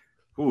he.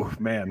 Ooh,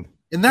 man.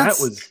 And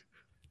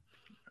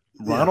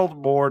Ronald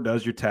Moore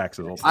does your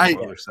taxes.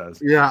 Says.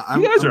 Yeah,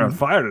 you guys are on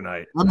fire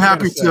tonight. I'm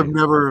happy to have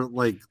never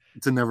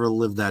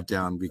live that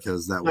down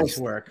because that was nice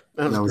work.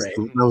 That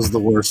was the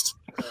worst.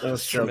 That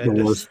was tremendous.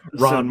 The worst.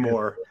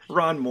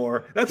 Ron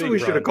Moore. That's what we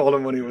should have called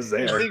him when he was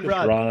there.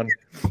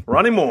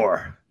 Ronnie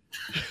Moore.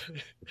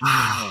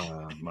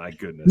 Oh, my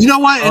goodness. You know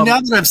what? And now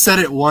that I've said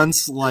it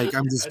once,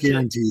 I'm just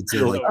guaranteed to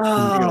you're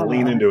gonna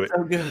lean into it.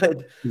 So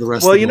good. The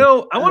rest I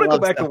want to go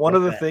back to one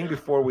other that. thing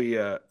before we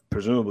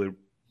presumably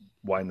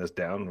wind this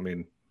down. I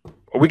mean,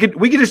 we could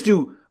just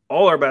do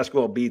all our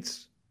basketball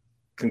beats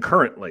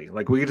concurrently.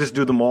 We could just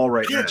do them all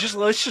right now.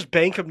 Let's just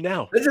bank them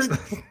now.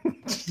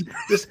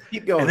 Just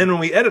keep going. And then when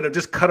we edit them,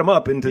 just cut them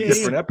up into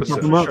different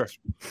episodes. Sure.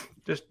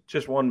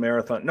 Just one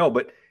marathon. No,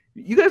 but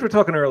you guys were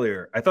talking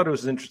earlier. I thought it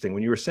was interesting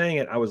when you were saying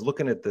it. I was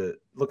looking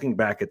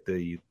back at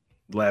the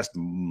last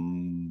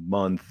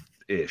month-ish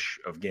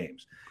of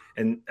games,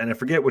 and I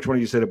forget which one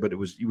of you said it, but it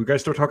was you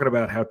guys still talking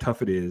about how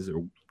tough it is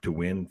to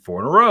win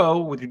 4 in a row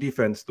with your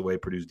defense, the way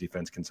Purdue's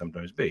defense can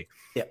sometimes be.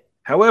 Yeah.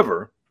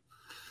 However,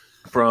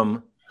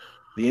 from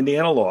the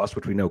Indiana loss,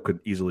 which we know could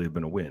easily have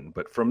been a win,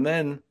 but from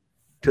then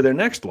to their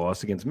next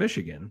loss against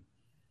Michigan,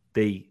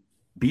 they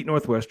beat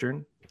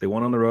Northwestern. They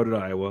won on the road at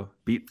Iowa,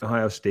 beat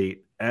Ohio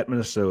State, at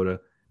Minnesota,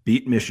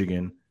 beat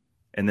Michigan,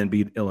 and then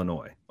beat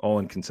Illinois, all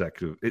in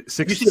consecutive.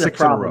 Six in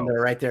a row.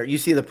 Right there. You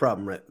see the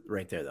problem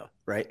right there, though,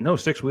 right? No,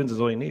 6 wins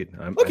is all you need.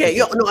 I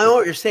know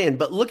what you're saying,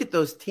 but look at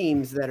those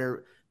teams that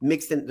are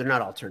mixed in. They're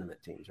not all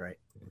tournament teams, right?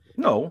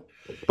 No,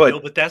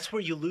 but that's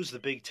where you lose the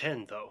Big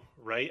Ten, though,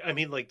 right? I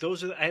mean,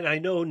 those are, and I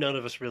know none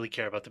of us really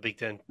care about the Big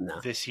Ten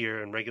this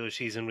year in regular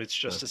season. It's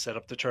just to set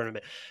up the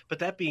tournament. But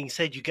that being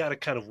said, you got to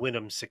kind of win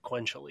them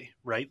sequentially,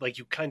 right?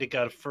 You kind of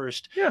got to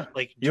first, you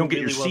don't get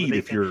your seed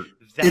if you're.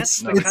 It's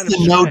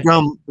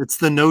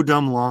the no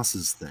dumb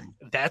losses thing.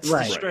 That's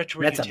the stretch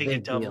where you take a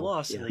dumb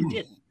loss, and they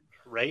didn't.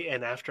 Right,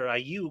 and after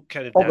IU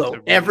kind of.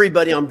 Although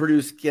everybody on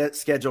Purdue's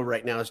schedule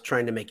right now is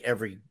trying to make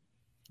every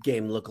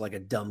game look like a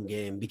dumb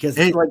game because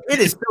it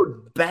is so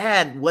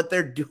bad what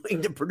they're doing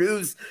to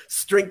Purdue's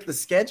strength of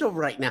schedule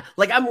right now.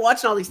 I'm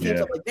watching all these teams,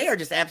 I'm they are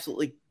just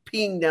absolutely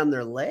peeing down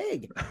their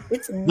leg.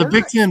 It's the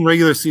Big Ten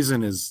regular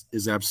season is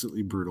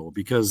absolutely brutal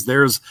because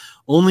there's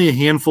only a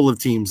handful of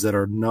teams that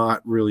are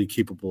not really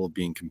capable of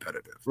being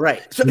competitive.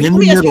 Right. So let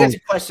me ask you guys a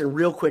question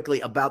real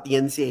quickly about the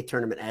NCAA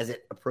tournament as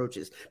it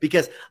approaches,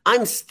 because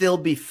I'm still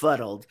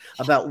befuddled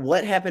about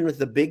what happened with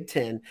the Big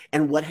Ten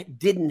and what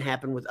didn't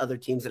happen with other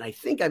teams. And I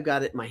think I've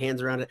got my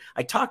hands around it.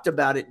 I talked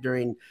about it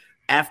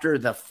after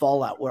the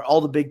fallout where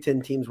all the Big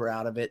Ten teams were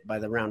out of it by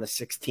the round of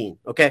 16.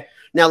 Okay.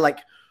 Now,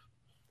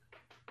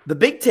 the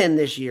Big Ten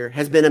this year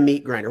has been a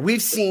meat grinder.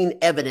 We've seen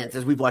evidence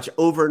as we've watched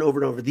over and over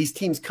and over. These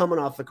teams coming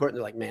off the court, and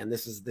they're like, man,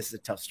 this is a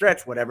tough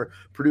stretch, whatever.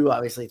 Purdue,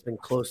 obviously, it's been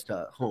close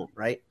to home,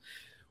 right?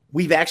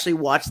 We've actually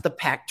watched the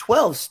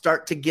Pac-12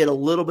 start to get a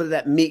little bit of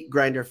that meat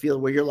grinder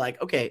feel where you're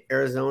like, okay,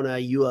 Arizona,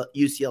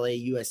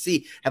 UCLA,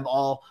 USC have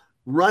all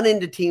run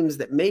into teams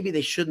that maybe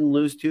they shouldn't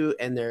lose to,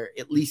 and they're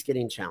at least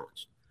getting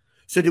challenged.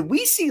 So did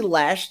we see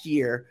last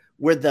year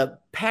where the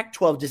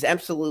Pac-12 just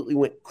absolutely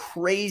went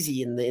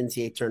crazy in the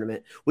NCAA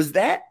tournament? Was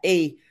that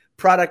a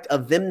product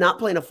of them not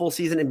playing a full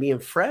season and being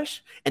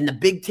fresh, and the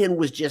Big Ten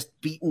was just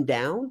beaten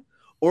down?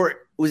 Or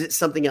was it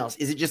something else?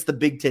 Is it just the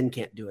Big Ten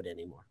can't do it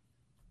anymore?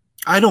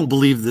 I don't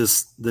believe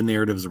the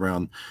narratives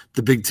around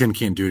the Big Ten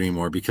can't do it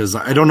anymore because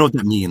I don't know what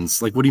that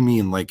means. What do you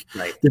mean?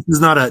 This is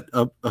not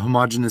a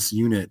homogenous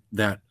unit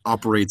that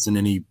operates in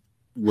any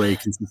way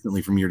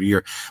consistently from year to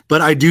year.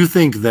 But I do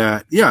think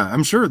that,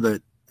 I'm sure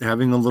that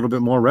having a little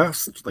bit more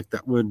rest,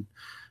 that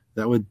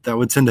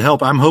would tend to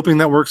help. I'm hoping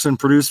that works in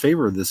Purdue's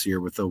favor this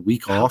year with a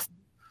week off.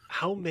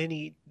 How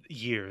many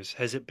years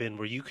has it been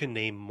where you can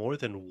name more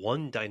than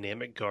one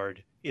dynamic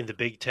guard in the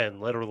Big Ten,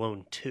 let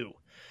alone 2?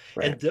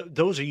 Right. And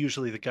those are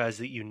usually the guys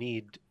that you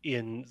need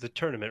in the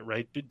tournament,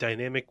 right?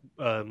 Dynamic,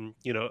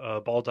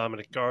 ball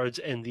dominant guards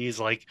and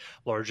these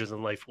larger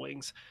than life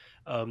wings.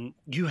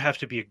 You have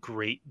to be a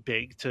great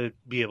big to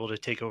be able to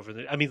take over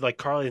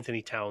Karl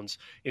Anthony Towns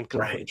in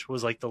college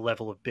was the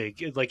level of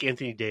big, like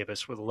Anthony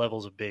Davis were the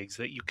levels of bigs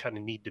that you kind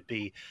of need to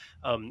be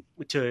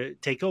to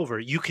take over.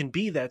 You can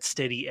be that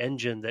steady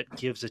engine that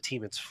gives a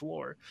team its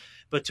floor,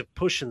 but to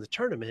push in the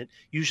tournament,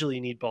 usually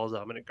you need ball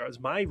dominant guards.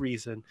 My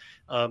reason,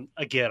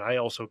 again, I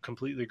also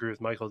completely agree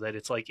with Michael that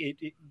it's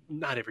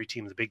not every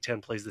team in the Big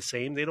Ten plays the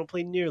same. They don't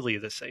play nearly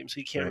the same, so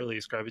you can't really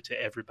ascribe it to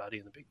everybody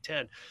in the Big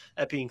Ten.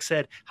 That being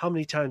said, how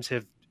many times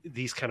have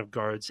these kind of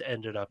guards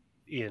ended up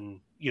in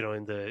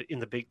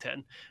the Big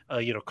Ten?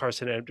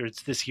 Carson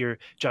Edwards this year,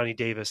 Johnny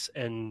Davis,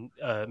 and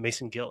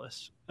Mason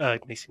Gillis.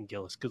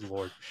 Good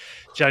Lord,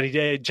 Johnny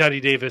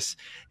Davis,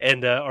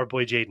 and our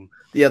boy Jaden.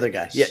 The other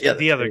guy,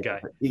 the other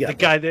guy, the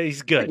guy that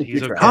he's good.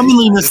 He's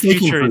commonly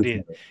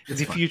mistaken.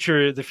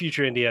 The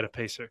future Indiana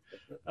Pacer.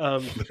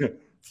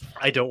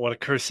 I don't want to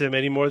curse him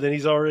any more than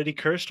he's already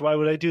cursed. Why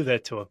would I do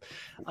that to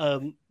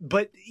him?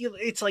 But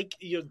it's like,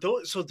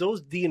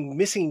 the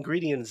missing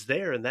ingredients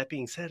there. And that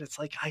being said, it's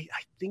like, I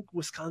think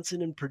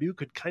Wisconsin and Purdue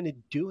could kind of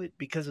do it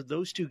because of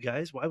those two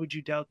guys. Why would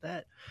you doubt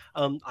that?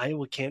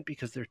 Iowa can't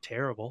because they're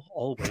terrible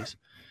always.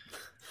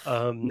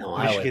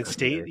 Michigan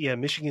State,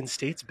 Michigan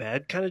State's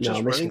bad. Kind of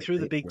just running through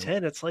the Big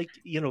Ten. It's like,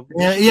 Illinois,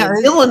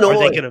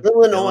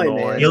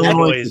 man.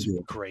 Illinois is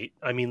great.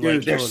 I mean,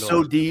 dude, they're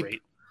so deep.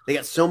 Great. They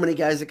got so many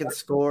guys that can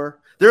score.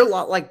 They're a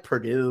lot like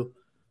Purdue,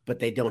 but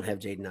they don't have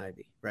Jaden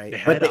Ivey, right?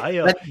 But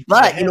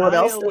you know what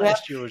else they have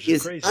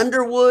is crazy.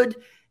 Underwood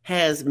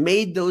has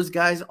made those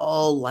guys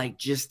all like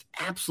just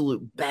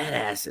absolute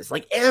badasses.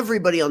 Like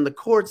everybody on the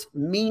court's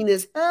mean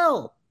as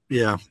hell.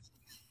 Yeah.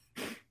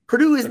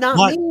 Purdue is not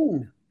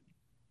mean.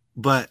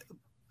 But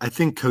I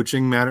think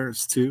coaching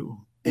matters too.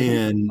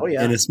 And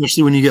and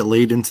especially when you get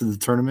late into the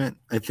tournament,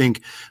 I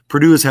think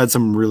Purdue has had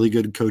some really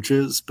good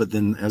coaches, but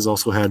then has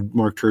also had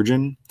Mark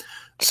Turgeon.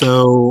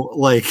 So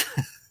like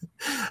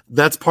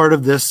that's part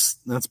of this.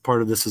 That's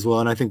part of this as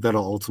well. And I think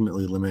that'll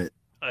ultimately limit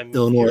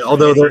Illinois.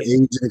 Although their age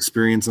and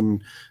experience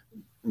and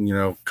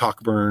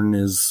Cockburn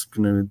is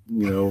gonna,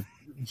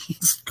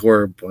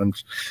 score a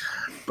bunch.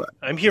 But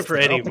I'm here for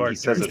any Mark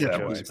Turgeon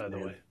jokes, by the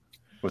way.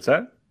 What's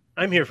that?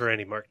 I'm here for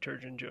any Mark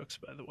Turgeon jokes,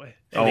 by the way.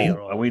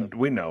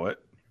 We know it.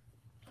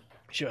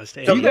 Just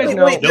so you guys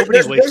know.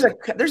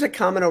 There's a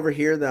comment over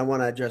here that I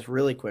want to address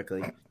really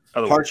quickly.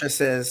 Harsha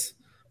says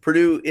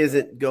Purdue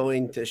isn't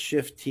going to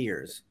shift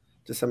tiers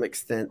to some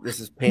extent.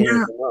 This is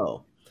Painter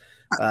below.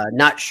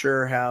 Not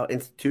sure how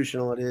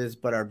institutional it is,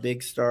 but our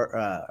big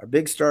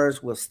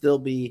stars will still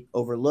be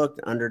overlooked,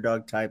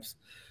 underdog types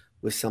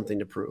with something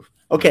to prove.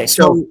 Okay,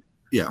 so.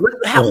 Yeah.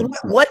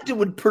 What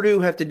would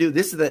Purdue have to do?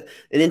 This is an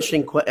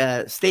interesting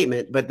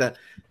statement, but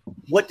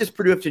what does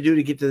Purdue have to do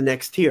to get to the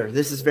next tier?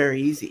 This is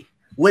very easy.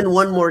 Win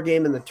one more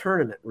game in the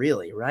tournament,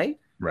 really, right?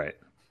 Right.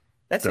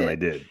 That's it. I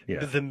did.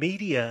 Yeah. The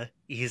media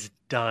is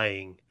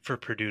dying for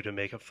Purdue to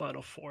make a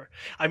Final Four.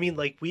 I mean,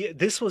 like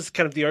this was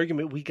kind of the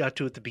argument we got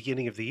to at the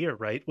beginning of the year,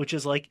 right? Which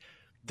is like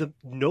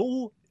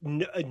no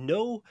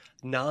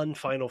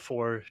non-Final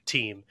Four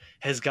team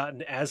has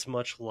gotten as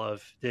much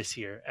love this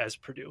year as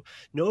Purdue.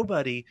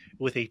 Nobody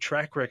with a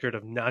track record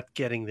of not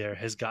getting there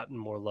has gotten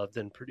more love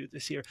than Purdue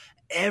this year.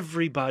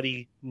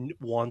 Everybody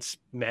wants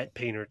Matt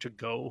Painter to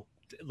go,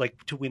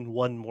 like, to win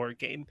one more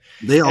game.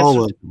 They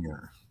all love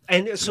him.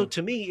 And so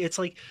to me, it's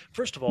like,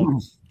 first of all,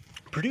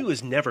 Purdue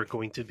is never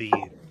going to be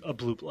a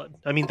blue blood.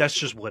 I mean, that's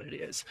just what it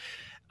is.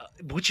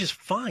 Which is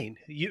fine.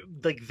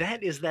 That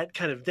is that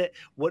kind of that.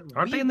 What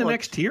aren't they in the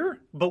next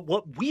tier? But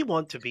what we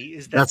want to be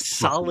is that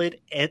solid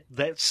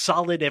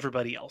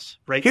everybody else,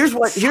 right? Here's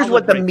what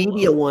the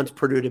media wants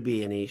Purdue to be,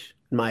 Anish,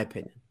 in my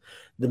opinion.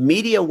 The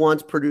media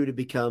wants Purdue to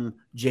become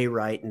Jay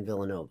Wright and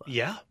Villanova.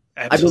 Yeah,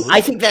 absolutely. I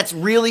think that's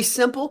really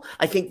simple.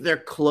 I think they're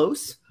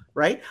close,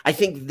 right? I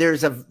think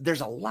there's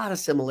a lot of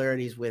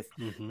similarities with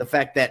the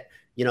fact that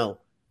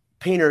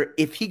Painter,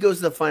 if he goes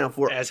to the Final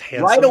Four,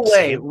 right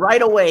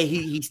away,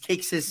 he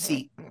takes his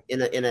seat in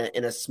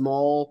a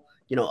small,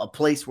 a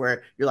place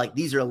where you're like,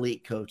 these are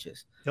elite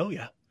coaches. Oh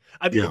yeah,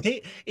 I mean,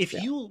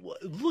 you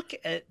look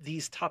at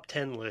these top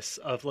 10 lists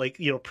of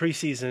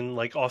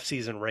preseason,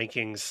 off-season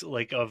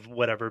rankings, of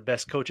whatever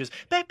best coaches,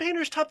 Matt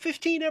Painter's top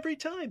 15 every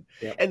time,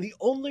 and the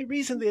only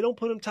reason they don't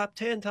put him top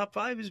 10, top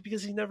 5 is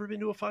because he's never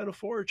been to a Final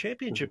Four or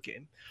championship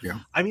game. Yeah,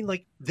 I mean,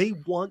 they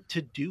want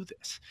to do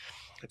this.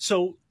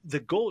 So the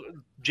goal,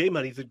 J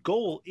Money, the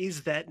goal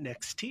is that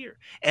next tier.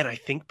 And I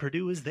think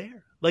Purdue is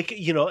there.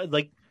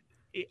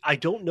 I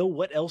don't know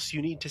what else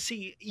you need to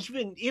see,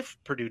 even if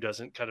Purdue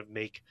doesn't kind of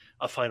make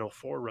a Final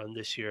Four run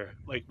this year,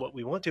 like what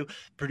we want to.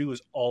 Purdue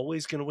is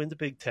always going to win the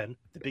Big Ten.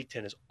 The Big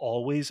Ten is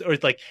always, or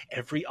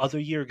every other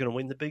year, going to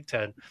win the Big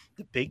Ten.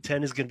 The Big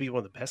Ten is going to be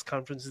one of the best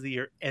conferences of the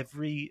year,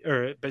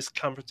 best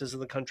conferences in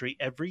the country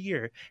every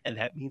year. And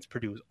that means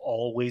Purdue is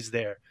always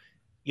there.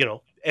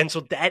 And so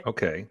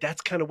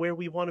that's kind of where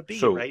we want to be,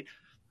 right?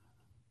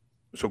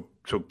 So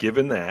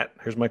given that,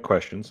 here's my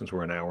question, since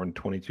we're an hour and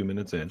 22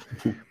 minutes in.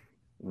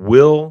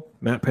 Will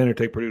Matt Painter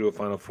take Purdue to a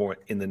Final Four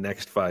in the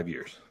next 5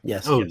 years?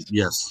 Yes. Oh,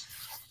 yes.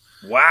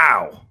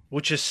 Wow.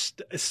 Which is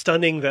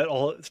stunning that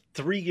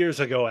 3 years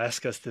ago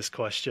asked us this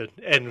question.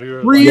 And we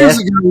were 3 years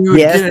ago.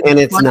 Yes, and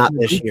it's not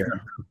this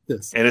year.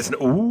 And it's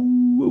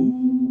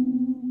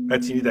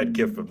you need that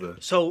gif of the.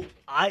 So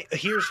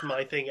here's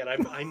my thing, and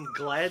I'm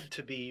glad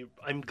to be.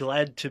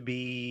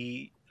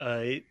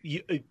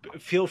 You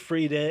feel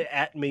free to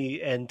at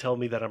me and tell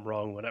me that I'm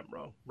wrong when I'm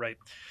wrong, right?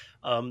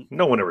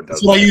 No one ever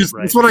does.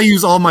 That's what I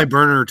use all my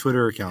burner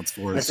Twitter accounts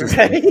for. It's just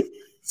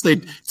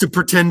to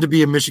pretend to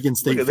be a Michigan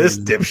State. Look at this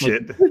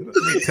dipshit.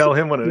 Let me tell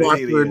him what an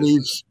idiot he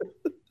is.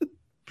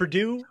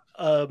 Purdue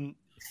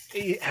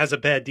has a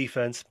bad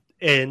defense.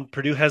 And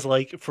Purdue has,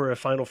 for a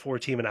Final Four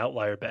team, an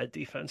outlier bad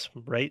defense,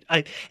 right?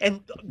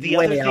 The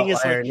other thing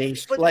is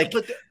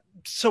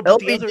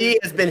LBD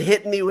has been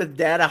hitting me with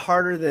data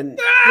harder than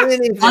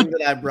anything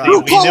that I brought.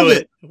 We knew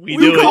it. We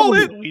knew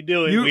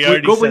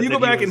it. When you go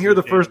back and hear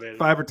the first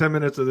 5 or 10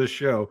 minutes of this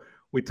show,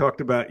 we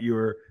talked about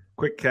your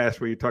quick cast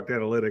where you talked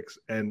analytics,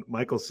 and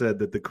Michael said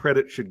that the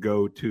credit should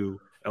go to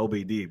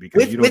LBD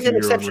because you don't with do an your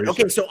exception. own research.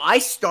 Okay, so I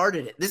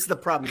started it. This is the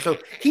problem. So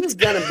he's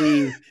gonna go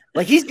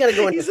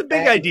into He's a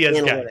big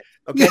ideas guy.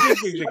 Okay,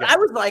 but I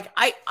was like,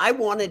 I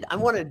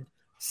wanted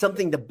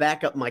something to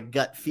back up my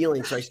gut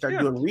feeling, so I started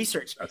doing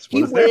research. That's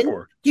what it's there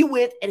for. He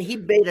went and he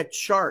made a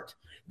chart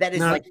that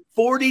is like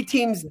 40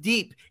 teams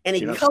deep, and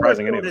he color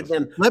coded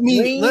them. Let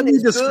me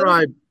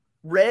describe. Good,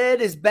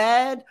 red is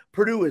bad.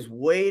 Purdue is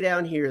way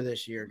down here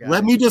this year, guys.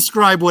 Let me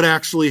describe what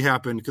actually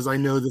happened because I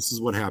know this is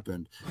what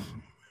happened.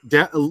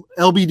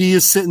 LBD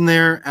is sitting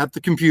there at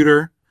the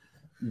computer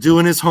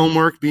doing his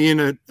homework, being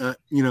a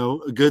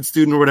good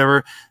student or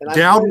whatever.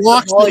 Dowd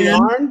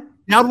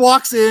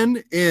walks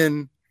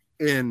in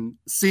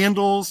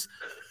sandals,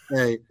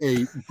 a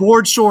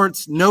board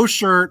shorts, no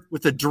shirt,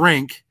 with a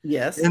drink.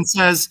 Yes, and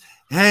says,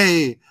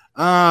 "Hey,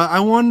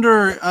 I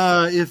wonder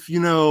if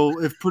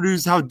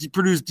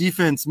Purdue's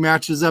defense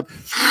matches up,"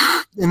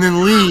 and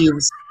then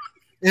leaves.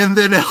 And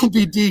then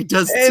LBD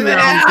does 2 man,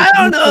 hours. I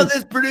don't know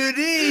this Purdue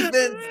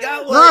defense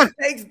got what it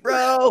takes,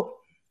 bro.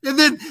 And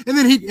then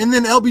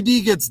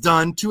LBD gets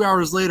done 2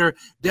 hours later.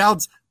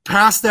 Dowd's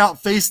passed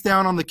out, face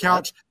down on the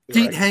couch,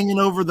 feet hanging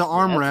over the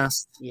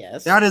armrest.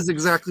 Yes, that is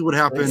exactly what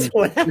happened.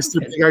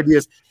 Mr. Big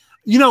Ideas.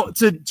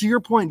 To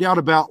your point, Dowd,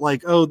 about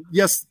like, oh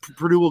yes,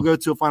 Purdue will go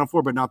to a Final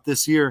Four, but not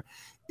this year.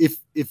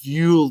 If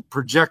you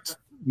project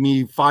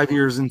me 5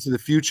 years into the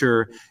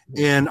future,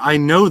 and I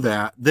know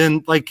that,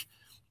 then like.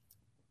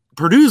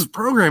 Purdue's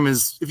program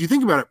is, if you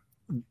think about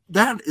it,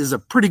 that is a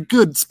pretty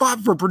good spot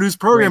for Purdue's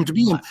program to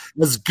be in.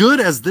 As good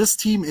as this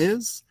team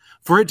is,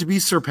 for it to be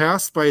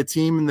surpassed by a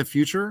team in the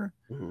future,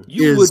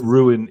 you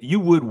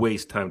would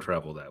waste time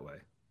travel that way.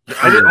 All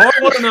I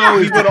want to know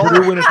is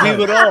Purdue win a title. We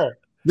would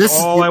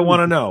all. I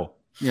want to know.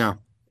 Yeah.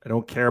 I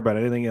don't care about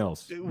anything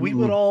else. We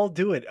would all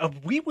do it.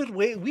 We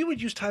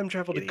would use time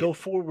travel to go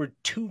forward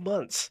 2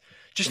 months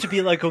just to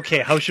be like, okay,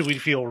 how should we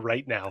feel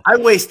right now? I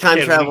waste time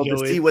travel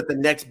to see what the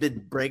next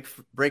big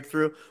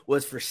breakthrough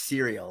was for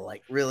cereal,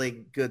 like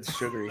really good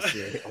sugary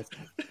cereal.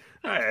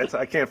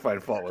 I can't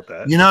find fault with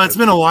that. It's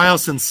been a while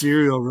since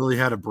cereal really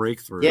had a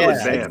breakthrough. Yeah,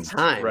 it's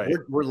time. Right.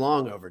 We're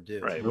long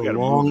overdue. Right. We're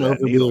long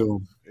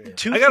overdue.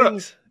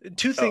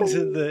 Two things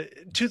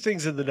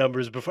in the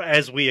numbers before,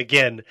 as we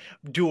again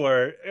do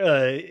our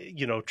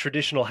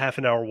traditional half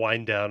an hour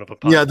wind down of a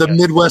podcast. Yeah, the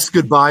Midwest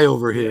goodbye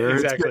over here. Yeah,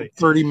 exactly. It's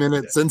been 30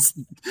 minutes since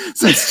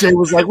Jay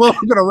was like, "Well,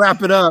 I'm going to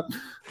wrap it up."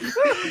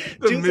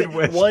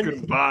 Midwest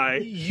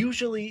goodbye.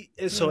 Usually,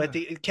 so at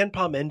the Ken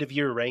Pom end of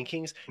year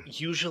rankings,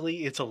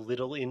 usually it's a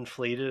little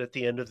inflated at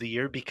the end of the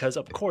year because,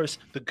 of course,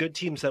 the good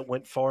teams that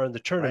went far in the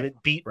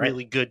tournament beat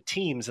really good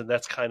teams, and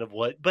that's kind of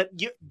what. But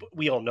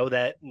we all know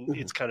that, and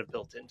it's kind of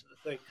built into the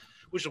thing,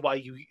 which is why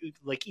you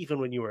like even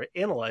when you were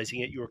analyzing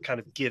it, you were kind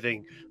of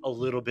giving a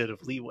little bit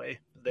of leeway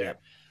there.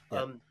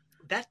 Yeah.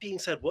 That being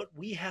said, what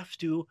we have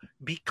to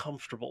be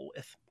comfortable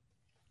with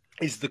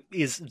is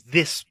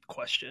this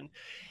question.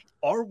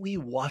 Are we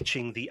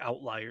watching the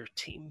outlier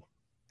team?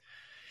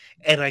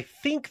 And I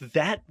think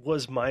that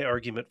was my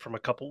argument from a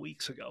couple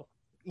weeks ago,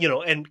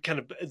 and kind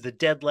of the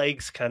dead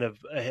legs kind of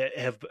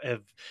have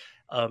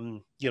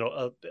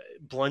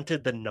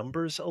blunted the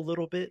numbers a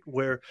little bit,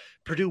 where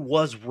Purdue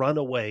was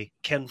runaway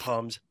Ken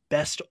Pom's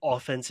best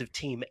offensive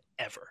team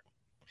ever.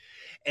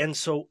 And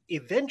so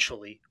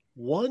eventually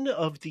one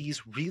of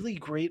these really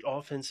great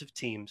offensive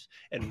teams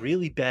and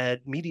really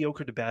bad,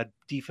 mediocre to bad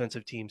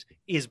defensive teams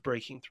is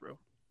breaking through.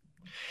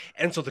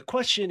 And so the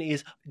question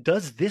is,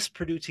 does this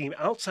Purdue team,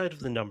 outside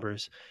of the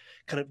numbers,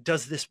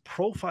 does this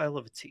profile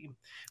of a team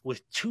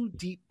with 2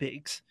 deep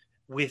bigs,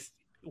 with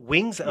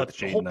wings, a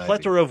whole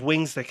plethora of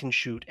wings that can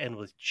shoot, and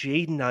with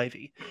Jaden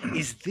Ivey,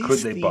 is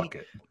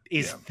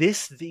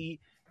this the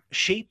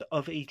shape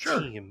of a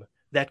team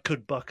that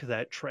could buck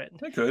that trend?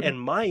 They could.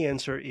 And my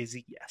answer is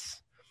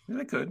yes. Yeah,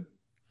 they could.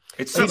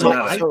 It's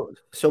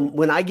so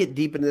when I get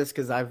deep into this,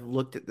 because I've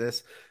looked at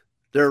this,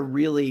 there are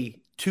really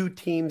 2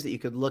 teams that you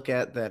could look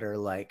at that are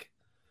like,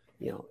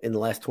 in the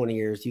last 20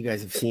 years, you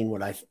guys have seen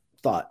what I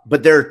thought.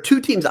 But there are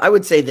 2 teams I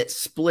would say that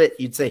split.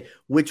 You'd say,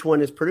 which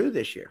one is Purdue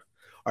this year?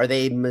 Are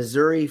they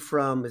Missouri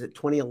from, is it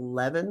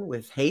 2011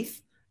 with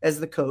Haith as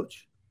the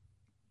coach?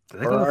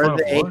 Or are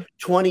they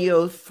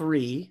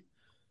 2003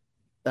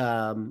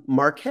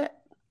 Marquette?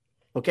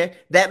 Okay.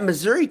 That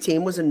Missouri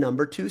team was a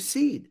number 2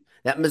 seed.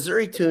 That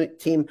Missouri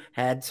team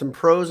had some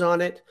pros on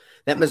it.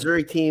 That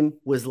Missouri team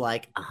was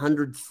like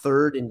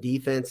 103rd in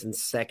defense and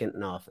 2nd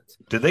in offense.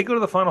 Did they go to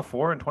the Final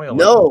Four in 2011?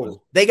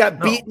 No, they got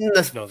beaten in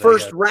the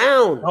first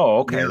round. Oh,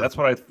 okay. Yeah. That's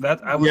what I was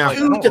like. I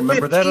don't remember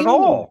 15. that at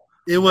all.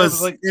 It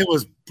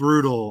was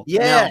brutal.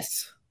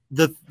 Yes.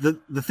 Now,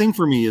 the thing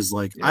for me is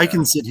like, I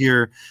can sit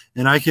here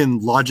and I can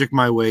logic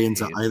my way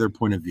into either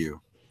point of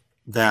view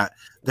that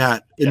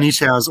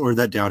Anish has or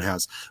that Dowd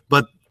has.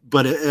 But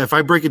if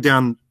I break it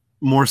down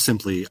more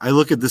simply, I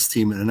look at this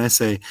team and I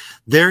say,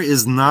 there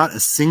is not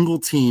a single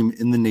team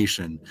in the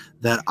nation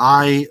that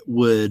I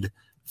would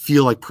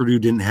feel like Purdue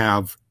didn't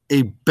have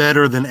a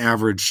better than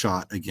average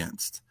shot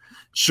against.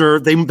 Sure,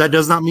 that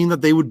does not mean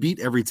that they would beat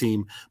every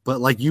team, but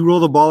like you roll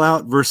the ball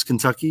out versus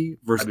Kentucky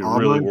versus Auburn,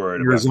 really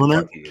worried Arizona.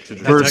 about Kentucky.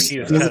 Kentucky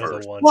is kind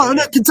of the one. Well,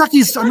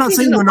 Kentucky's. I'm not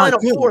saying they're not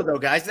good. Final Four, though,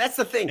 guys. That's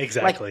the thing.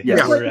 Exactly. Like, you're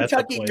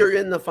Kentucky, you're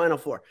in the Final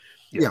Four.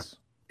 Yes.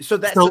 So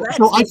that's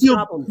I feel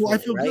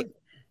right? good.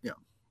 Yeah.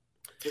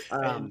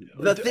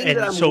 The thing that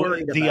I'm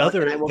worried about,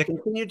 and I will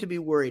continue to be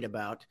worried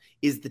about,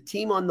 is the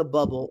team on the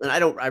bubble. And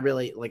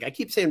I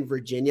keep saying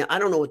Virginia. I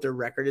don't know what their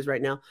record is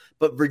right now,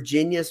 but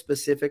Virginia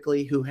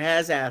specifically, who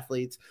has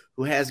athletes,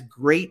 who has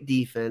great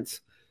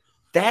defense,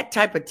 that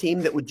type of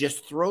team that would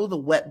just throw the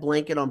wet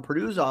blanket on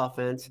Purdue's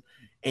offense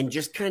and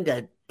just kind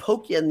of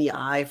poke you in the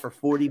eye for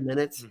 40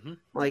 minutes. Mm-hmm.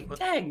 Like,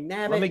 dang,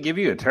 nabbit. Let me give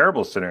you a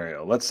terrible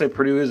scenario. Let's say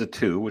Purdue is a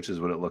 2, which is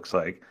what it looks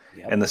like,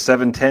 and the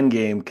 7-10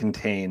 game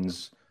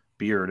contains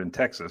Beard in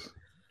Texas.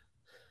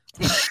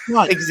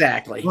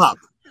 Exactly. Shut.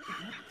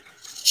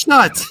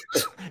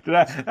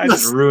 I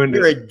just ruined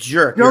You're it. You're a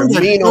jerk. You're a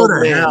mean old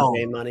man, hell.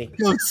 Money.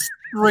 Go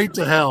straight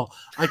to hell.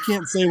 I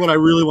can't say what I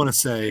really want to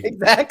say.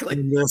 Exactly.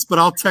 In this, but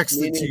I'll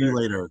text it to you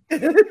later.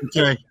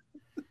 Okay.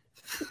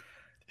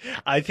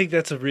 I think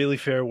that's a really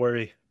fair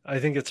worry.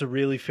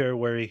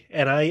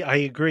 And I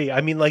agree. I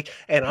mean,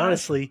 and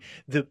honestly,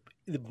 the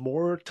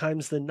more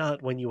times than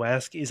not, when you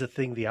ask, is a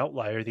thing the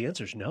outlier, the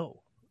answer is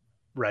no.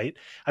 Right?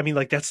 I mean,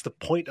 that's the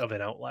point of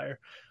an outlier.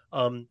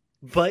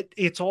 But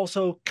it's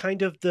also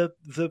kind of the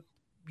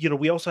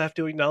we also have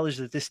to acknowledge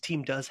that this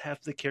team does have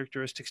the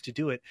characteristics to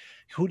do it.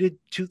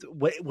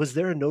 Was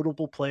there a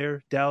notable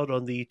player, Dowd,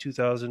 on the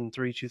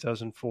 2003,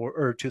 2004,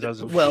 or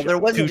 2000? Well, there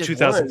wasn't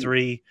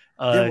 2003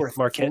 there were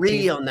Marquette 3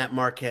 team? on that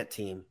Marquette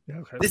team.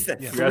 Okay.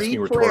 3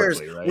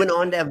 players went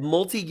on to have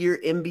multi-year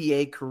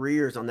NBA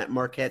careers on that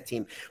Marquette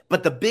team.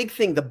 But the big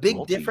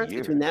difference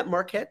between that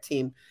Marquette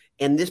team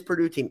and this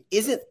Purdue team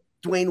isn't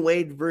Dwayne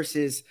Wade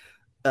versus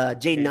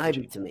Jaden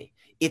Ivey to me.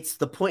 It's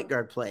the point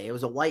guard play. It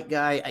was a white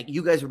guy.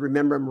 You guys would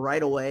remember him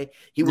right away.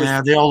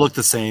 They all look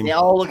the same. They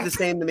all look the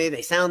same to me.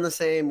 They sound the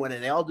same.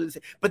 They all do the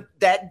same. But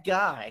that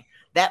guy,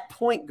 that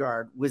point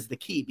guard was the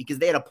key, because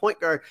they had a point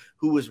guard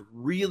who was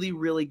really,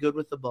 really good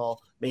with the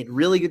ball, made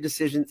really good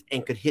decisions,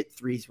 and could hit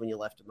threes when you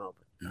left him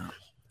open. Yeah.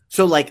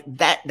 So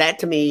that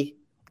to me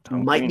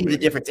might be the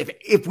difference.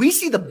 If we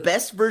see the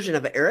best version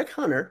of Eric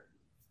Hunter,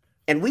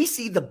 and we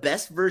see the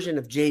best version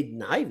of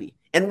Jaden Ivey,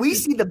 and we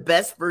see the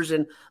best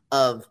version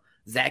of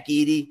Zach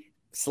Edey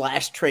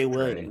 / Trey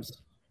Williams.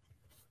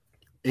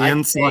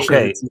 I'd say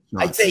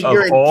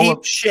you're in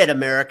deep shit,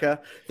 America.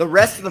 The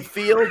rest of the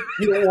field,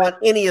 you don't want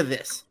any of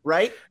this,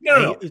 right?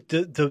 No.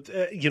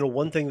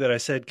 One thing that I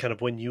said kind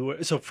of when you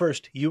were – so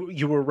first,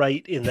 you were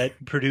right in that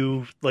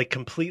Purdue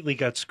completely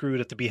got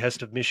screwed at the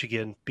behest of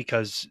Michigan,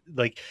 because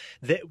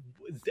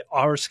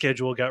our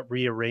schedule got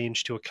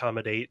rearranged to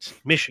accommodate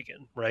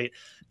Michigan, right?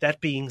 That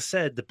being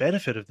said, the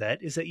benefit of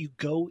that is that you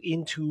go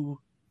into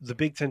the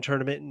Big Ten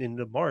tournament and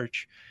into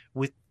March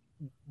with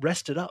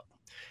rested up.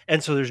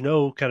 And so there's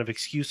no kind of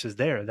excuses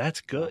there.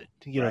 That's good.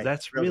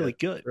 That's really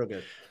good. Real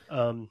good.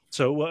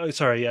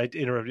 Sorry, I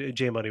interrupted.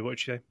 J Money,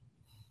 what'd you say?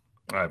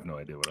 I have no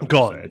idea what I'm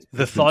gone. Say.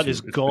 The thought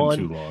is gone.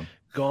 Been too long.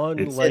 Gone.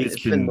 It's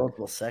been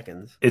multiple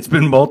seconds. It's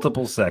been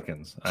multiple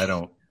seconds. I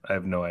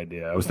have no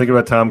idea. I was thinking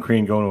about Tom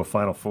Crean going to a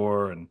Final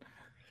Four, and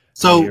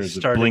so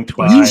blinked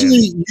by.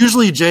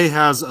 Usually Jay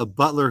has a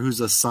butler who's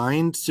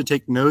assigned to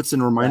take notes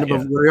and remind him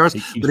of where he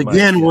is. But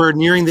again, we're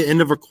nearing the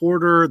end of a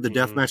quarter. The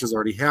death match has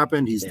already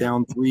happened. He's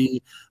down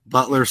 3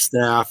 butler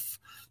staff.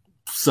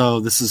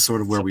 So this is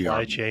sort of where we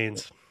are. Supply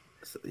chains.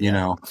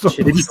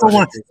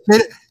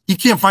 He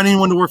can't find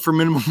anyone to work for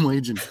minimum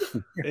wage.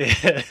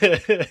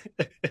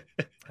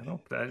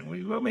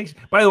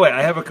 By the way,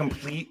 I have a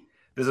complete.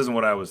 This isn't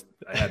what I was.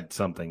 I had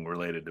something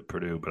related to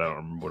Purdue, but I don't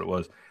remember what it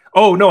was.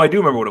 Oh no, I do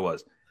remember what it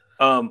was.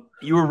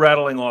 You were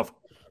rattling off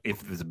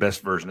if it's the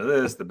best version of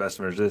this, the best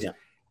version of this. Yeah.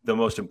 The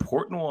most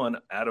important one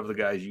out of the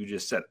guys you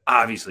just said,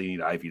 obviously you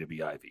need Ivey to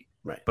be Ivey.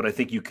 Right. But I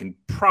think you can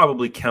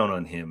probably count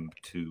on him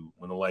to,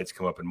 when the lights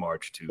come up in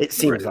March, to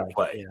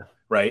play. Yeah.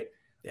 Right?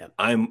 Yeah.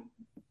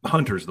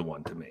 Hunter's the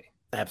one to me.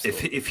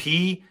 Absolutely. If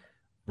he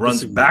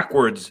runs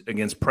backwards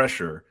against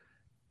pressure,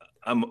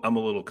 I'm a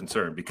little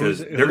concerned, because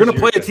they're going to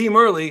play a team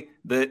early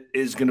that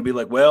is going to be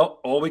like, well,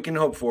 all we can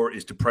hope for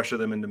is to pressure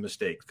them into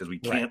mistakes, because we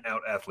can't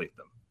out-athlete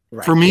them.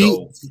 Right. For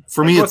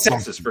me, it's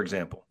Texas, for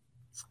example,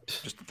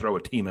 just to throw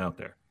a team out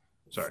there.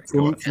 Sorry.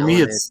 For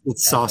me, it's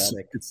Sasha.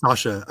 It's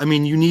Sasha. I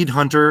mean, you need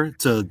Hunter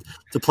to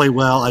play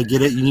well. I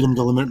get it. You need him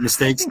to limit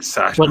mistakes.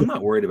 Sasha. I'm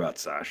not worried about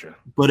Sasha.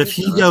 But if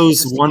he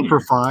goes 1 for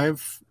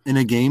 5 in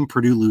a game,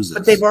 Purdue loses.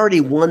 But they've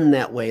already won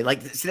that way.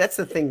 See, that's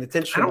the thing that's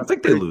interesting. I don't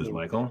think they lose,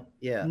 Michael.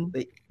 Yeah.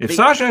 If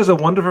Sasha has a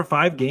 1 for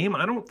 5 game,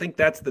 I don't think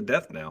that's the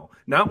death knell.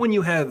 Not when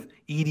you have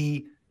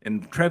Edey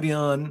and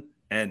Trevion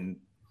and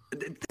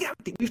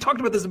we've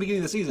talked about this at the beginning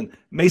of the season.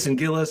 Mason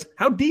Gillis.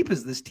 How deep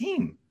is this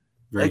team?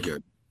 Very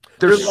good.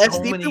 There's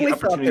so many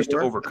opportunities to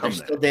overcome that.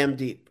 They're still damn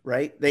deep,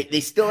 right?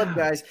 They still have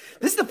guys.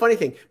 This is the funny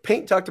thing.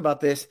 Paint talked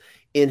about this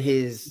in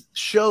his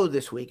show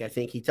this week. I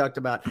think he talked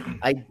about,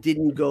 I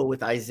didn't go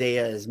with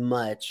Isaiah as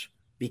much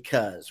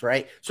because,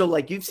 right? So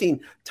like you've seen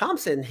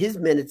Thompson, his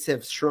minutes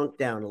have shrunk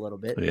down a little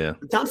bit. Yeah.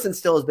 Thompson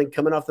still has been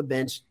coming off the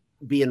bench,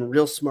 being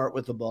real smart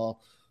with the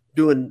ball,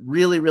 doing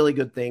really, really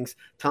good things.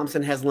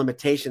 Thompson has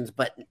limitations,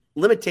 but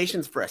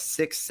limitations for a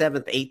 6th,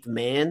 7th, 8th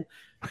man,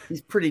 he's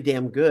pretty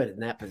damn good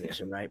in that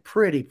position, right?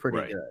 Pretty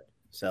Right. good.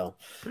 So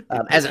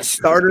as a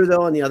starter,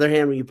 though, on the other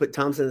hand, when you put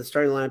Thompson in the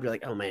starting lineup, you're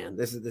like, oh man,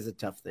 this is a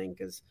tough thing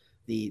because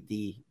the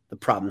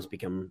problems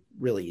become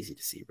really easy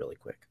to see really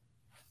quick.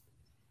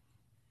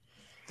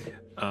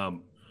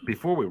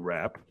 Before we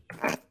wrap,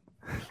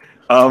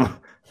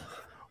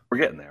 we're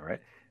getting there, right?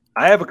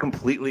 I have a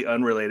completely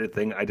unrelated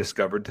thing I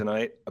discovered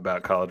tonight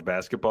about college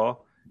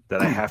basketball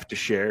that I have to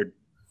share,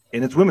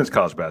 and it's women's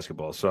college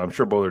basketball. So I'm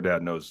sure Bowler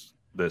Dad knows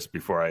this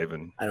before I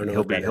even. I don't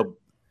know.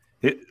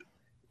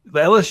 The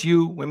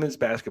LSU women's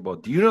basketball.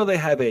 Do you know they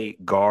have a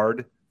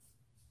guard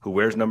who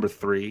wears number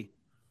 3,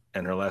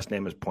 and her last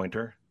name is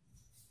Pointer?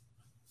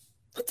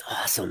 That's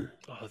awesome.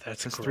 Oh,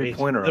 that's It's a great.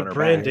 3-pointer on The her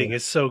branding back.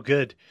 is so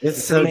good.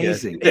 It's so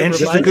amazing. good. And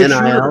she's a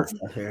reminds-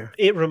 good shooter.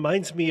 It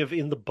reminds me of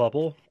in the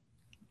bubble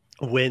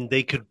when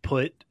they could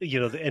put, the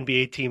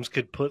NBA teams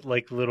could put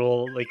like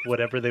little, like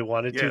whatever they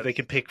wanted to. Yes. They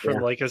could pick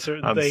from like a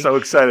certain I'm thing. so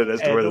excited as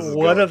to where this is And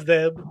one going. of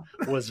them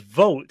was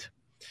vote.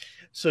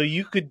 So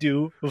you could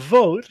do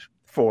vote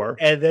 4.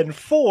 and then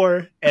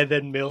 4 and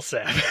then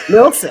Millsap.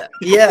 Millsap.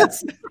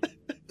 Yes.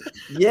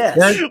 Yes.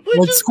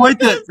 That's quite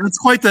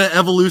the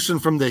evolution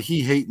from the he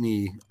hate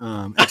me.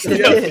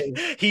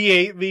 He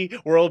ate me.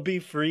 World be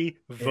free.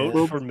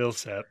 Vote for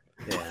Millsap.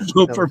 Yeah.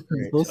 Vote for That was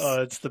great. Mills.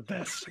 Oh, it's the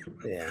best.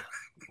 Yeah.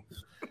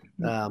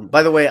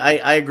 By the way,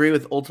 I agree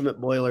with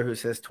Ultimate Boiler who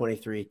says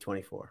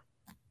 23-24.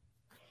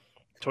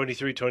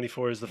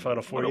 23-24 is the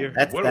final 4 year.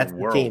 That's What a the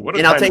world. team. What a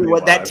And I'll time tell to you be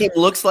what, that alive. team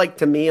looks like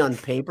to me on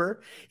paper.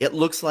 It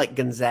looks like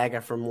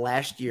Gonzaga from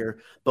last year,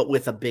 but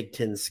with a Big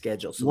Ten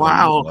schedule. So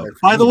Wow. they're-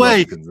 By the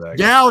way,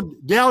 Gonzaga.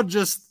 Dowd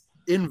just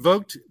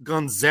invoked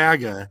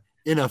Gonzaga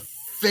in a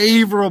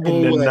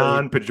favorable in a way.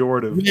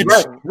 non-pejorative. Which-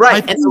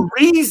 Right. I And the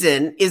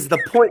reason is the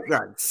point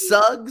guard,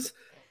 Suggs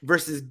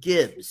versus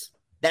Gibbs.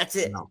 That's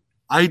it. No.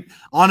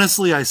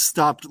 I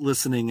stopped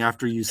listening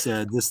after you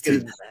said this.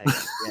 Gonzaga.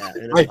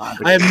 Yeah,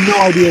 I have no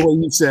idea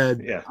what you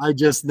said. Yeah. I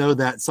just know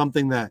that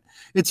something that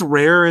it's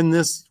rare in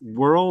this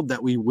world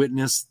that we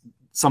witness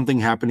something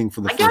happening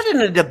for the I first got in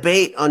a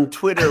debate on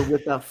Twitter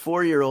with a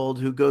 4-year-old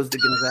who goes to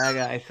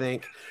Gonzaga, I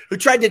think, who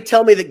tried to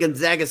tell me that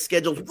Gonzaga's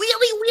schedule's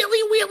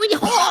really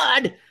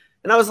hard.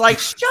 And I was like,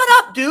 shut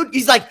up, dude.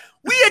 He's like,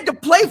 we had to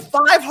play 5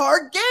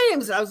 hard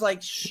games. And I was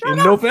like, shut in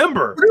up.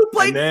 November. Purdue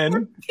played And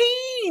then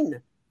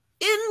 14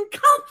 in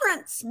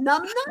conference,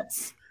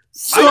 numbnuts.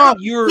 I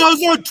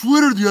was on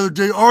Twitter the other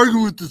day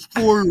arguing with this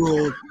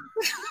 4-year-old.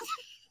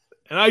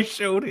 and I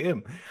showed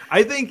him.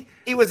 I think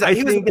He was I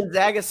a think-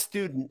 Gonzaga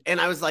student,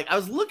 and I was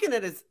looking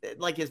at his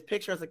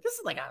picture. I was like, this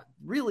is like a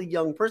really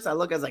young person. I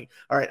was like,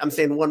 all right, I'm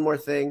saying one more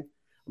thing.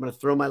 I'm gonna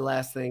throw my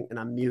last thing, and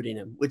I'm muting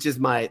him,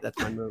 that's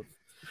my move.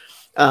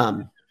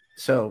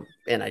 So,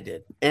 and I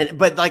did,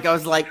 but I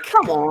was like,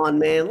 come on,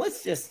 man,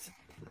 let's just.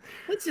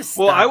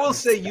 Well, I will stop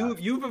say this stuff.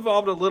 you've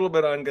evolved a little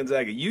bit on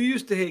Gonzaga. You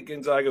used to hate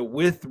Gonzaga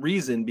with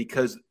reason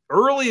because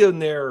early in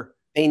their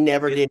They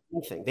never did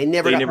anything. They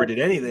never did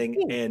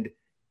anything.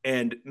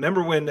 And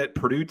remember when that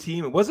Purdue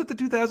team, was it the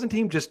 2000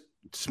 team, just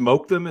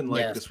smoked them in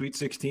Yes. the Sweet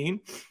 16?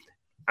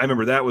 I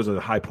remember that was a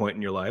high point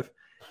in your life.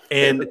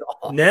 And It was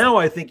awesome. now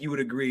I think you would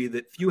agree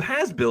that Few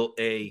has built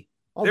they're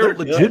they're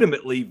good.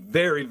 legitimately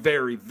very,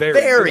 very, very,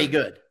 very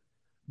good.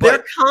 Their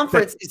But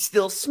conference is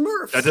still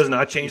Smurfs. that does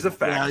not change the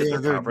fact that their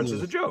they're conference good.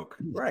 is a joke.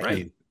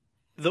 Right.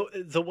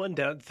 The one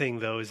down thing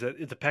though is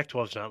that the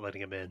Pac-12 is not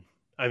letting him in.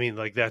 I mean,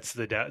 that's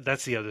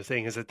the other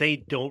thing is that they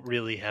don't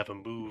really have a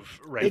move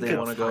right They They now.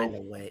 wanna could go. find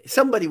a way.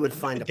 Somebody would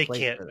find a They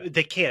place. for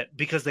them. can't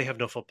because they have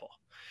no football.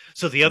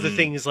 So the other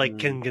thing is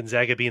can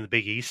Gonzaga be in the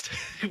Big East,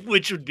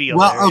 which would be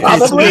Well, hilarious. okay,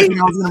 so Probably.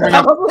 I was gonna bring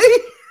up, Probably.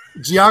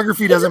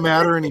 geography doesn't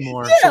matter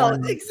anymore. Yeah, so-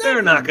 exactly.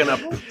 They're not going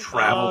to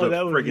travel Oh, to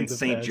that would be friggin' the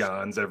St. best.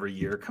 John's every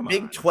year. Come on.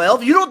 Big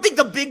 12. You don't think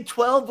the Big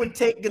 12 would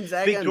take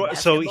Gonzaga? in So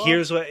basketball?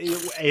 here's what: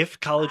 if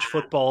college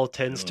football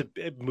tends to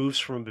it moves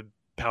from a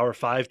Power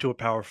 5 to a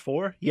Power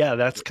 4, yeah,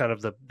 that's kind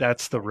of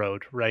the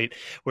road, right?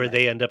 Where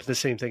they end up the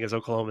same thing as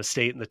Oklahoma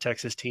State and the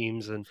Texas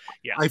teams, and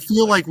yeah, I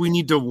feel like we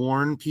need to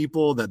warn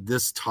people that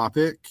this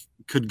topic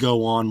could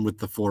go on with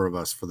the 4 of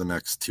us for the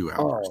next 2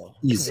 hours. Oh,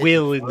 Easy.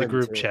 will in the fun,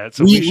 group too. chat.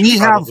 So We- we we should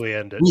have- probably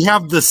end it. We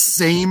have the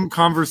same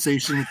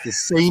conversation with the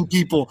same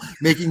people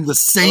making the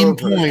same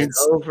Over and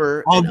points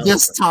over on and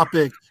this over.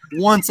 topic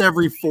once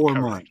every 4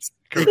 months.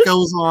 It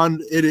goes on.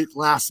 It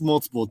lasts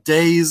multiple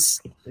days,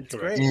 It's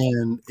great.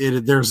 and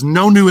there's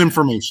no new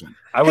information.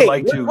 I would Hey,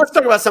 like to. let's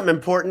talk about something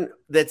important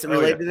that's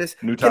related to this.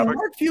 New Can topic.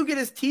 Mark Few get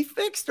his teeth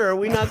fixed, or are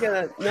we not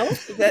going to know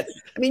that?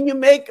 I mean, you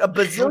make $1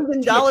 bazillion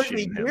a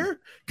shitting him. year.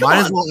 Might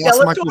as well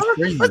ask Michael Skeletor.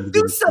 Strahan Let's to do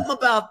do it. something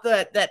about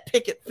that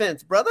picket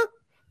fence, brother.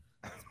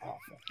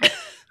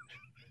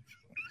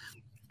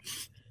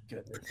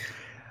 Goodness.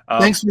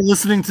 Thanks for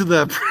listening to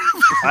the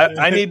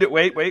I need to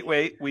wait.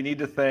 We need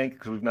to thank,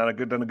 because we've not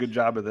done a good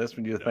job of this.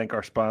 We need to thank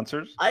our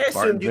sponsors. I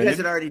assumed you guys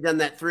had already done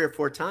that 3 or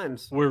 4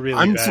 times. We're really.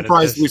 I'm bad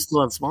surprised at this. we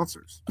still have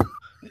sponsors.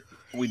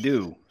 We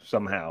do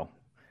somehow.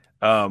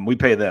 We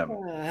pay them.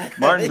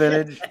 Martin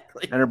Vintage,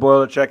 enter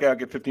Boiled at checkout,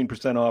 get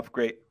 15% off.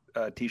 Great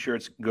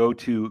t-shirts. Go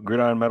to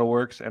Gridiron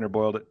Metalworks, enter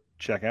Boiled at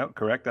checkout.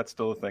 Correct? That's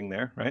still a thing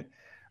there, right?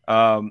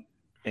 And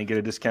get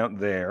a discount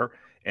there.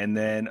 And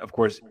then, of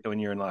course, when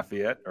you're in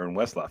Lafayette, or in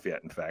West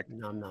Lafayette, in fact,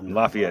 in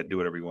Lafayette, do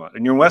whatever you want.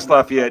 And you're in West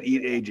Lafayette,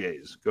 eat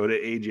AJ's. Go to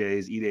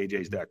AJ's,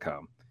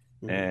 eataj's.com.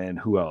 And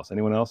who else?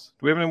 Anyone else?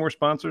 Do we have any more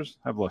sponsors?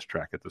 I've lost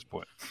track at this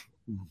point.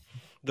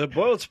 The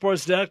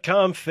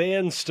BoiledSports.com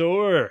fan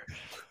store.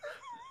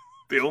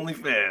 The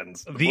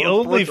OnlyFans. The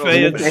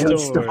OnlyFans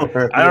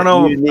store. I don't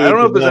know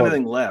if there's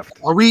anything left.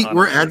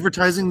 We're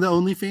advertising the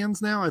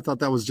OnlyFans now? I thought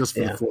that was just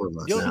for the 4 of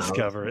us. You'll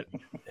discover it.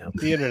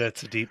 The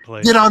internet's a deep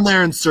place. Get on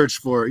there and search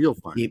for it. You'll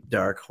find deep,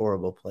 dark,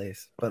 horrible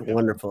place, but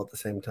wonderful at the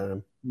same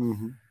time.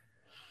 Mm-hmm.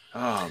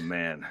 Oh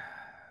man,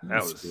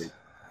 that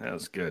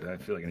was good. I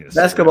feel like I need a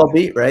basketball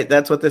beat, right?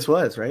 That's what this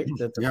was, right?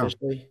 That's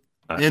officially.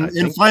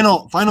 And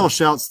final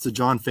shouts to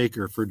John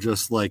Faker for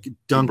just like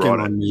dunking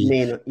on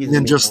me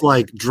and just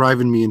like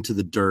driving me into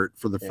the dirt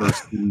for the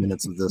first few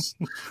minutes of this.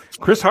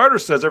 Chris Harder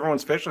says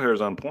everyone's facial hair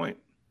is on point.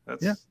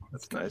 That's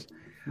nice.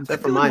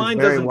 Except for mine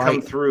doesn't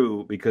come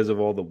through because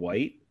of all the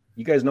white.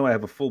 You guys know I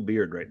have a full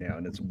beard right now,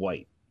 and it's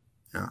white.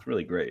 Yeah, it's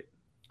really great.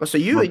 Oh, so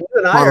you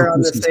and I are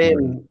on the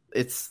same.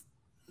 It's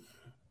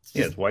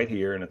white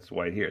here and it's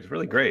white here. It's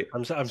really great.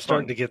 I'm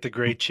starting to get the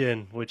gray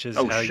chin, which is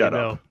how you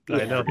know.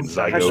 I know.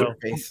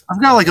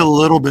 I've got like a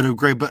little bit of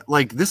gray, but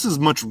like this is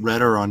much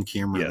redder on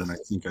camera than I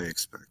think I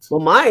expect.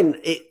 Well, mine,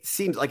 it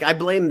seems like I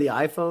blame the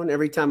iPhone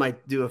every time I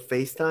do a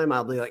FaceTime.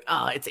 I'll be like,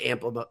 it's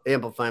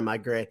amplifying my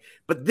gray.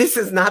 But this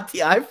is not the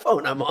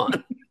iPhone I'm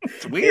on.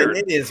 It's weird. And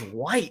it is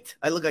white.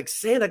 I look like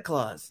Santa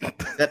Claus.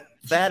 That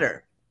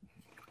fatter.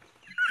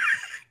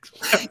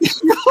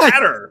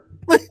 Fatter.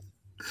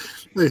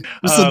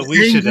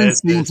 We should end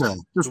Santa.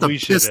 Just a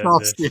pissed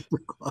off Santa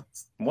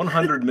Claus.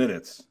 100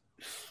 minutes.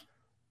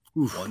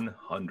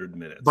 100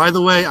 minutes. By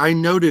the way, I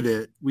noted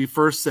it. We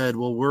first said,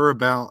 well, we're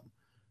about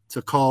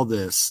to call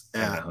this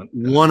at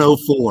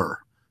 1:04.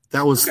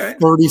 That was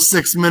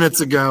 36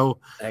 minutes ago.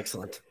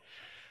 Excellent.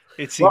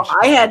 Well,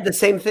 I had the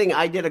same thing.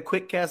 I did a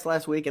quick cast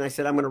last week, and I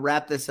said I'm going to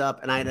wrap this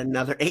up, and I had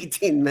another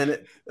 18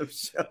 minutes of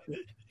show.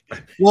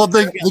 Well,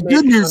 the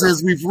good news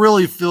is we've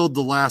really filled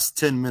the last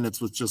 10 minutes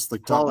with just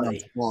like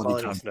quality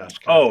content.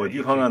 Oh, if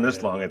you hung on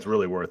this long, it's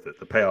really worth it.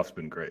 The payoff's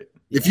been great.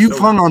 If you've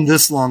hung on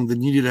this long,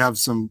 then you need to have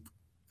some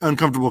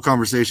uncomfortable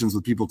conversations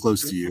with people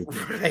close to you.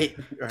 Right.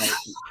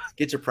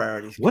 Get your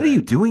priorities. What are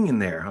you doing in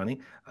there,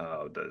 honey?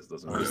 Doesn't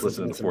just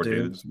listen to the 4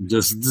 dudes.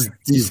 Just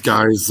these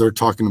guys are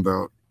talking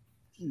about.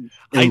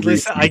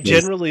 I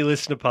generally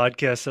listen to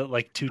podcasts at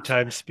like 2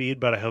 times speed,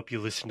 but I hope you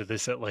listen to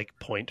this at like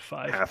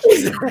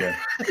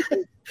 0.5.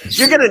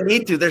 You're gonna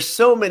need to. There's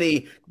so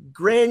many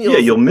granules.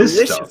 Yeah, you'll miss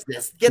stuff.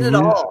 Get it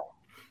all.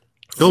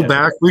 Go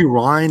back,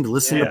 rewind,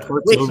 listen to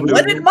parts. Wait,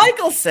 what did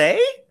Michael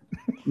say?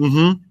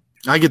 Mm-hmm.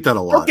 I get that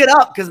a lot. Look it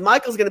up because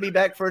Michael's going to be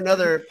back for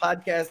another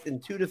podcast in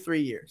 2 to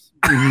 3 years.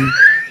 Mm-hmm.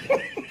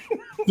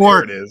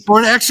 For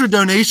an extra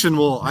donation,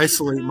 we'll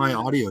isolate my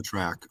audio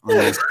track. On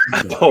this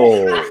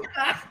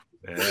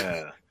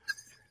yeah.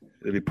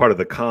 It'll be part of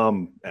the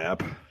Calm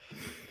app.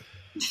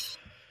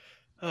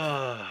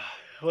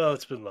 Well,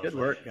 it's been lovely. Good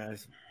work,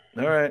 guys.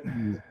 All right.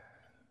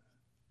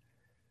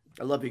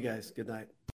 I love you guys. Good night.